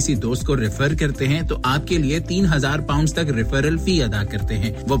आप किसी दोस्त को रेफर करते हैं तो आपके लिए 3000 पाउंड तक रेफरल फी अदा करते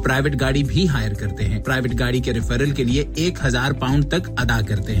हैं। वो प्राइवेट गाड़ी भी हायर करते हैं। प्राइवेट गाड़ी के रेफरल के लिए 1000 पाउंड तक अदा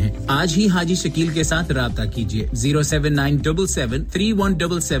करते हैं। हैं आज ही हाजी शकील के साथ राब्ता कीजिए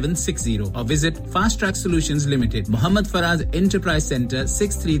 07977317760 और visit fast track solutions limited Mohammad Faraz enterprise centre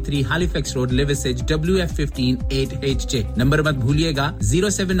 633 Halifax road Liversedge WF15 8HJ number मत भूलिएगा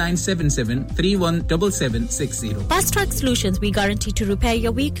 07977317760 Fast Track Solutions we guarantee to repair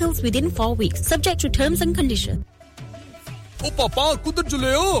your vehicles within 4 weeks subject to terms and conditions ओ पापा कुदर चले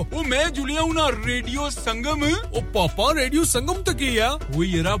हो ओ मैं जुलिया हूं ना रेडियो संगम ओ पापा रेडियो संगम तक ही है वो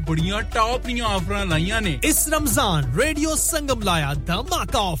येरा बढ़िया टॉप नी ऑफर लाईया ने इस रमजान रेडियो संगम लाया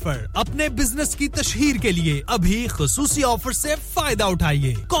धमाका ऑफर अपने बिजनेस की तशहीर के लिए अभी खुसूसी ऑफर से फायदा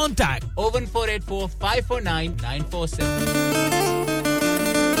उठाइए कॉन्टैक्ट 01484 549 947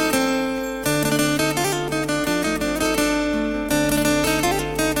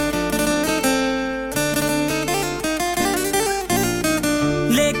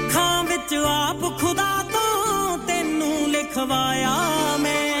 ਖਵਾਇਆ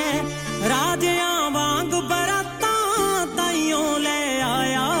ਮੈਂ ਰਾਜਿਆਂ ਵਾਂਗ ਬਰਾਤਾਂ ਤਾਈਓ ਲੈ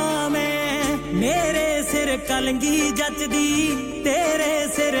ਆਇਆ ਮੈਂ ਮੇਰੇ ਸਿਰ ਕਲੰਗੀ ਜੱਚਦੀ ਤੇਰੇ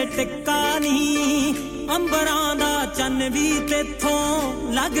ਸਿਰ ਟਿੱਕਾ ਨਹੀਂ ਅੰਬਰਾਂ ਦਾ ਚੰਨ ਵੀ ਤੇਥੋਂ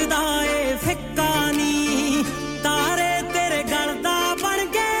ਲੱਗਦਾ ਏ ਫਿੱਕਾ ਨਹੀਂ ਤਾਰੇ ਤੇਰੇ ਗਲ ਦਾ ਬਣ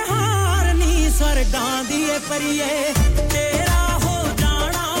ਗਏ ਹਾਰ ਨਹੀਂ ਸਵਰਗਾਂ ਦੀ ਏ ਪਰੀਏ ਤੇਰਾ ਹੋ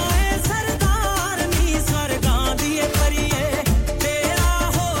ਜਾਣਾ ਏ ਸਰਦਾਰ ਨਹੀਂ ਸਵਰਗਾਂ ਦੀ ਏ ਪਰੀਏ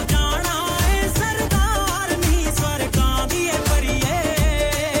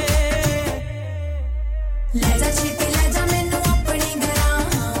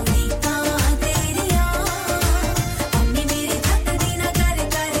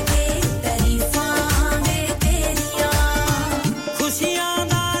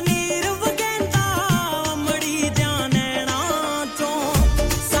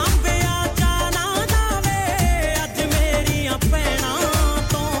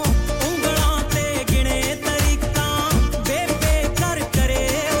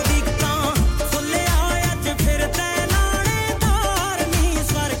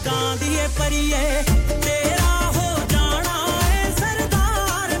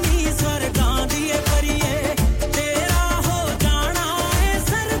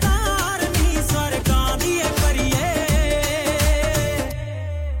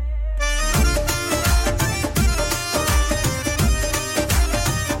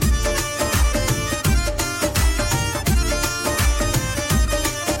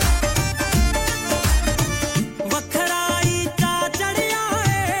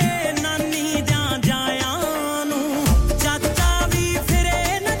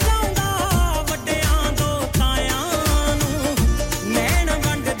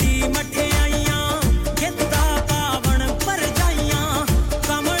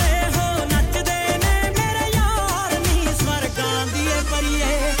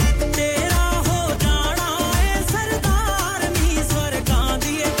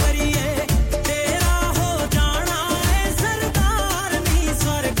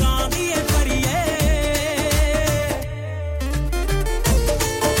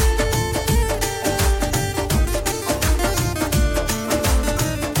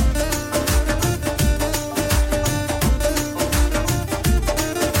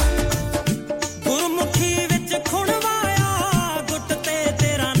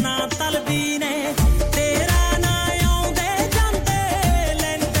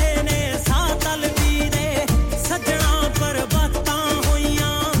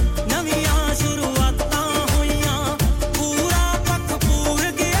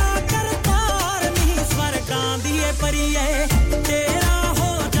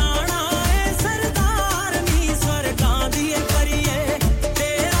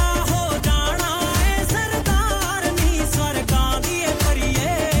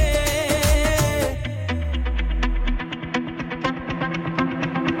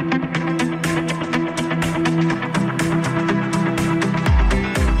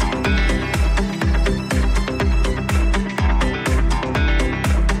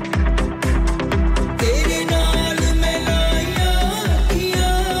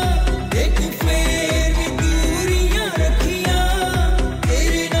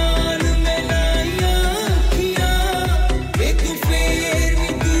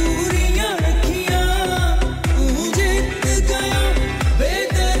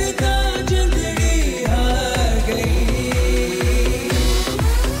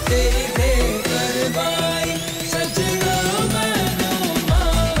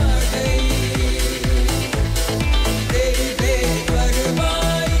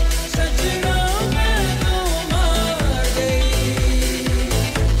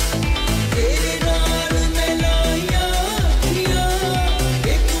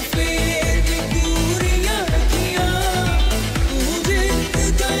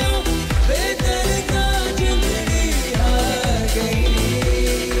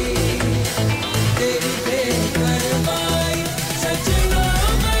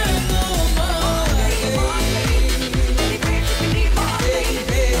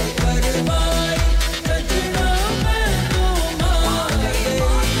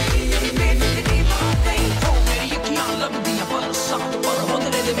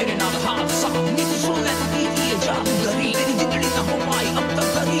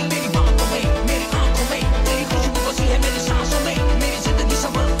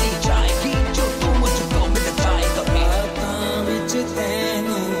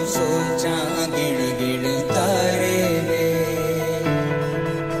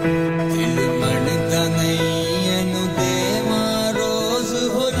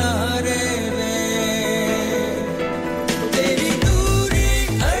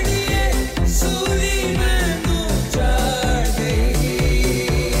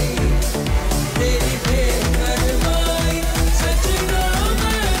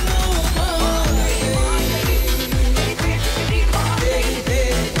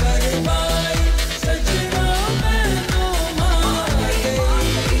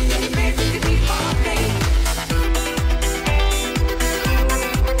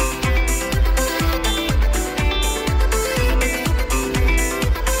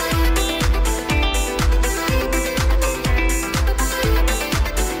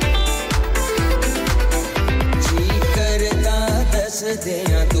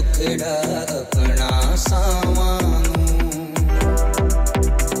दिया दुखड़ा अपना सावां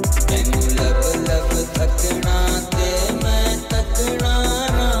तैनू लब लब तकना ते मैं तकना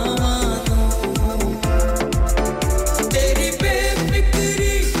रावां तेरी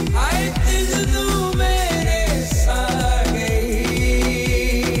बेफिक्री आए दिल नू मेरे सा गई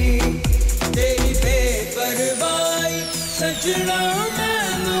तेरी बेपरवाही सजना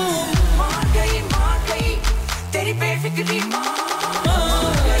मैनू मार गई तेरी बेफिक्री मार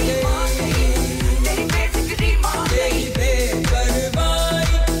गई तेरी बेफिक्री मार गई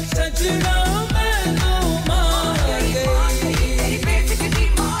बेपरवाही सजना मैनू मार गई तेरी बेफिक्री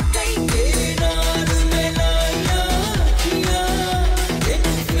मार गई तेरे नाल मिलाया अखियां एक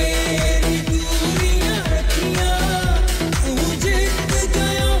फेरी दूरियां रखियां तू जित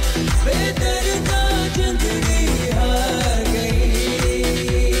गया बेदर्दा जिंदगी हार गई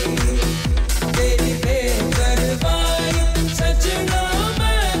तेरी बेपरवाही सजना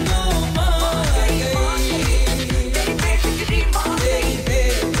मैनू मार गई तेरी बेफिक्री मार गई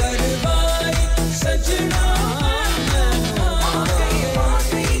बेपरवाही सजना मैनू मार गई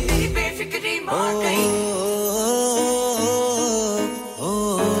तेरी बेफिक्री मार गई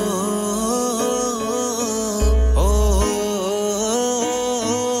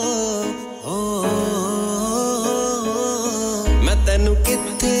मैं तैनू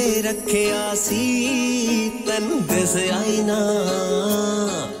किथे रखिया सी तैनू दिस आई ना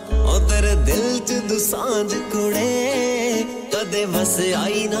ओ तेरे दिल च दुसांझ कुड़े कदे वस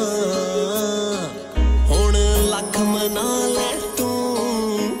आई ना हुण लख मना ले तू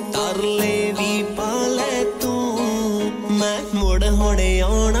तरले भी पा ले तू मैं मुड़ हुण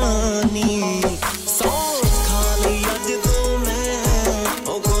आउणा नी सौ खा ली अज तो मैं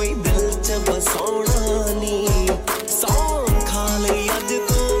ओ कोई दिल च बसाउणा नी सौ खा ली अज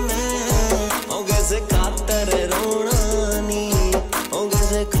तो मैं ओ किसे खातर रोना नी ओ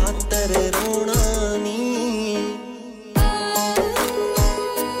किसे खातर रोना नी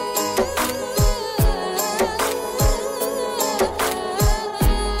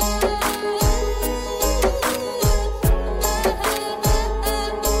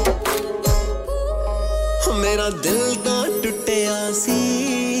मेरा दिल तो टुटिया सी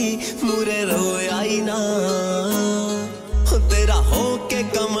मुरे रोया ही ना तेरा हो के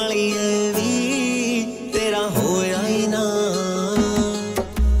कमलिए भी तेरा होया ही ना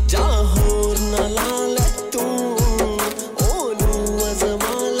जा होर ना ला ले तू ओनू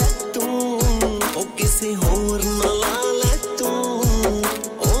अजमा ले तू ओ किसी होर ना ला ले तू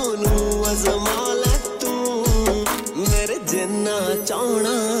ओनू अजमा ले तू मेरे जिन्ना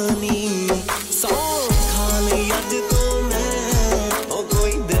चाहना नी सौ खा ली अज तो मैं ओ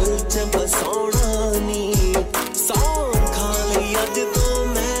कोई दिल च बसाउणा नी सौ खा ली अज तो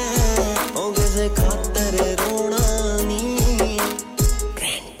मैं ओ किसे खातर रोना नी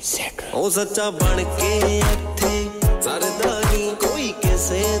ओ सच्चा बन के इत्थे सरदा नी कोई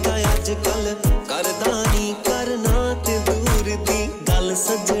किसे दा अजकल करदा नी करना ते दूर दी गल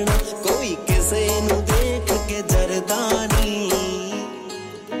सजना कोई किसे नू देख के जरदा नी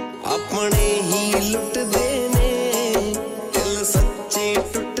अपने ही लुट देने दिल सच्चे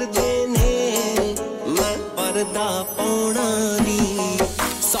टूट देने मैं पर्दा पाउणा नी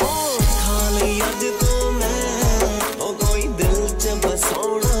सौ खा ली अज तो मैं ओ कोई दिल च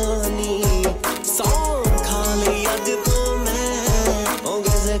बसाउणा नी सौ खा ली अज तो मैं ओ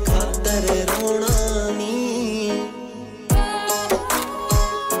किसे खातर रोना नी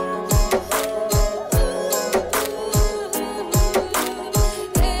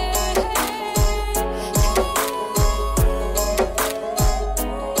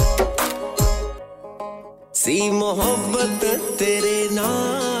सी मोहब्बत तेरे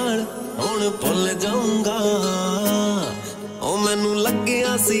नाल हुण भुल जाऊंगा ओ मैनू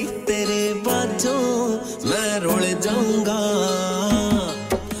लग्गिया सी तेरे बाजों मैं रुल जाऊंगा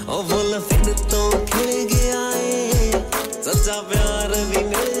ओ फुल फिर तो खिल गया है सच्चा प्यार भी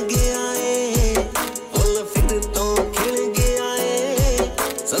मिल गया है फुल फिर तो खिल गया है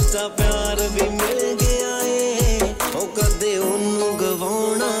सच्चा प्यार भी मिल गया है ओ कदे ओनू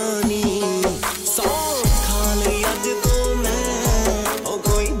गवाउणा नी सौ खा ली अज तो मैं ओ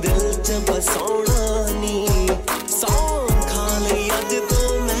कोई दिल च बसाउणा नी सौ खा ली अज तो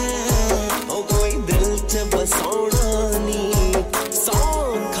मैं ओ कोई दिल च बसाउणा नी सौ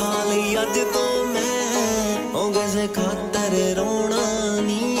खा ली अज तो मैं ओ किसे खातर रोना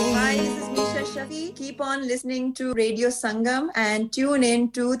नी Hi, this is Misha Shafi. Keep on listening to Radio Sangam and tune in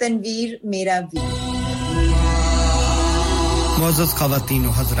to Tanveer Mera Veer. मुअज़्ज़ज़ ख़वातीन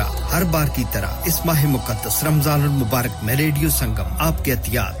व हज़रात हर बार की तरह इस माह मुक़द्दस रमज़ान मुबारक में रेडियो संगम आपके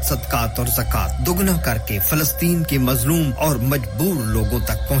अतियात सदक़ात और ज़कात दुगना करके फ़लस्तीन के मज़लूम और मजबूर लोगों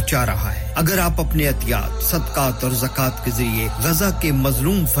तक पहुंचा रहा है अगर आप अपने अतियात सदक़ात और ज़कात के ज़रिए गज़ा के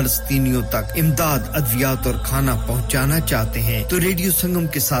मज़लूम फ़लस्तीनियों तक इमदाद अद्वियात और खाना पहुंचाना चाहते हैं तो रेडियो संगम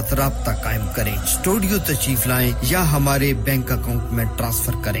के साथ राब्ता कायम करें स्टूडियो तशरीफ लाएं या हमारे बैंक अकाउंट में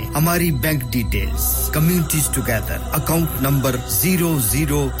ट्रांसफर करें हमारी bank details communities together account number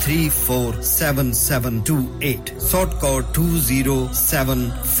 00347728 sort code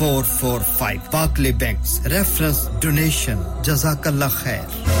 207445 Barclay banks reference donation जज़ाकल्लाह खैर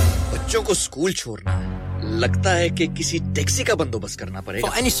बच्चों को स्कूल छोड़ना है लगता है कि किसी टैक्सी का बंदोबस्त करना पड़ेगा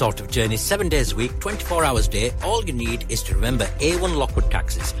For any sort of journey 7 days a week 24 hours a day all you need is to remember A1 Lockwood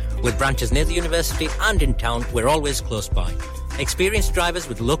Taxis with branches near the university and in town we're always close by experienced drivers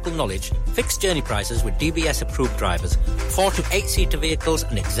with local knowledge fixed journey prices with DBS approved drivers 4 to 8 seater vehicles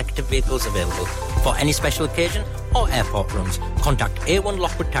and executive vehicles available for any special occasion or airport runs contact A1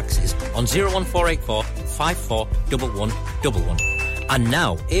 Lockwood Taxis on 01484 541111 And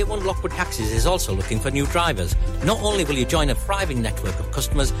now, A1 Lockwood Taxis is also looking for new drivers. Not only will you join a thriving network of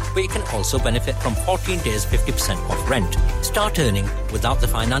customers, but you can also benefit from 14 days 50% off rent. Start earning without the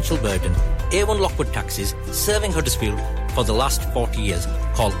financial burden. A1 Lockwood Taxis, serving Huddersfield for the last 40 years.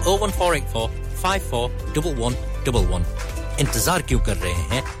 Call 01484 541111. इंतजार क्यों कर रहे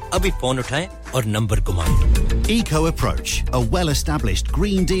हैं अभी phone उठाएं और number घुमाएं Eco Approach a well-established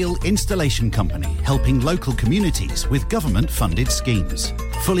Green Deal installation company helping local communities with government funded schemes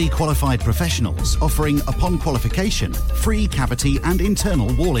fully qualified professionals offering upon qualification free cavity and internal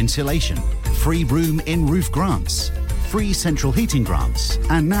wall insulation free room in roof grants free central heating grants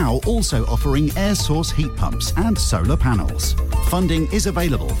and now also offering air source heat pumps and solar panels. Funding is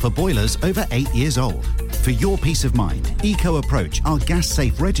available for boilers over 8 years old. For your peace of mind, Eco Approach are gas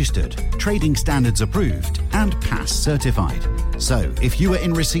safe registered, trading standards approved and PASS certified. So, if you are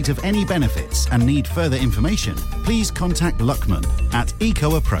in receipt of any benefits and need further information, please contact Luckman at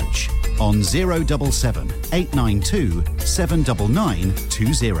Eco Approach on 077 892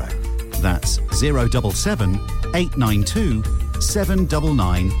 79920. That's 077 892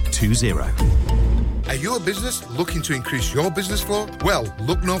 79920. Are you a business looking to increase your business flow? Well,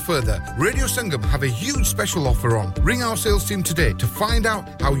 look no further. Radio Sangam have a huge special offer on. Ring our sales team today to find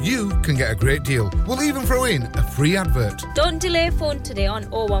out how you can get a great deal. We'll even throw in a free advert. Don't delay, phone today on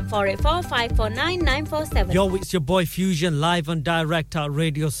 01484 549 947. Yo, it's your boy Fusion live and direct at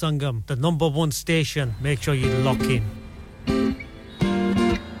Radio Sangam, the #1 station. Make sure you lock in.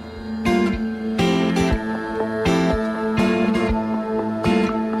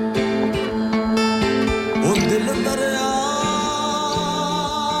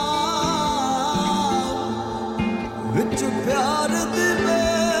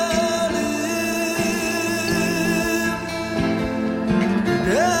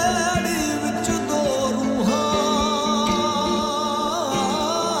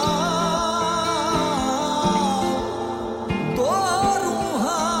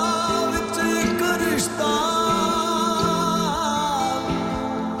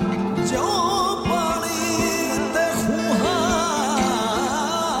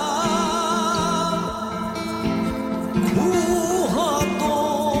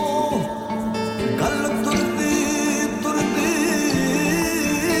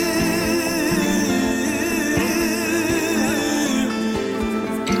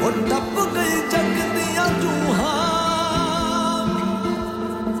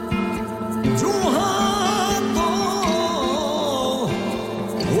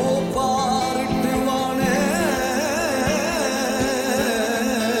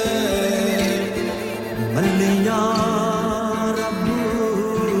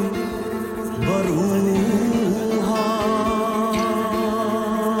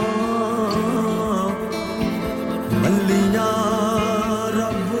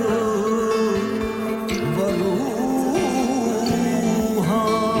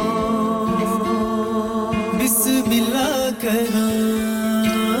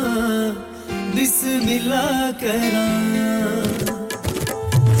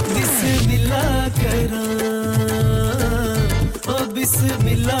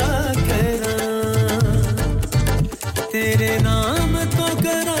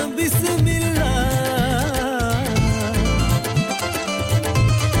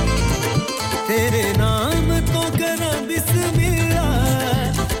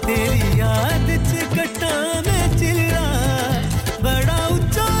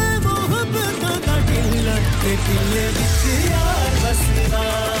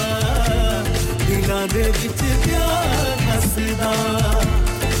 दिल विच प्यार ਵਸਦਾ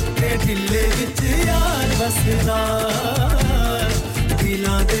ਤੇ ਦਿਲੇ ਵਿੱਚ ਯਾਰ ਵਸਦਾ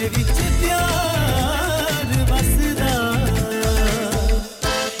ਦਿਲਾਂ ਦੇ ਵਿੱਚ ਪਿਆਰ ਵਸਦਾ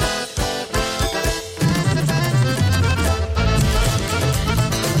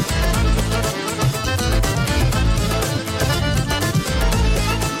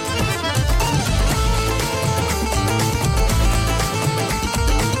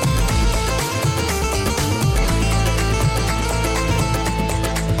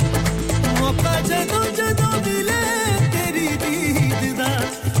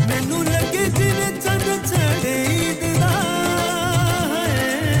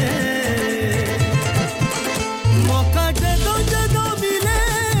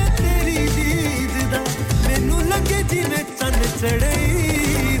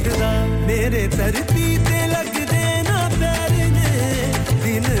मेरे धरती ते लगदे ना पैर ने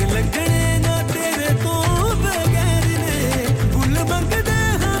दिन लगने ना तेरे तो बगैर ने फुल मंगदे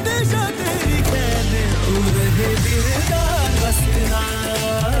हमेशा तेरी कहने तू रहे दिलदार बसदा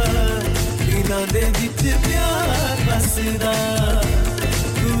दिलां दे विच प्यार बसदा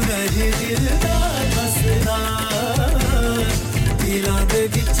तू रहे दिलदार बसदा दिलां दे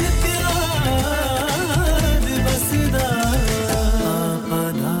विच प्यार बसदा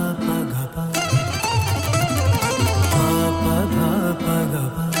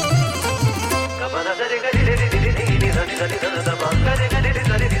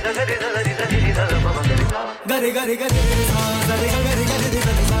gare gare gare sa gare gare gare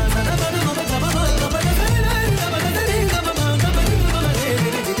sa sa na na na ma ma ma ma ma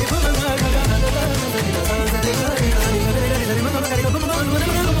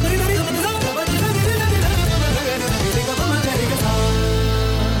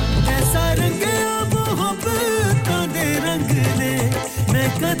ऐसा रंग मोहब्बत दे रंग ने मैं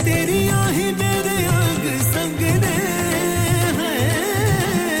का तेरी आही मेरे अंग संग ने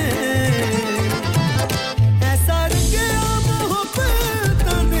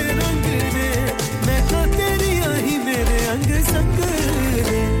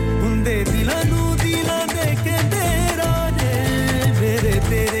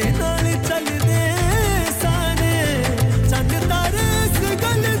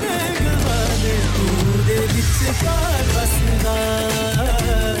प्यार बसदा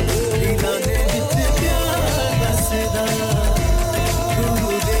दिलां दे विच प्यार बसदा तू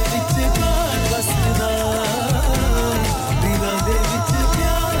दे विच प्यार बसदा दिलां दे विच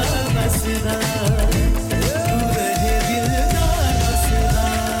प्यार बसदा तू रहे दिलदार बसदा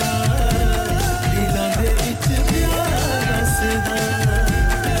दिलां दे विच प्यार बसदा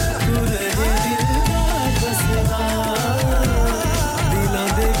तू रहे दिलदार बसदा दिलां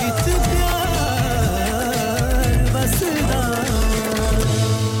दे विच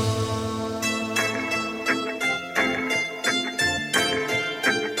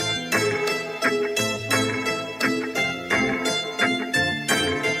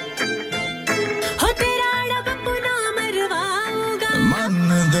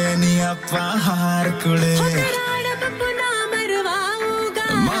पहाड़ कुड़े हो तेरा रब पुना मरवाऊंगा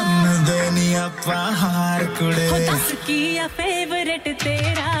मन देनिया पहाड़ कुड़े हो दस किया फेवरेट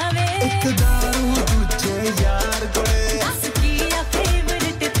तेरा वे एक दारू तुझे यार कुड़े दस किया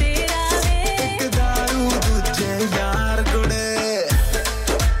फेवरेट तेरा वे एक दारू तुझे यार कुड़े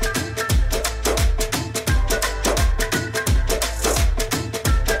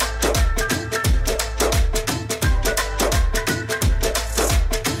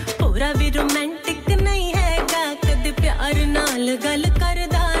रोमांटिक नहीं हैगा कद प्यार नाल गल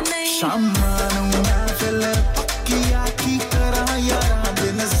करदा नहीं शामां नूं महफिल पक्की आखी करा यारां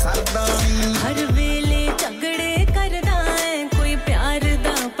दिन सरदा नहीं हर वेले झगड़े करदा है कोई प्यार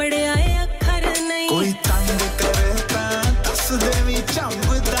दा पढ़िया अखर नहीं कोई तंग करे तां दस देवी चंब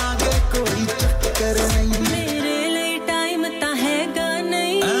दांगे कोई चक्कर नहीं मेरे लिए टाइम तां हैगा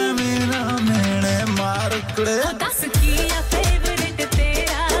नहीं ऐ मेरा मेणे मार कुड़े दस किया फेवरेट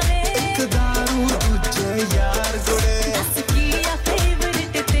तेरा दारू तुझे यार कुड़े दस किया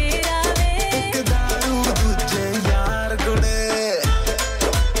फेवरेट तेरा वे एक दारू तुझे यार कुड़े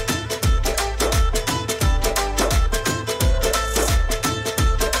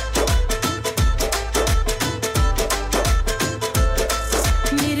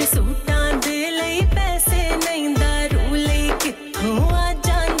मेरे सूटां दे लई पैसे नहीं दारू लई कित्थों आ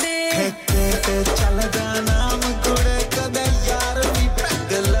जांदे ठेके ते चलदा नाम कुड़े कदे यार भी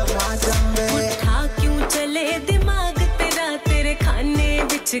पैग लवा जांदे उठा क्यों चले दिमाग तेरा तेरे खाने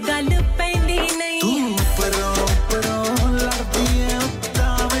विच गल पैंदी नहीं तू परों लड़दी है उत्ता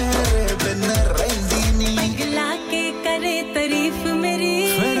मेरे बिन रहिंदी नहीं पगला के करे तारीफ मेरी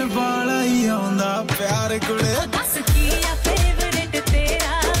फिर बाला ही आंदा प्यार कुड़े दस किया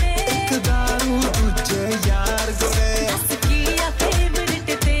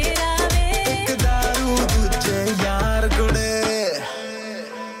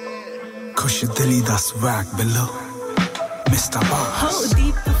खुश दिली दा swag below Mr. Boss हो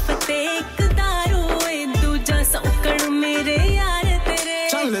दीप फतेह दारू ए दूजा सौकड़ मेरे यार तेरे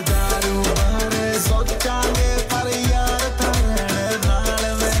चल दारू मारे सोचांगे पर यार थाने नाल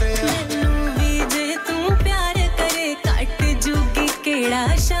मेरे मैनू भी जे तू प्यार करे काट जूगी केड़ा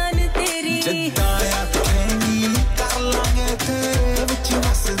शान तेरी जिद्दां आखेंगी कर लांगे तेरे विच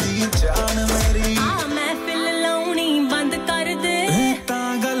वसदी जान मेरी आ महफिल लाउणी बंद कर दे तां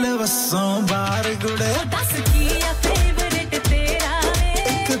गल वसों बाहर गुड़े दस की आ फेवरेट तेरा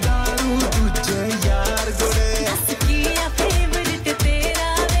एक दारू दूजे यार गुड़े दस की आ फेवरेट तेरा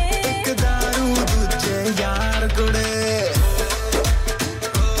एक दारू दूजे यार गुड़े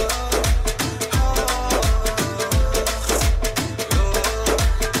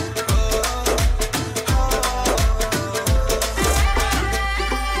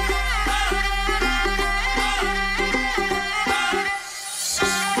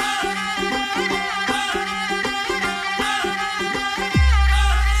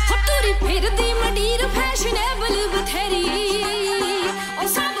तुरी फिरदी मडीर फैशनेबल बथेरी ओ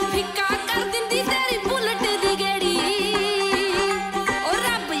सब फिक्का कर दिंदी तेरी बुलेट दी गेड़ी ओ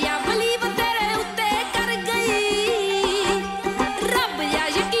रब या बलीव तेरे उत्ते कर गई रब या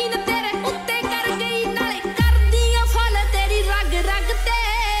यकीन तेरे उत्ते कर गई नाले कर दिया फल तेरी रग रग ते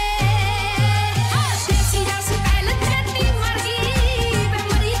देसी दा स्टाइल चट्टी मर गई वे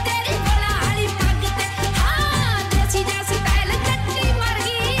मरी तेरी बला वाली पग ते हां देसी दा स्टाइल चट्टी मर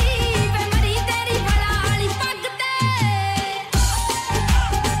गई वे मरी तेरी बला वाली पग ते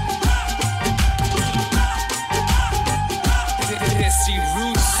Desi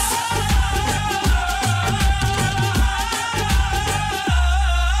Roots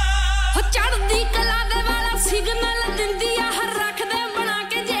हो चढ़दी कला दे वाला सिग्नल दिंदी आ हर रख दे बना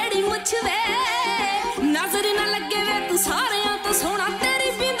के जेड़ी मुछ वे नजर न लगे वे तू सारेयां तो सोना तेरी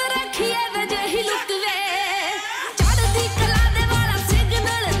बिंद रखिए ते जेही लुक वे चढ़दी कला दे वाला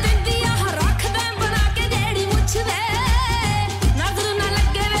सिग्नल दिंदी आ हर रख दे बना के जेड़ी मुछ वे नजर न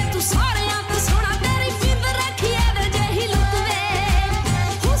लगे वे तू सारेयां तो सोना तेरी बिंद रखिए ते जेही लुक वे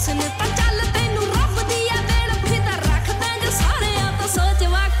हुस्न ता चल तैनू रब दिया देण फिदा रख दे जो सारेयां तो सोच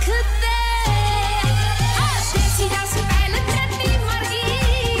वख ते देसी दा स्टाइल चट्टी मर गई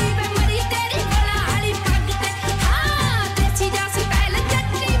वे मरी तेरी बला वाली पग ते हां देसी दा स्टाइल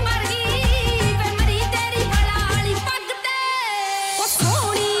चट्टी मर गई वे मरी तेरी बला वाली पग ते ओ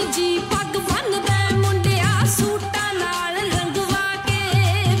सोहणी जी पग बन्नदा मुंडिया सूटां नाल रंगवा के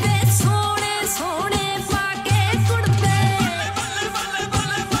वे सोहणे सोहणे पा के कुड़ते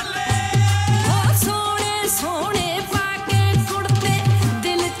ओ सोहणे सोहणे पा के कुड़ते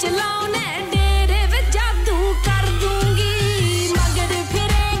दिल चलाउने डेरे वे जादू कर दूंगी मगर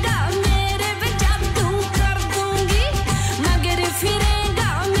फिरेगा मेरे वे जादू कर दूंगी मगर फिरेगा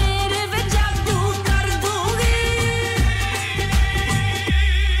मेरे वे जादू कर दूंगी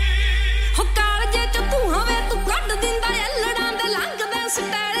हो कालजे च तू हवे तू कढ दिंदा ए लड़ां दे लंघदे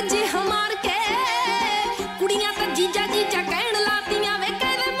स्टाइल जी हमार के कुड़ियां तां जीजा जीजा कहण लातीਆਂ वे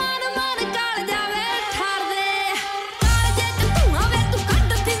कहदे मान मान काल जावे ठार दे कालजे च तू हवे तू कढ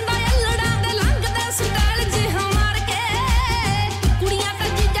दिंदा ए लड़ां दे लंघदे स्टाइल जी हमार के कुड़ियां तां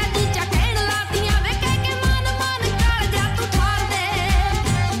जीजा जीजा कहण लातीਆਂ वे कह के मान मान काल जा तू ठार दे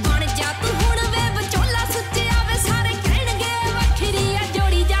बण जा तू हुण वे विचोला सुੱਚਿਆ वे ਸਾਰੇ ਕਹਿਣਗੇ ਵੱਖਰੀ ਆ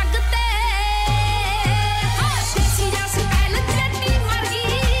ਜੋੜੀ ਜੱਗ ਤੇ ਦੇਸੀ ਦਾ ਸਟਾਈਲ ਚट्टी ਮਰ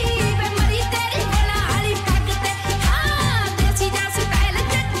ਗਈ ਵੇ ਮਰੀ ਤੇਰੀ ਬਲਾ ਵਾਲੀ ਪੱਗ ਤੇ ਹਾਂ ਦੇਸੀ ਦਾ ਸਟਾਈਲ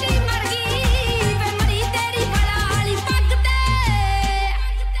ਚट्टी ਮਰ ਗਈ ਵੇ ਮਰੀ ਤੇਰੀ ਬਲਾ ਵਾਲੀ ਪੱਗ ਤੇ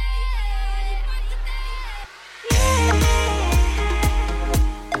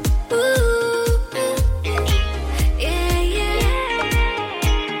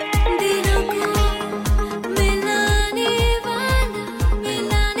दिलों को मिलाने वाला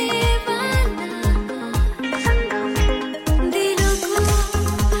दिलों को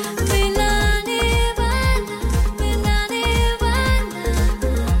मिलाने वाला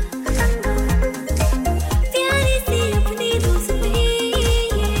प्यारी सी अपनी दोस्ती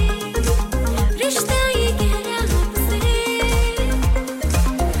ये रिश्ता ये गहरा हमसे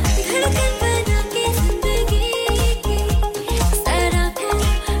धड़कन बना के जिंदगी की सारा को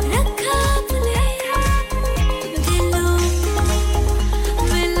रखा अपने दिलों को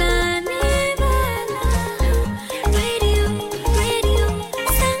मिलाने वाला रेडियो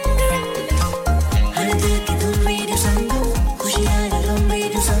संगम हर दिल की धुन रेडियो संगम खुशियाँ गम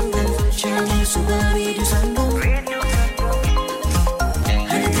रेडियो संगम शाम सुबह रेडियो संगम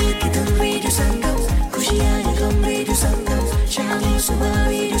हर दिल की धुन रेडियो संगम खुशियाँ गम रेडियो संगम शाम सुबह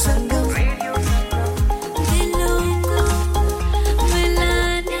रेडियो संगम दिलों को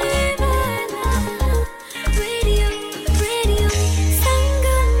मिलाने वाला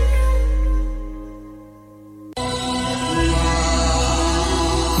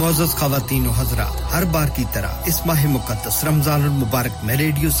मुअज़्ज़ज़ ख़वातीन व हज़रात हर बार की तरह इस माह मुक़द्दस रमज़ान मुबारक में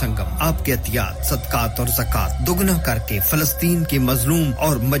रेडियो संगम आपके अतियात सदक़ात और ज़कात दुगना करके फ़लस्तीन के मज़लूम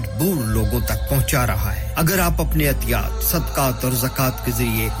और मजबूर लोगों तक पहुंचा रहा है अगर आप अपने अतियात सदक़ात और ज़कात के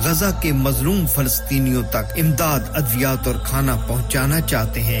ज़रिए गज़ा के मज़लूम फ़लस्तीनियों तक इमदाद अद्वियात और खाना पहुंचाना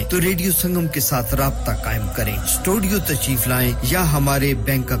चाहते हैं तो रेडियो संगम के साथ राब्ता कायम करें स्टूडियो तशरीफ लाएं या हमारे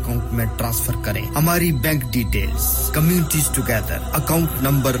बैंक अकाउंट में ट्रांसफर करें हमारी bank details communities together account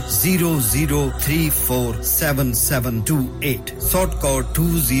number 00347728 sort code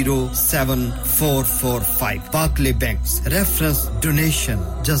 207445 Barclay banks reference donation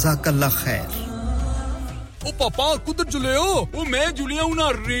जज़ाकल्लाह खैर ओ पापा कुदर चले हो ओ मैं जुलिया हूं ना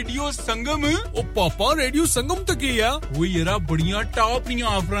रेडियो संगम ओ पापा रेडियो संगम तक ही है वो येरा बढ़िया टॉप नी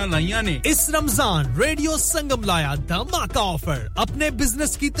ऑफर लाईया ने इस रमजान रेडियो संगम लाया धमाका ऑफर अपने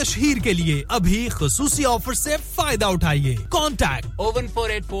बिजनेस की तशहीर के लिए अभी खुसूसी ऑफर से फायदा उठाइए कांटेक्ट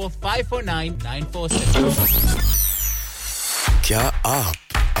 01484549947 क्या आप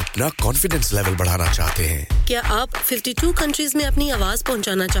अपना कॉन्फिडेंस लेवल बढ़ाना चाहते हैं क्या आप 52 कंट्रीज में अपनी आवाज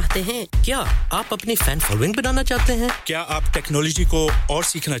पहुंचाना चाहते हैं क्या आप अपनी फैन फॉलोइंग बनाना चाहते हैं क्या आप टेक्नोलॉजी को और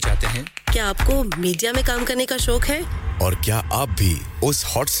सीखना चाहते हैं क्या आपको मीडिया में काम करने का शौक है और क्या आप भी उस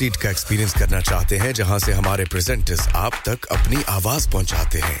हॉट सीट का एक्सपीरियंस करना चाहते हैं जहां से हमारे प्रेजेंटर्स आप तक अपनी आवाज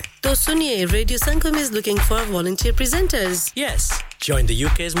पहुंचाते हैं तो सुनिए radio Sangam is looking for volunteer presenters yes join the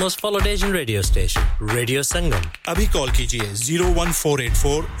UK's most followed Asian radio station Radio Sangam अभी कॉल कीजिए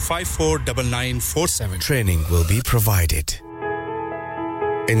 01484549947 training will be provided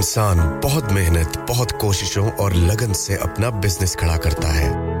इंसान बहुत मेहनत बहुत कोशिशों और लगन से अपना बिजनेस खड़ा करता है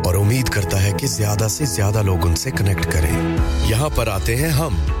और उम्मीद करता है कि ज्यादा से ज्यादा लोग उनसे कनेक्ट करें यहाँ पर आते हैं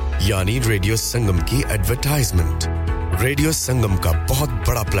हम यानी रेडियो संगम की एडवर्टाइजमेंट रेडियो संगम का बहुत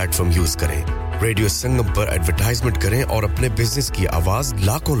बड़ा प्लेटफॉर्म यूज करें रेडियो संगम पर एडवर्टाइजमेंट करें और अपने बिजनेस की आवाज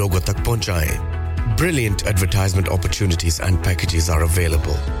लाखों लोगों तक पहुंचाएं Brilliant advertisement opportunities and packages are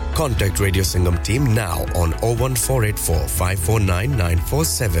available. Contact Radio Sangam team now on 01484 549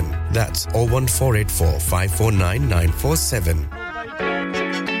 947. That's 01484 549 947.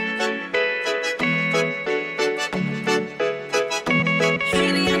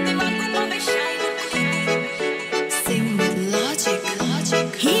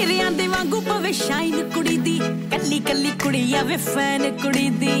 ਕੱਲੀ ਕੁੜੀ ਆਵੇ ਫੈਨ ਕੁੜੀ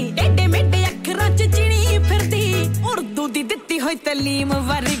ਦੀ ਏਡੇ ਮੇਡੇ ਅੱਖਰਾਂ ਚ ਚਿਣੀ ਫਿਰਦੀ ਉਰਦੂ ਦੀ ਦਿੱਤੀ ਹੋਈ ਤਾਲੀਮ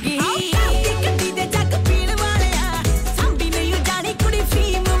ਵਰਗੀ ਕੱਢੀ ਦੇ ਜੱਗ ਪੀਣ ਵਾਲਿਆ ਸਾਂਭੀ ਨਹੀਂ ਜਾਣੀ ਕੁੜੀ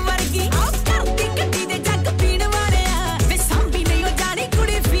ਫੀਮ ਵਰਗੀ ਕਰਦੀ ਕੱਢੀ ਦੇ ਜੱਗ ਪੀਣ ਵਾਲਿਆ ਵੇ ਸਾਂਭੀ ਨਹੀਂ ਜਾਣੀ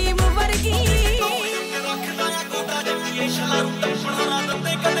ਕੁੜੀ ਫੀਮ ਵਰਗੀ ਰੱਖਦਾ ਆ ਗੋਡਾ ਜੱਟੀਏ ਸ਼ਲਾਰੂ ਟੱਪਣਾ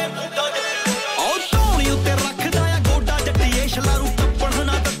ਦਿੱਤੇ ਕਦੇ ਮੂਡਾ ਉਹ ਟੋਲੀ ਉੱਤੇ ਰੱਖਦਾ ਆ ਗੋਡਾ ਜੱਟੀਏ ਸ਼ਲਾਰੂ ਟੱਪਣਾ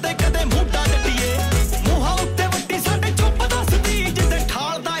ਨਾ ਦਿੱਤੇ ਕਦੇ ਮੂਡਾ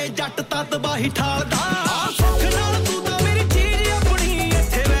ਤਬਾਹੀ ਠਾਲਦਾ ਸੁੱਖ ਨਾਲ ਤੂੰ ਤਾਂ ਮੇਰੀ ਚੀਜ਼ ਆਪਣੀ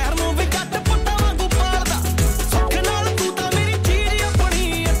ਇੱਥੇ ਵਹਿਰ ਨੂੰ ਵੀ ਜੱਟ ਪੁੱਤਾਂ ਵਾਂਗੂ ਪਾਲਦਾ ਸੁੱਖ ਨਾਲ ਤੂੰ ਤਾਂ ਮੇਰੀ ਚੀਜ਼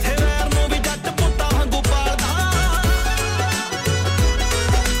ਆਪਣੀ ਇੱਥੇ ਵਹਿਰ ਨੂੰ ਵੀ ਜੱਟ ਪੁੱਤਾਂ ਵਾਂਗੂ ਪਾਲਦਾ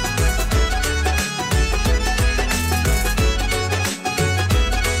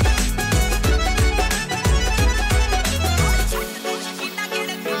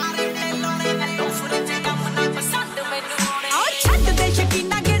ਛੱਡ ਦੇ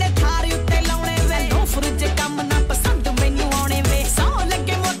ਸ਼ਕੀਨਾ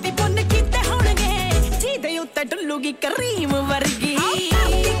ਡੁੱਲੂਗੀ ਕਰੀਮ ਵਰਗੀ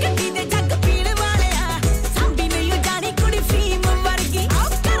ਕੱਢੀ ਦੇ ਜੱਗ ਪੀਣ ਵਾਲਿਆ ਸਾਂਭੀ ਨਹੀਂ ਜਾਣੀ ਕੁੜੀ ਫੀਮ ਵਰਗੀ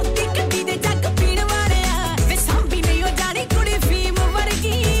ਕਰਦੀ ਕੱਢੀ ਦੇ ਜੱਗ ਪੀਣ ਵਾਲਿਆ ਵੇ ਸਾਂਭੀ ਨਹੀਂ ਜਾਣੀ ਕੁੜੀ ਫੀਮ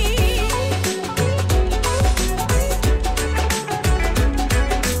ਵਰਗੀ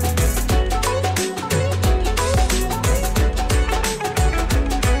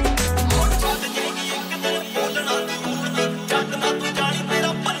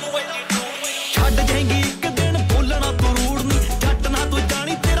ਛੱਡ ਜਾਏਗੀ ਇੱਕ ਦਿਨ ਬੋਲਣਾ ਤੂੰ ਰੂੜਨੀ ਜੱਟ ਨਾ ਤੂੰ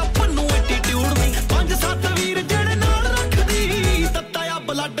ਜਾਣੀ ਤੇਰਾ ਪੰਨੂ ਐਟੀਟਿਊਡ ਨਹੀਂ ਪੰਜ ਸੱਤ ਵੀਰ ਜਿਹੜੇ ਨਾਲ ਰੱਖਦੀ ਤੱਤਾ ਆ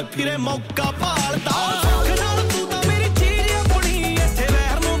ਬਲੱਡ ਫਿਰੇ ਮੌਕਾ ਭਾਲਦਾ ਸੁੱਖ ਨਾਲ ਤੂੰ ਤਾਂ ਮੇਰੀ ਚੀਜ਼ ਆਪਣੀ ਇੱਥੇ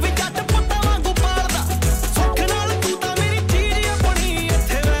ਵਹਿਰ ਨੂੰ ਵੀ ਜੱਟ ਪੁੱਤਾਂ ਵਾਂਗੂ ਪਾਲਦਾ ਸੁੱਖ ਨਾਲ ਤੂੰ ਤਾਂ ਮੇਰੀ ਚੀਜ਼ ਆਪਣੀ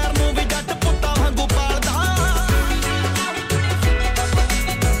ਇੱਥੇ ਵਹਿਰ ਨੂੰ ਵੀ ਜੱਟ ਪੁੱਤਾਂ ਵਾਂਗੂ ਪਾਲਦਾ ਹਾਂ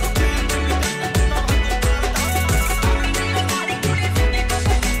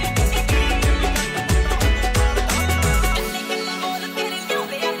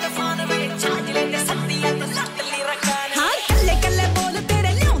ਕੱਲੇ ਕੱਲੇ ਬੋਲ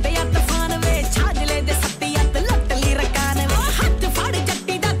ਤੇਰੇ ਲਿਆਉਂਦੇ ਆ ਤੂਫਾਨ ਵੇ ਛਾਜਲੇ ਦੇ ਸੱਤੀ ਅੱਤ ਲੱਟ ਲਈ ਰਕਾਨ ਵੇ ਹੱਥ ਫੜ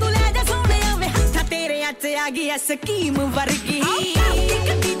ਜੱਟੀ ਦਾ ਤੂੰ ਲੈ ਜਾ ਸੋਹਣਿਆ ਵੇ ਹੱਥਾਂ ਤੇਰੇ ਅੱਜ ਆ ਗਈ ਐ ਸਕੀਮ ਵਰਗੀ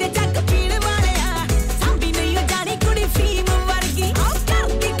ਕੱਢੀ ਦੇ ਜੱਗ ਪੀਣ ਵਾਲਿਆ ਸਾਂਭੀ ਨਹੀਂ ਜਾਣੀ ਕੁੜੀ ਫੀਮ ਵਰਗੀ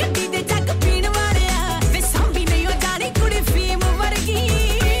ਕਰਦੀ ਕੱਢੀ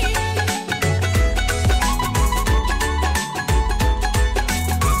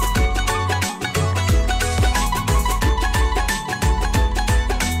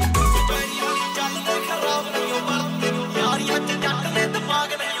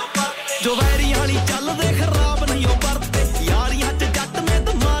जो वैरियां नहीं चलदे खराब नहीं हो बरते यारियां च जट में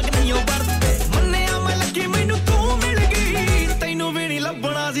दिमाग नहीं हो बरते मन्निया मैं लगी मैनू तू मिल गई तैनू भी नहीं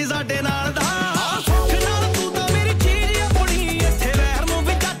लभना सी साडे नाल दा सुख नाल तू तां मेरी चीज अपनी इत्थे वैर नू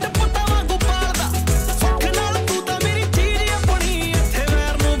भी जट पुत्तां वांगू पालदा सुख नाल तू तां मेरी चीज अपनी इत्थे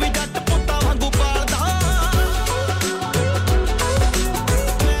वैर नू भी जट पुत्तां वांगू पालदा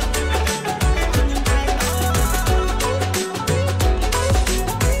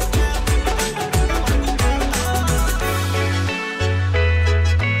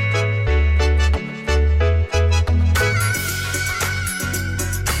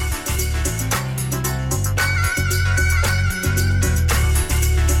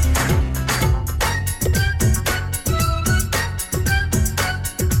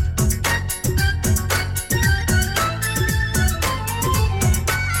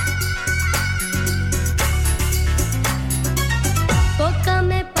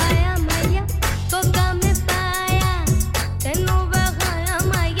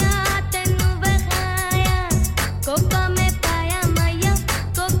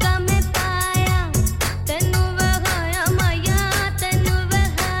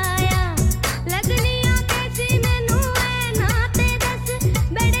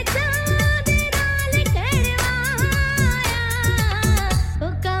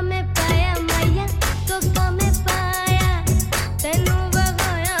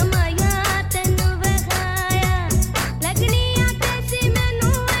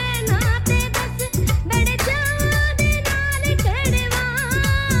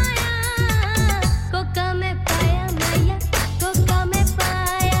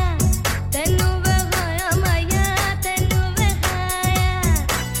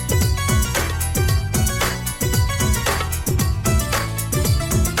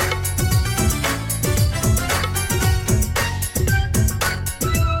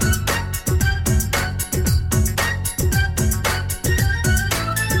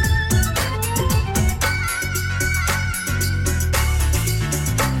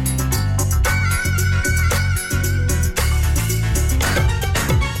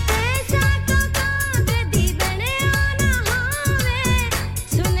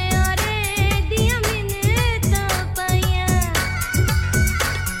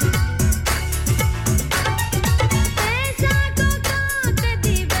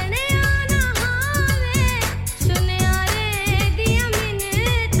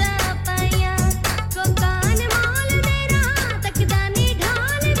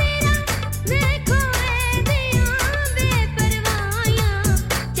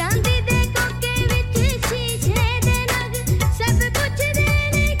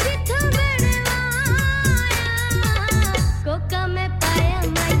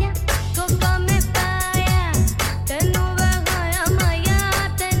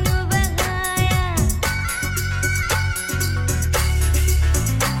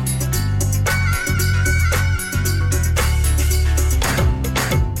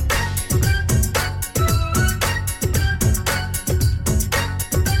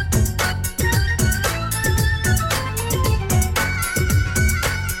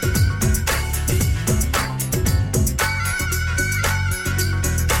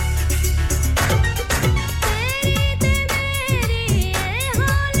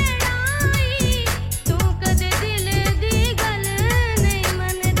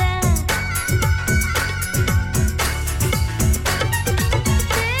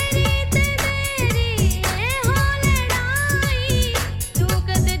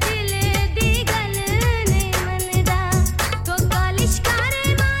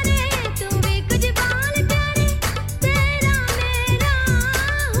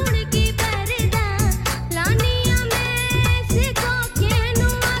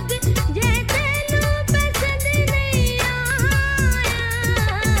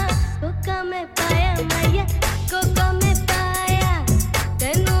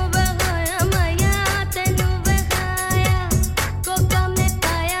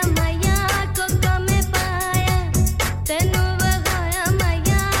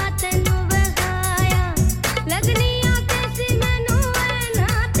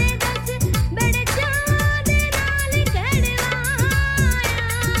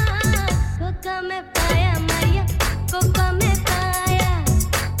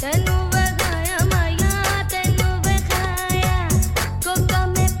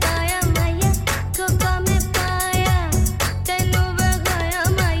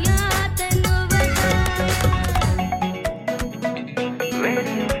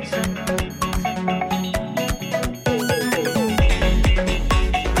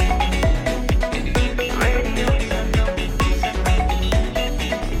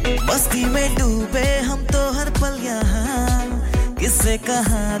मस्ती में डूबे हम तो हर पल यहाँ किस्से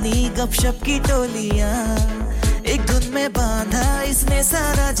कहानी गपशप की टोलियां एक धुन में बांधा इसने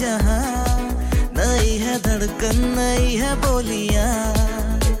सारा जहां नई है धड़कन नई है बोलियां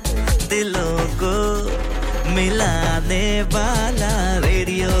दिलों को मिलाने वाला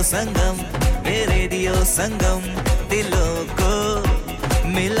रेडियो संगम दिलों को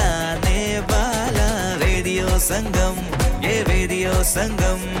मिलाने वाला रेडियो संगम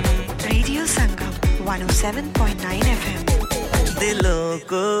 107.9 FM दिलों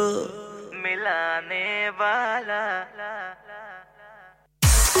को मिलाने वाला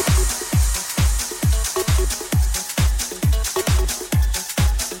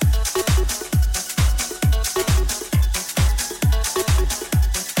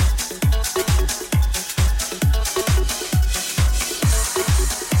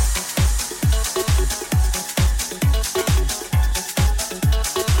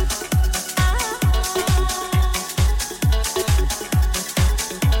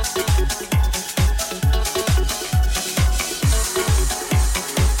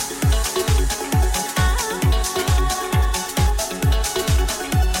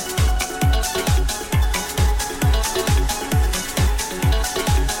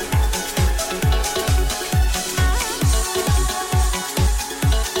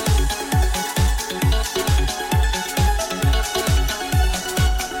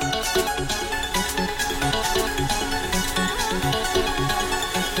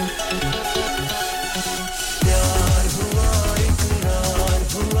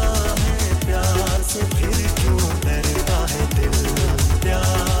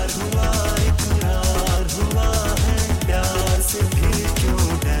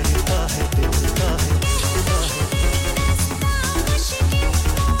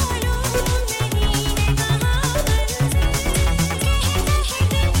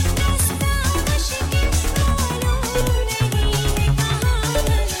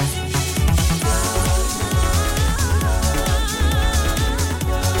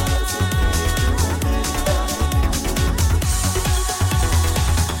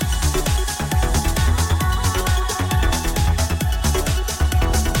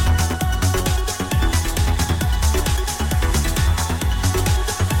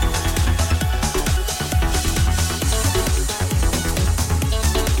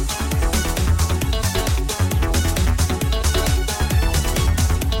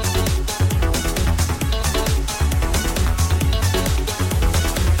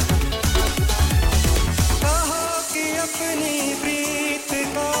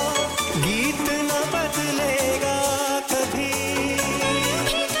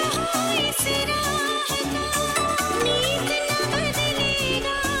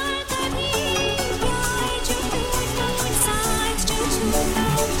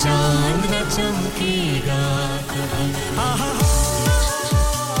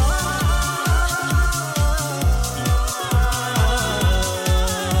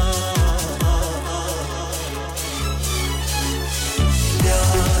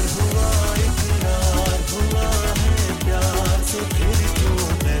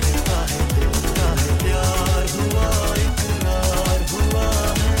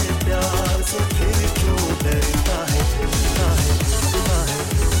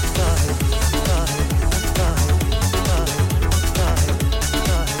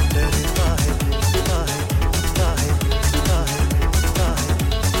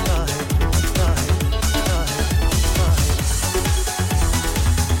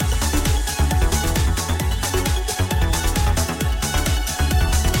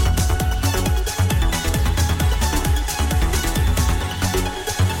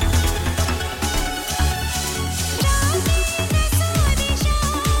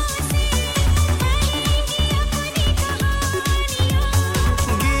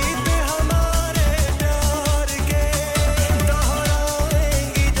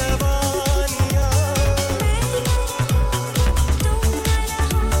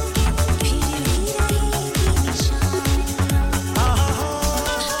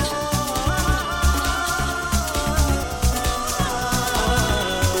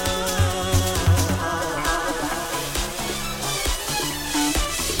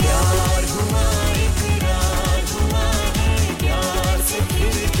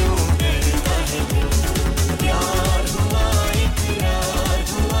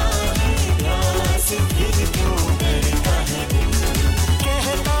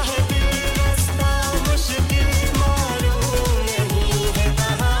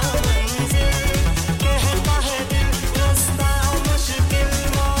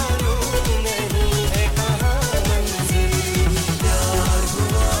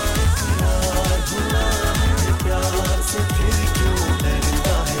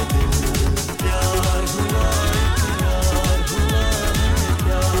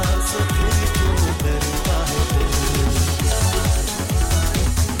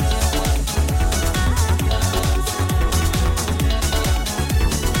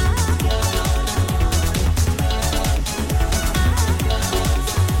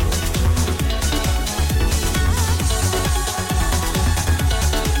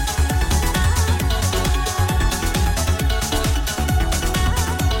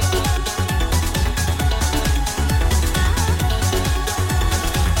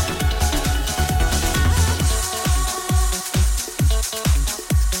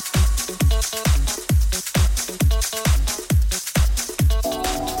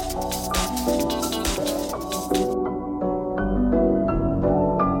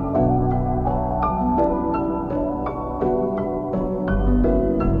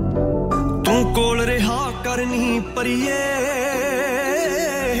ਤੂੰ ਕੋਲ ਰਿਹਾ ਕਰਨੀ ਪਰੀਏ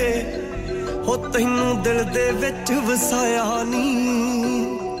ਹੋ ਤੈਨੂੰ ਦਿਲ ਦੇ ਵਿੱਚ ਵਸਾਇਆ ਨਹੀਂ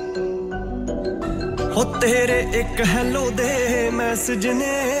ਹੋ ਤੇਰੇ ਇੱਕ ਹੈਲੋ ਦੇ ਮੈਸੇਜ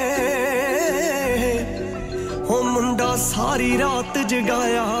ਨੇ ਹੋ ਮੁੰਡਾ ਸਾਰੀ ਰਾਤ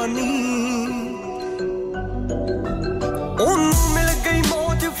ਜਗਾਇਆ ਨਹੀਂ ਉਹਨੂੰ ਮਿਲ ਗਈ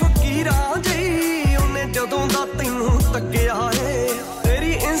ਮੌਜ ਫਕੀਰਾਂ ਜੀ ਉਹਨੇ ਜਦੋਂ ਦਾ ਤੈਨੂੰ ਤੱਕਿਆ ਏ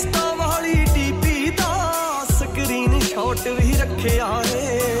ਤੇਰੀ ਇੰਸਟਾ ਵਾਲੀ ਡੀਪੀ ਦਾ ਸਕਰੀਨ ਸ਼ਾਟ ਵੀ ਰੱਖਿਆ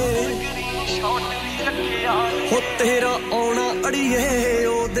ਏ ਹੋ ਤੇਰਾ ਆਉਣਾ ਅੜੀਏ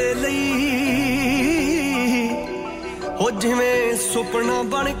ਉਹਦੇ ਲਈ ਹੋ ਜਿਵੇਂ ਸੁਪਨਾ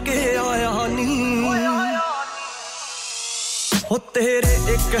ਬਣ ਕੇ ਆਇਆ ਨੀ ਹੋ ਤੇਰੇ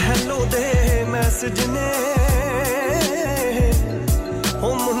ਇੱਕ ਹੈਲੋ ਦੇ ਮੈਸੇਜ ਨੇ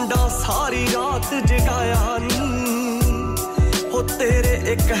ਹੋ ਮੁੰਡਾ ਸਾਰੀ ਰਾਤ ਜਗਾਇਆ ਨੀ ਹੋ ਤੇਰੇ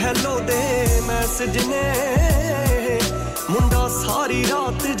ਇੱਕ ਹੈਲੋ ਦੇ ਮੈਸੇਜ ਨੇ ਮੁੰਡਾ ਸਾਰੀ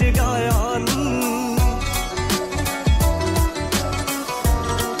ਰਾਤ ਜਗਾਇਆ ਨੀ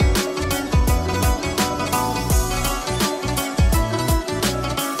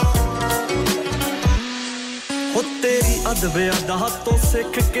ਅਦਬ ਅਦਾ ਤੋਂ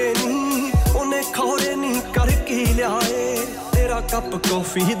ਸਿੱਖ ਕੇ ਨੀ ਉਹਨੇ ਖੌਰੇ ਨੀ ਕਰ ਕੀ ਲਿਆਏ ਤੇਰਾ ਕੱਪ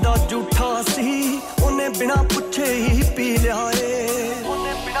ਕਾਫੀ ਦਾ ਝੂਠਾ ਸੀ ਉਹਨੇ ਬਿਨਾ ਪੁੱਛੇ ਹੀ ਪੀ ਲਿਆਏ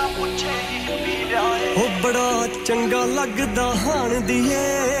ਉਹ ਬੜਾ ਚੰਗਾ ਲੱਗਦਾ ਹਾਣ ਦੀਏ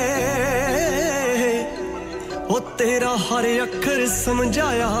ਉਹ ਤੇਰਾ ਹਰ ਅੱਖਰ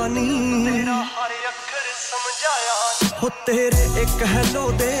ਸਮਝਾਇਆ ਨੀ ਉਹ ਤੇਰੇ ਇੱਕ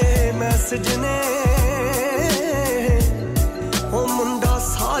ਹੈਲੋ ਦੇ ਮੈਸੇਜ ਨੇ ਉਹ ਮੁੰਡਾ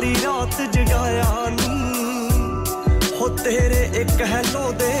ਸਾਰੀ ਰਾਤ ਜਗਾਇਆ ਨੀ ਹੋ ਤੇਰੇ ਇੱਕ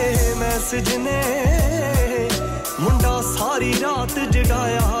ਹੈਲੋ ਦੇ ਮੈਸੇਜ ਨੇ ਮੁੰਡਾ ਸਾਰੀ ਰਾਤ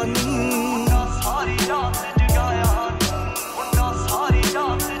ਜਗਾਇਆ ਨੀ ਮੁੰਡਾ ਸਾਰੀ ਰਾਤ ਜਗਾਇਆ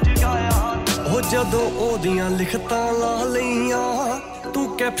ਉਹ ਜਦੋਂ ਉਹਦੀਆਂ ਲਿਖਤਾਂ ਲਾ ਲਈਆਂ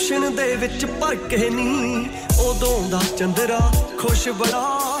ਤੂੰ ਕੈਪਸ਼ਨ ਦੇ ਵਿੱਚ ਭਰ ਕੇ ਨੀ ਉਦੋਂ ਦਾ ਚੰਦਰਾ ਖੁਸ਼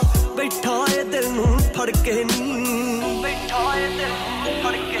ਬੜਾ ਬੈਠਾ ਏ ਦਿਲ ਨੂੰ ਫੜ ਕੇ ਨੀ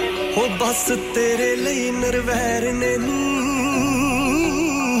ਹੋ ਬਸ ਤੇਰੇ ਲਈ ਨਰਵੈਰ ਨੇ ਨੀ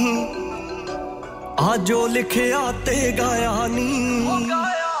ਆ ਜੋ ਲਿਖਿਆ ਤੇ ਗਾਇਆ ਨੀ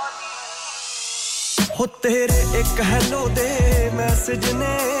ਹੋ ਤੇਰੇ ਇੱਕ ਹੈਲੋ ਦੇ ਮੈਸੇਜ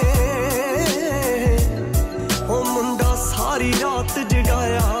ਨੇ ਹੋ ਮੁੰਡਾ ਸਾਰੀ ਰਾਤ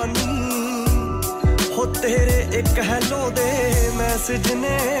ਜਗਾਇਆ ਨੀ ਹੋ ਤੇਰੇ ਇੱਕ ਹੈਲੋ ਦੇ ਮੈਸੇਜ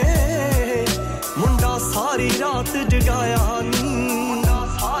ਨੇ ਮੁੰਡਾ ਸਾਰੀ ਰਾਤ ਜਗਾਇਆ ਨੀ ਮੁੰਡਾ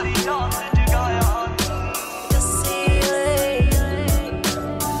ਸਾਰੀ ਰਾਤ ਜਗਾਇਆ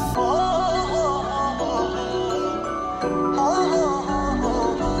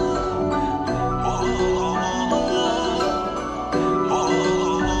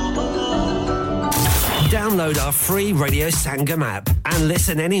Download our free Radio Sangam app and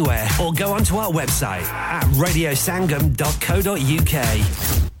listen anywhere or go onto our website at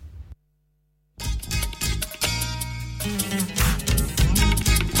radiosangam.co.uk.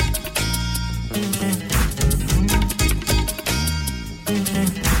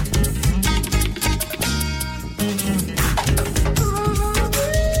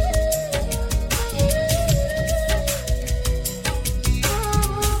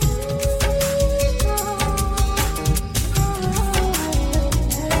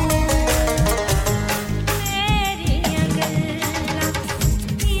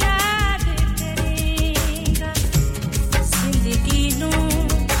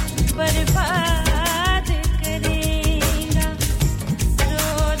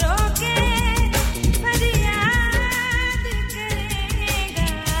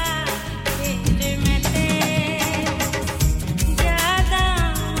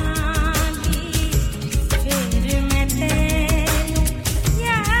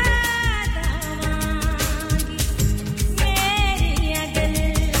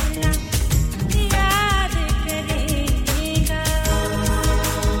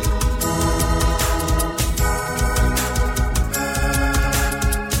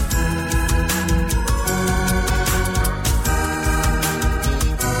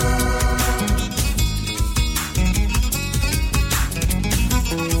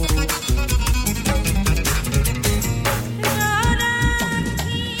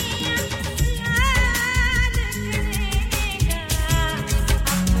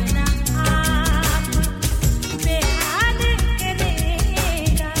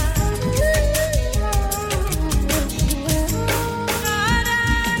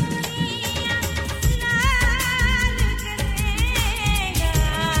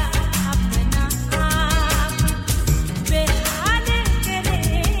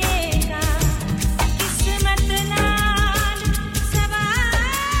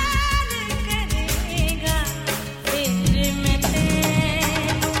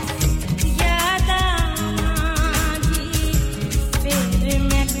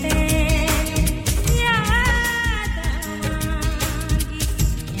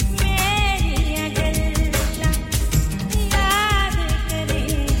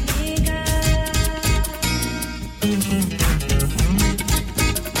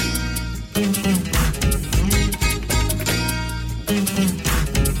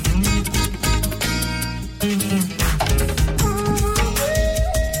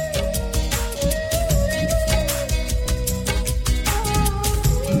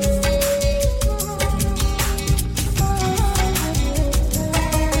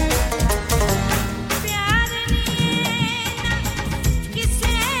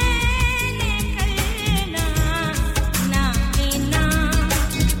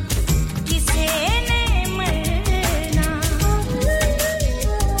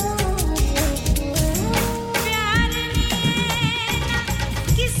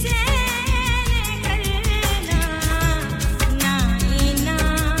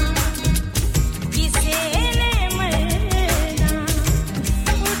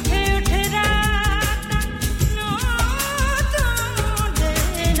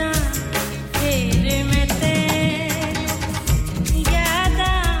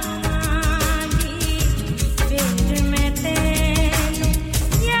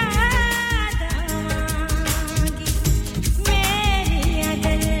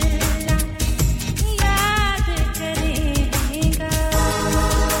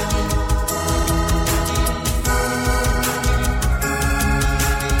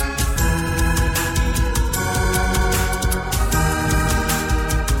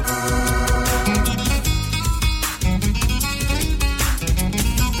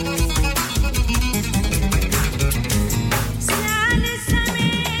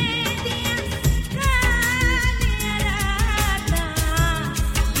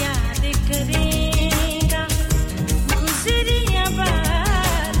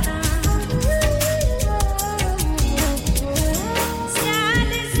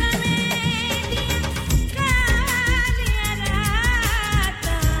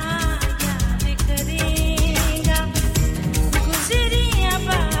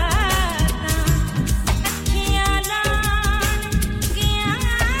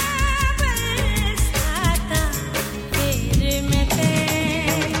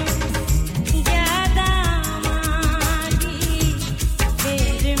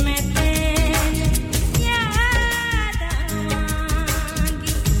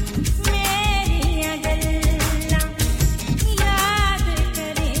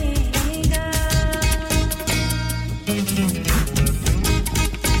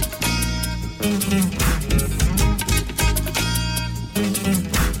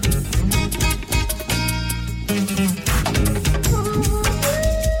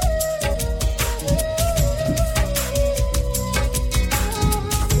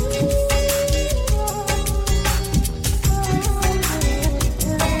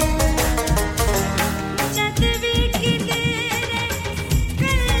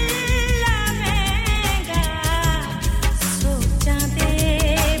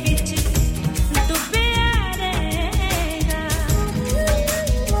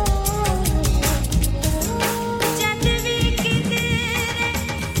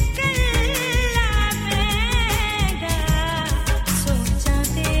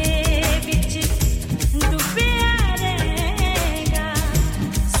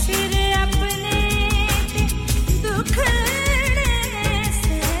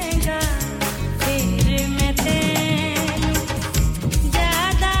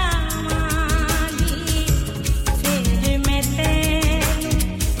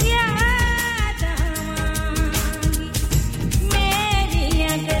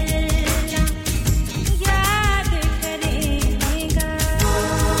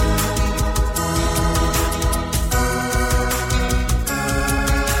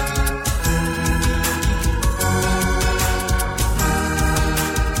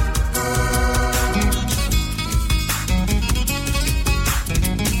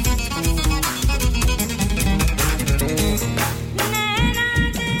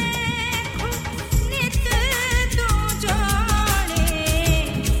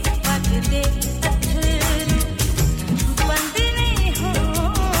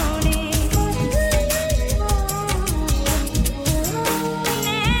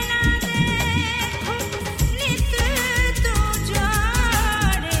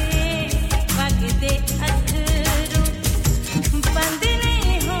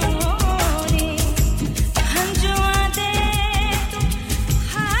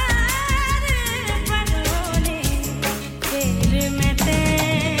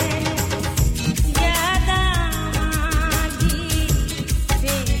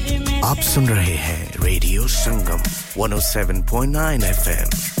 सुन रहे हैं रेडियो संगम 107.9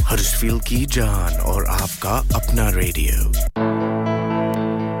 FM हडर्सफील्ड की जान और आपका अपना radio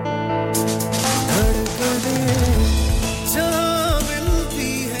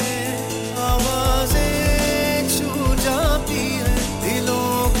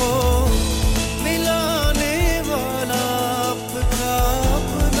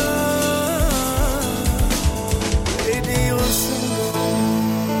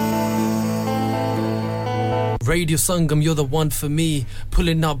Radio Sangam, you're the one for me.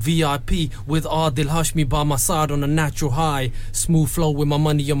 Pulling up VIP with Adil Hashmi by my side on a natural high. Smooth flow with my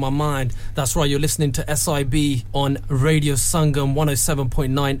money on my mind. That's right, you're listening to SIB on Radio Sangam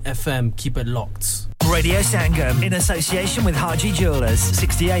 107.9 FM. Keep it locked. Radio Sangam in association with Haji Jewellers,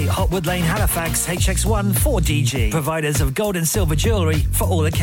 68 Hotwood Lane, Halifax, HX1 4DG. Providers of gold and silver jewellery for all occasions.